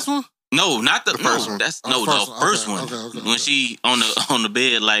 The last one? No, not the, The first one. That's Oh, no, first the one. first Okay, one. okay, When she on the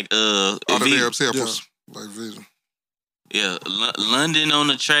bed like All the V- damn samples. Like Vision. yeah, London on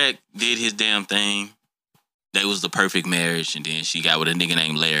the track did his damn thing. They was the perfect marriage, and then she got with a nigga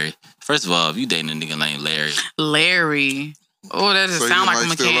named Larry. First of all, if you dating a nigga named Larry, Larry. Oh, that just So you sound like didn't a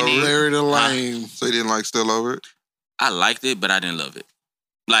like Still mechanic. Over It? Larry the Lame. So you didn't like Still Over It? I liked it, but I didn't love it.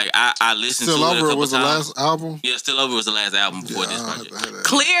 Like I listened Still to it a Over It couple was the times. last album? Yeah, Still Over was the last album before Yeah, this I had project. to have that.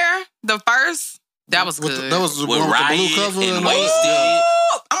 Clear, the first, that was With good. that was the With one with the blue Riot cover. and And Wasted. yeah.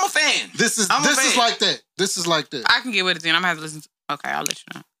 I'm a fan. This is I'm a fan. like that. This is like that. I can get with it then. I'm gonna have to listen to Okay, I'll let you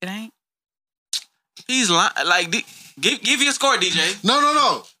know. It ain't? He's lying. Like, give you a score, DJ.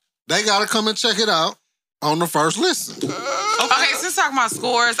 No. They gotta come and check it out. on the first listen. Okay, since talking about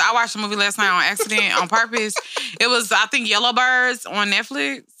scores, I watched a movie last night on accident, on purpose. It was, I think, Yellow Birds on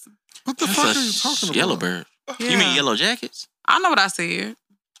Netflix. What the fuck are you talking about? Yellow Bird. Yeah. You mean Yellow Jackets? I know what I said.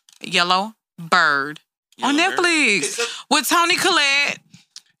 Yellow Bird. On Netflix. With Toni Collette,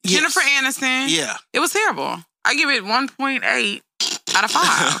 Jennifer Aniston. Yeah. It was terrible. I give it 1.8 out of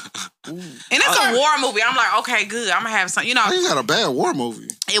 5. And it's a war movie. I'm like, okay, good. I'm gonna have some. You know, How you got a bad war movie?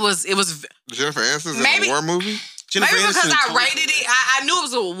 It was. Jennifer Aniston's in a war movie? Maybe because I rated it, I knew it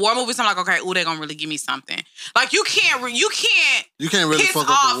was a war movie, so I'm like, okay, they're gonna really give me something. Like you can't really piss fuck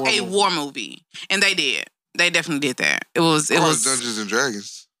off a war movie, and they did. They definitely did that. It was Dungeons and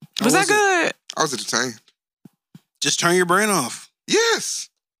Dragons. Was that good? I was entertained. Just turn your brain off. Yes.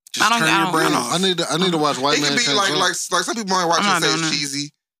 Just turn your brain off. I need to watch White Man. It can be like some people might watch it and say it's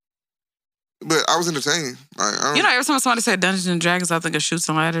cheesy. But I was entertained. You know, every time somebody said Dungeons and Dragons, I think of Shoots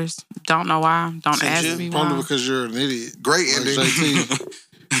and Ladders. Don't know why. Don't ask me why. Probably because you're an idiot. Great ending.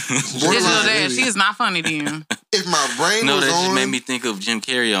 She is not funny to you. If my brain was that on... just made me think of Jim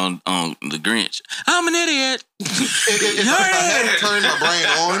Carrey on The Grinch. I'm an idiot. If I hadn't turned my brain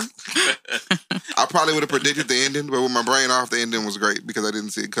on, I probably would have predicted the ending. But with my brain off, the ending was great because I didn't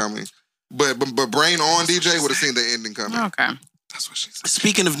see it coming. But brain on, DJ would have seen the ending coming. Okay. That's what she said.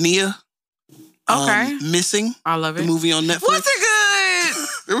 Speaking of Nia... Okay. Missing. I love it. The movie on Netflix. Was it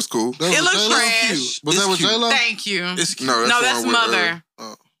good? It was cool. It looks trash. Was that with J-Lo? Thank you. No, that's Mother.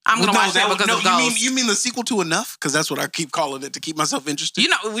 I'm gonna watch that because of Ghost. You mean the sequel to Enough? Because that's what I keep calling it to keep myself interested. You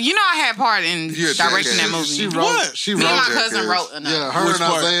know, I had part in directing that movie. She wrote. Me and my cousin wrote Enough. Yeah, her and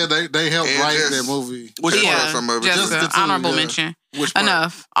Isaiah, they helped write that movie. Which part of some of it? Jessica, honorable mention. Which part?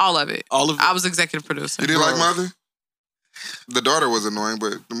 Enough. All of it. All of it. I was executive producer. You didn't like Mother? The daughter was annoying,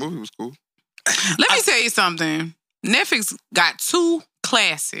 but the movie was cool. Let me tell you something. Netflix got 2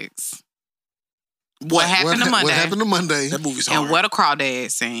 classics. What happened to Monday? What happened to Monday? That movie's hard. And What a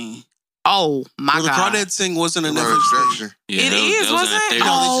Crawdad Scene. Oh my God! The Crawdad Scene wasn't a Netflix thing. Yeah, it is, wasn't it?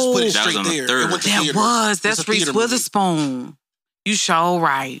 No, they just put it straight there. That's Reese Witherspoon. You sure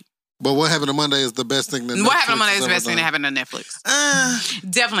right. But What Happened to Monday is the best thing that What Happened to Monday is the best thing that happened to Netflix.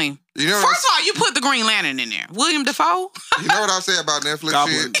 Definitely. You know, first of all, you put the Green Lantern in there. William Dafoe. You know what I say about Netflix?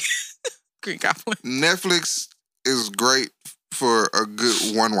 Goblin. Green Goblin. Netflix is great for a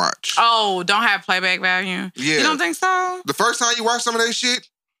good one watch. Oh, don't have playback value? Yeah. You don't think so? The first time you watch some of that shit,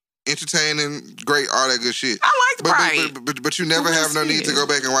 entertaining, great, all that good shit. I like Bright. But you never have no need to go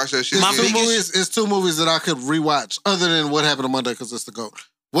back and watch that shit. It's 2 movies that I could rewatch other than What Happened to Monday because it's the GOAT.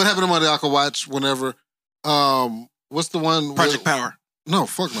 What Happened to Monday I could watch whenever. What's the one? Project Power. No,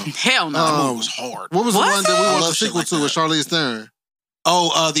 fuck no. Hell no. That movie was hard. What was the one that we watched the sequel like to with Charlize Theron?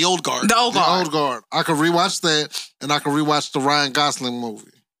 Oh, The Old Guard. The Old Guard. I could rewatch that, and I could rewatch the Ryan Gosling movie.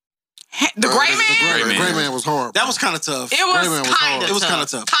 The Gray Man? The Gray Man was hard. That was kind of tough. It was kind of tough. It was kind of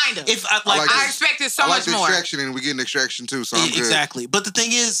tough. Kind of. If I expected so much more. Extraction, and we getting Extraction too, so I'm good. Exactly. But the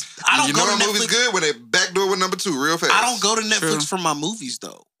thing is, I don't go to Netflix. You know movie's good when they backdoor with number 2 real fast. I don't go to Netflix for my movies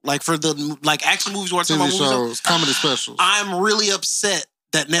though. Like for the action movies, where TV shows, comedy specials. I'm really upset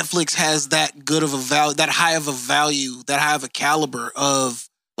that Netflix has that good of a value, that high of a value, that high of a caliber of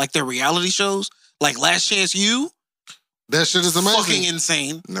like their reality shows, like Last Chance U. That shit is amazing. Fucking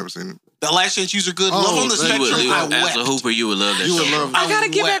insane. Never seen it. The Last Chance U's are good. Love on the Spectrum, I wept. As a hooper, you would love that shit. shit. I gotta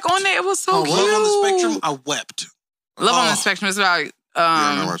get back on that. It was so cute. Love on the Spectrum, I wept. Love on the Spectrum is about.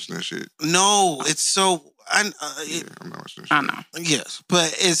 I'm not watching that shit. No, it's so. I'm not watching that shit. I know. Yes,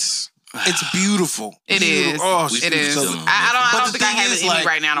 but it's beautiful. It is. Oh, it is. I don't think I have it in me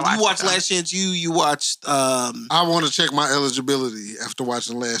right now to watch. You watch Last Chance U. You watched. I want to check my eligibility after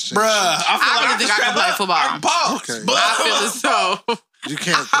watching Last Chance. Bruh, I really think I can play football. Okay. I feel it so. You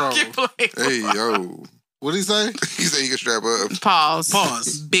can't throw. Hey, yo. What'd he say? He said he can strap up.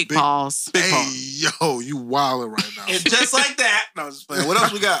 Pause. Big pause. Big hey, pause. Yo, you wildin' right now. And just like that. No, I'm just playing. What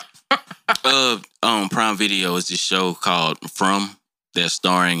else we got? On Prime Video is this show called From that's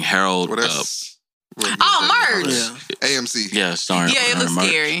starring Harold. Well, that's Merge. Yeah. AMC. Yeah, starring. Yeah, it looks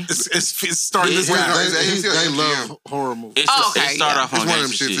scary. It's starting this guy. They love horror movies. It started off on one of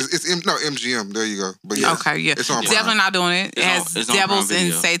them shits. It's MGM. There you go. But yeah, okay, yeah. It's on definitely not doing it. It has devils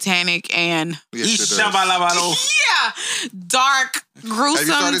and satanic and dark, gruesome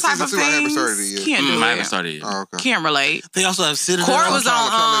type of things. I haven't started it yet. Can't do it. I haven't started it. Oh, okay. Can't relate. They also have Citadel. Court was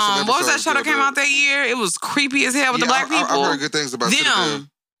on. What was that show that came out that year? It was creepy as hell with the black people. I've heard good things about Citadel.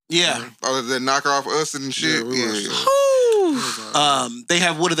 Yeah. Oh, they knock off us and shit. Yeah. They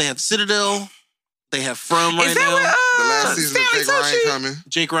have, what do they have? Citadel, They have From right Is that now. what, The last season of Stanley Jake Ryan Tucci? coming.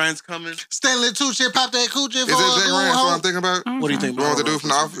 Jake Ryan's coming. Stanley Tucci, pop that coochie. Is that Jake Ryan? That's what I'm thinking about? What do you think? The one with the dude from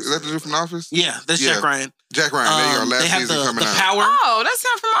the office? Is that the dude from the office? Yeah, that's Yeah. Jack Ryan. Jack Ryan. There you go. They Last have season the coming out. Power. Oh, that's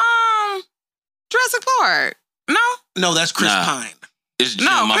him from Jurassic Park. No? No, that's Chris Nah. Pine. It's Jim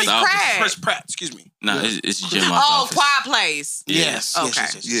No, off Chris the office. Pratt. Chris Pratt, excuse me. No, it's Jim off the Oh, office. Quiet Place. Yes. Okay.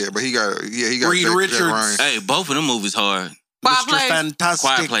 Yes. Yeah, but he got Reed Jack Richards. Ryan. Hey, both of them movies hard. Quiet Mr. Place. Fantastic.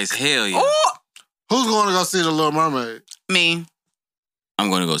 Quiet Place, hell yeah. Ooh, Who's going to go see The Little Mermaid? me. I'm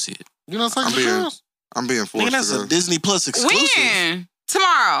going to go see it. You know, I'm being forced Nigga, that's to go. a Disney Plus exclusive. When?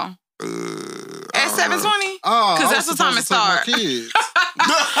 Tomorrow. I At don't know. 7:20? Oh, Because I that's was what time it supposed to take starts. my kids.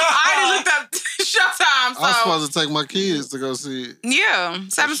 I already looked up showtime, I was so supposed to take my kids to go see it. yeah,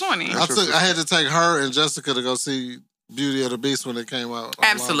 7:20. I had to take her and Jessica to go see Beauty of the Beast when it came out. on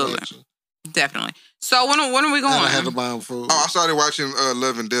Absolutely. live action. Definitely. So when are we going? And I had to buy them food. Oh, I started watching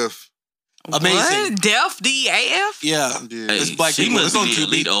Love and Death. Amazing. What? Deaf? DAF? Yeah. Yeah. Hey, It's black she people. must It's on be the TV.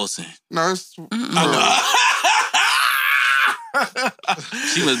 elite Olsen. No, it's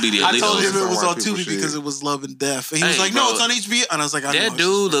She must be the I elite told him Olsen. it was White on people Tubi shit. because it was Love and Death. And he was Hey, like, no, bro. it's on HBO. And I was like, I know. That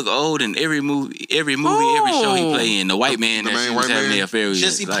dude look old in every movie, every show he play in. The white man the that main she was white having man? the affair with.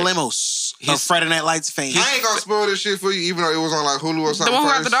 Jesse Like, Plemons of his- Friday Night Lights fame. I ain't gonna spoil this shit for you, even though it was on like Hulu or The something. one who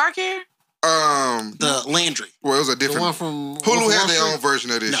got first. the dark hair? The Landry. Well, it was a The different. one from Hulu had their own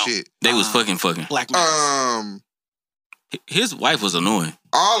version of this No. shit. They was fucking. Black man. His wife was annoying.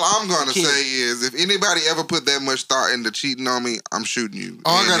 All I'm gonna Kid. say is, if anybody ever put that much thought into cheating on me, I'm shooting you.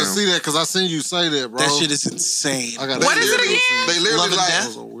 Oh, I And gotta him. see that because I seen you say that, bro. That shit is insane. I gotta What see is it that. again? They literally Love and like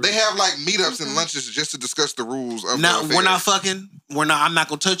Death? they have like meetups and lunches just to discuss the rules of Now, the affair. we're not fucking. I'm not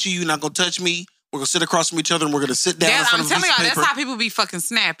gonna touch you. You're not gonna touch me. We're gonna sit across from each other and we're gonna sit down in front I'm of a telling piece y'all, of that's paper. how people be fucking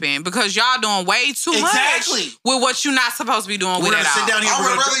snapping because y'all doing way too Exactly. much with what you're not supposed to be doing We're with gonna it sit all. down here. I We're would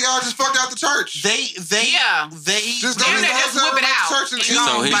gonna- rather y'all just fuck out the church. They Just go Damn, in they the just hotel, whip it go to out. church and And eat. go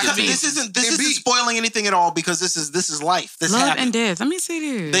So here's like the a thing. This isn't And beat. spoiling anything at all because this is life. This Love happened. and Death. Let me see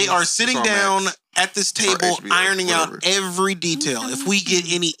this. They are sitting It's on down Max. at this table, HBO, ironing out whatever. every detail. If we get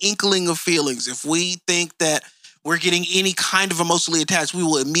any inkling of feelings, if we think that we're getting any kind of emotionally attached, we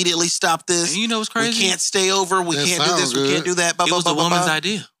will immediately stop this. And you know what's We crazy? can't stay over. We That can't do this. sounds We good. can't do that. Blah, It blah, was blah, the blah, woman's blah.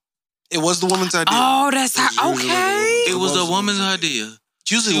 idea. It was the woman's idea. Oh, that's It's how. usually Okay. It was a Most woman's of them. idea.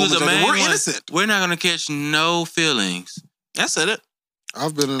 It's usually She the was a woman's idea. man. We're innocent. We're not gonna catch no feelings. That's it.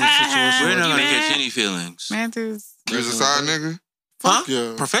 I've been in a situation. We're not like gonna that. catch any feelings. Mantis. You was a side nigga. Huh?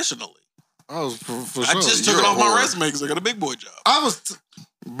 Yeah, Professionally. I was for I sure. just took You're it a off my whore. resume because I got a big boy job. I was.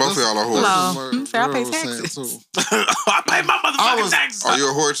 Both of y'all are whores. Hello. Fair, I pay Girl was saying, taxes. too. I pay my motherfucking taxes. Are you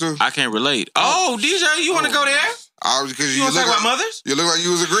a whore too? I can't relate. Oh, DJ, you want to go there? Because You want to talk about like, mothers? you look like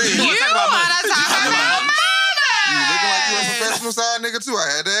you was agreeing. You You want to talk about looking like you a professional side nigga too.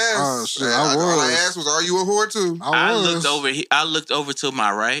 I had to ask. Oh, shit, And I all I was. asked was, are you a whore too? I was. looked over. I looked over to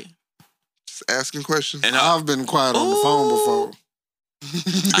my right, Just asking questions. and I've been quiet on the phone before. And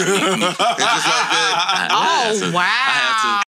just like that, I had Oh, to. wow. I had to.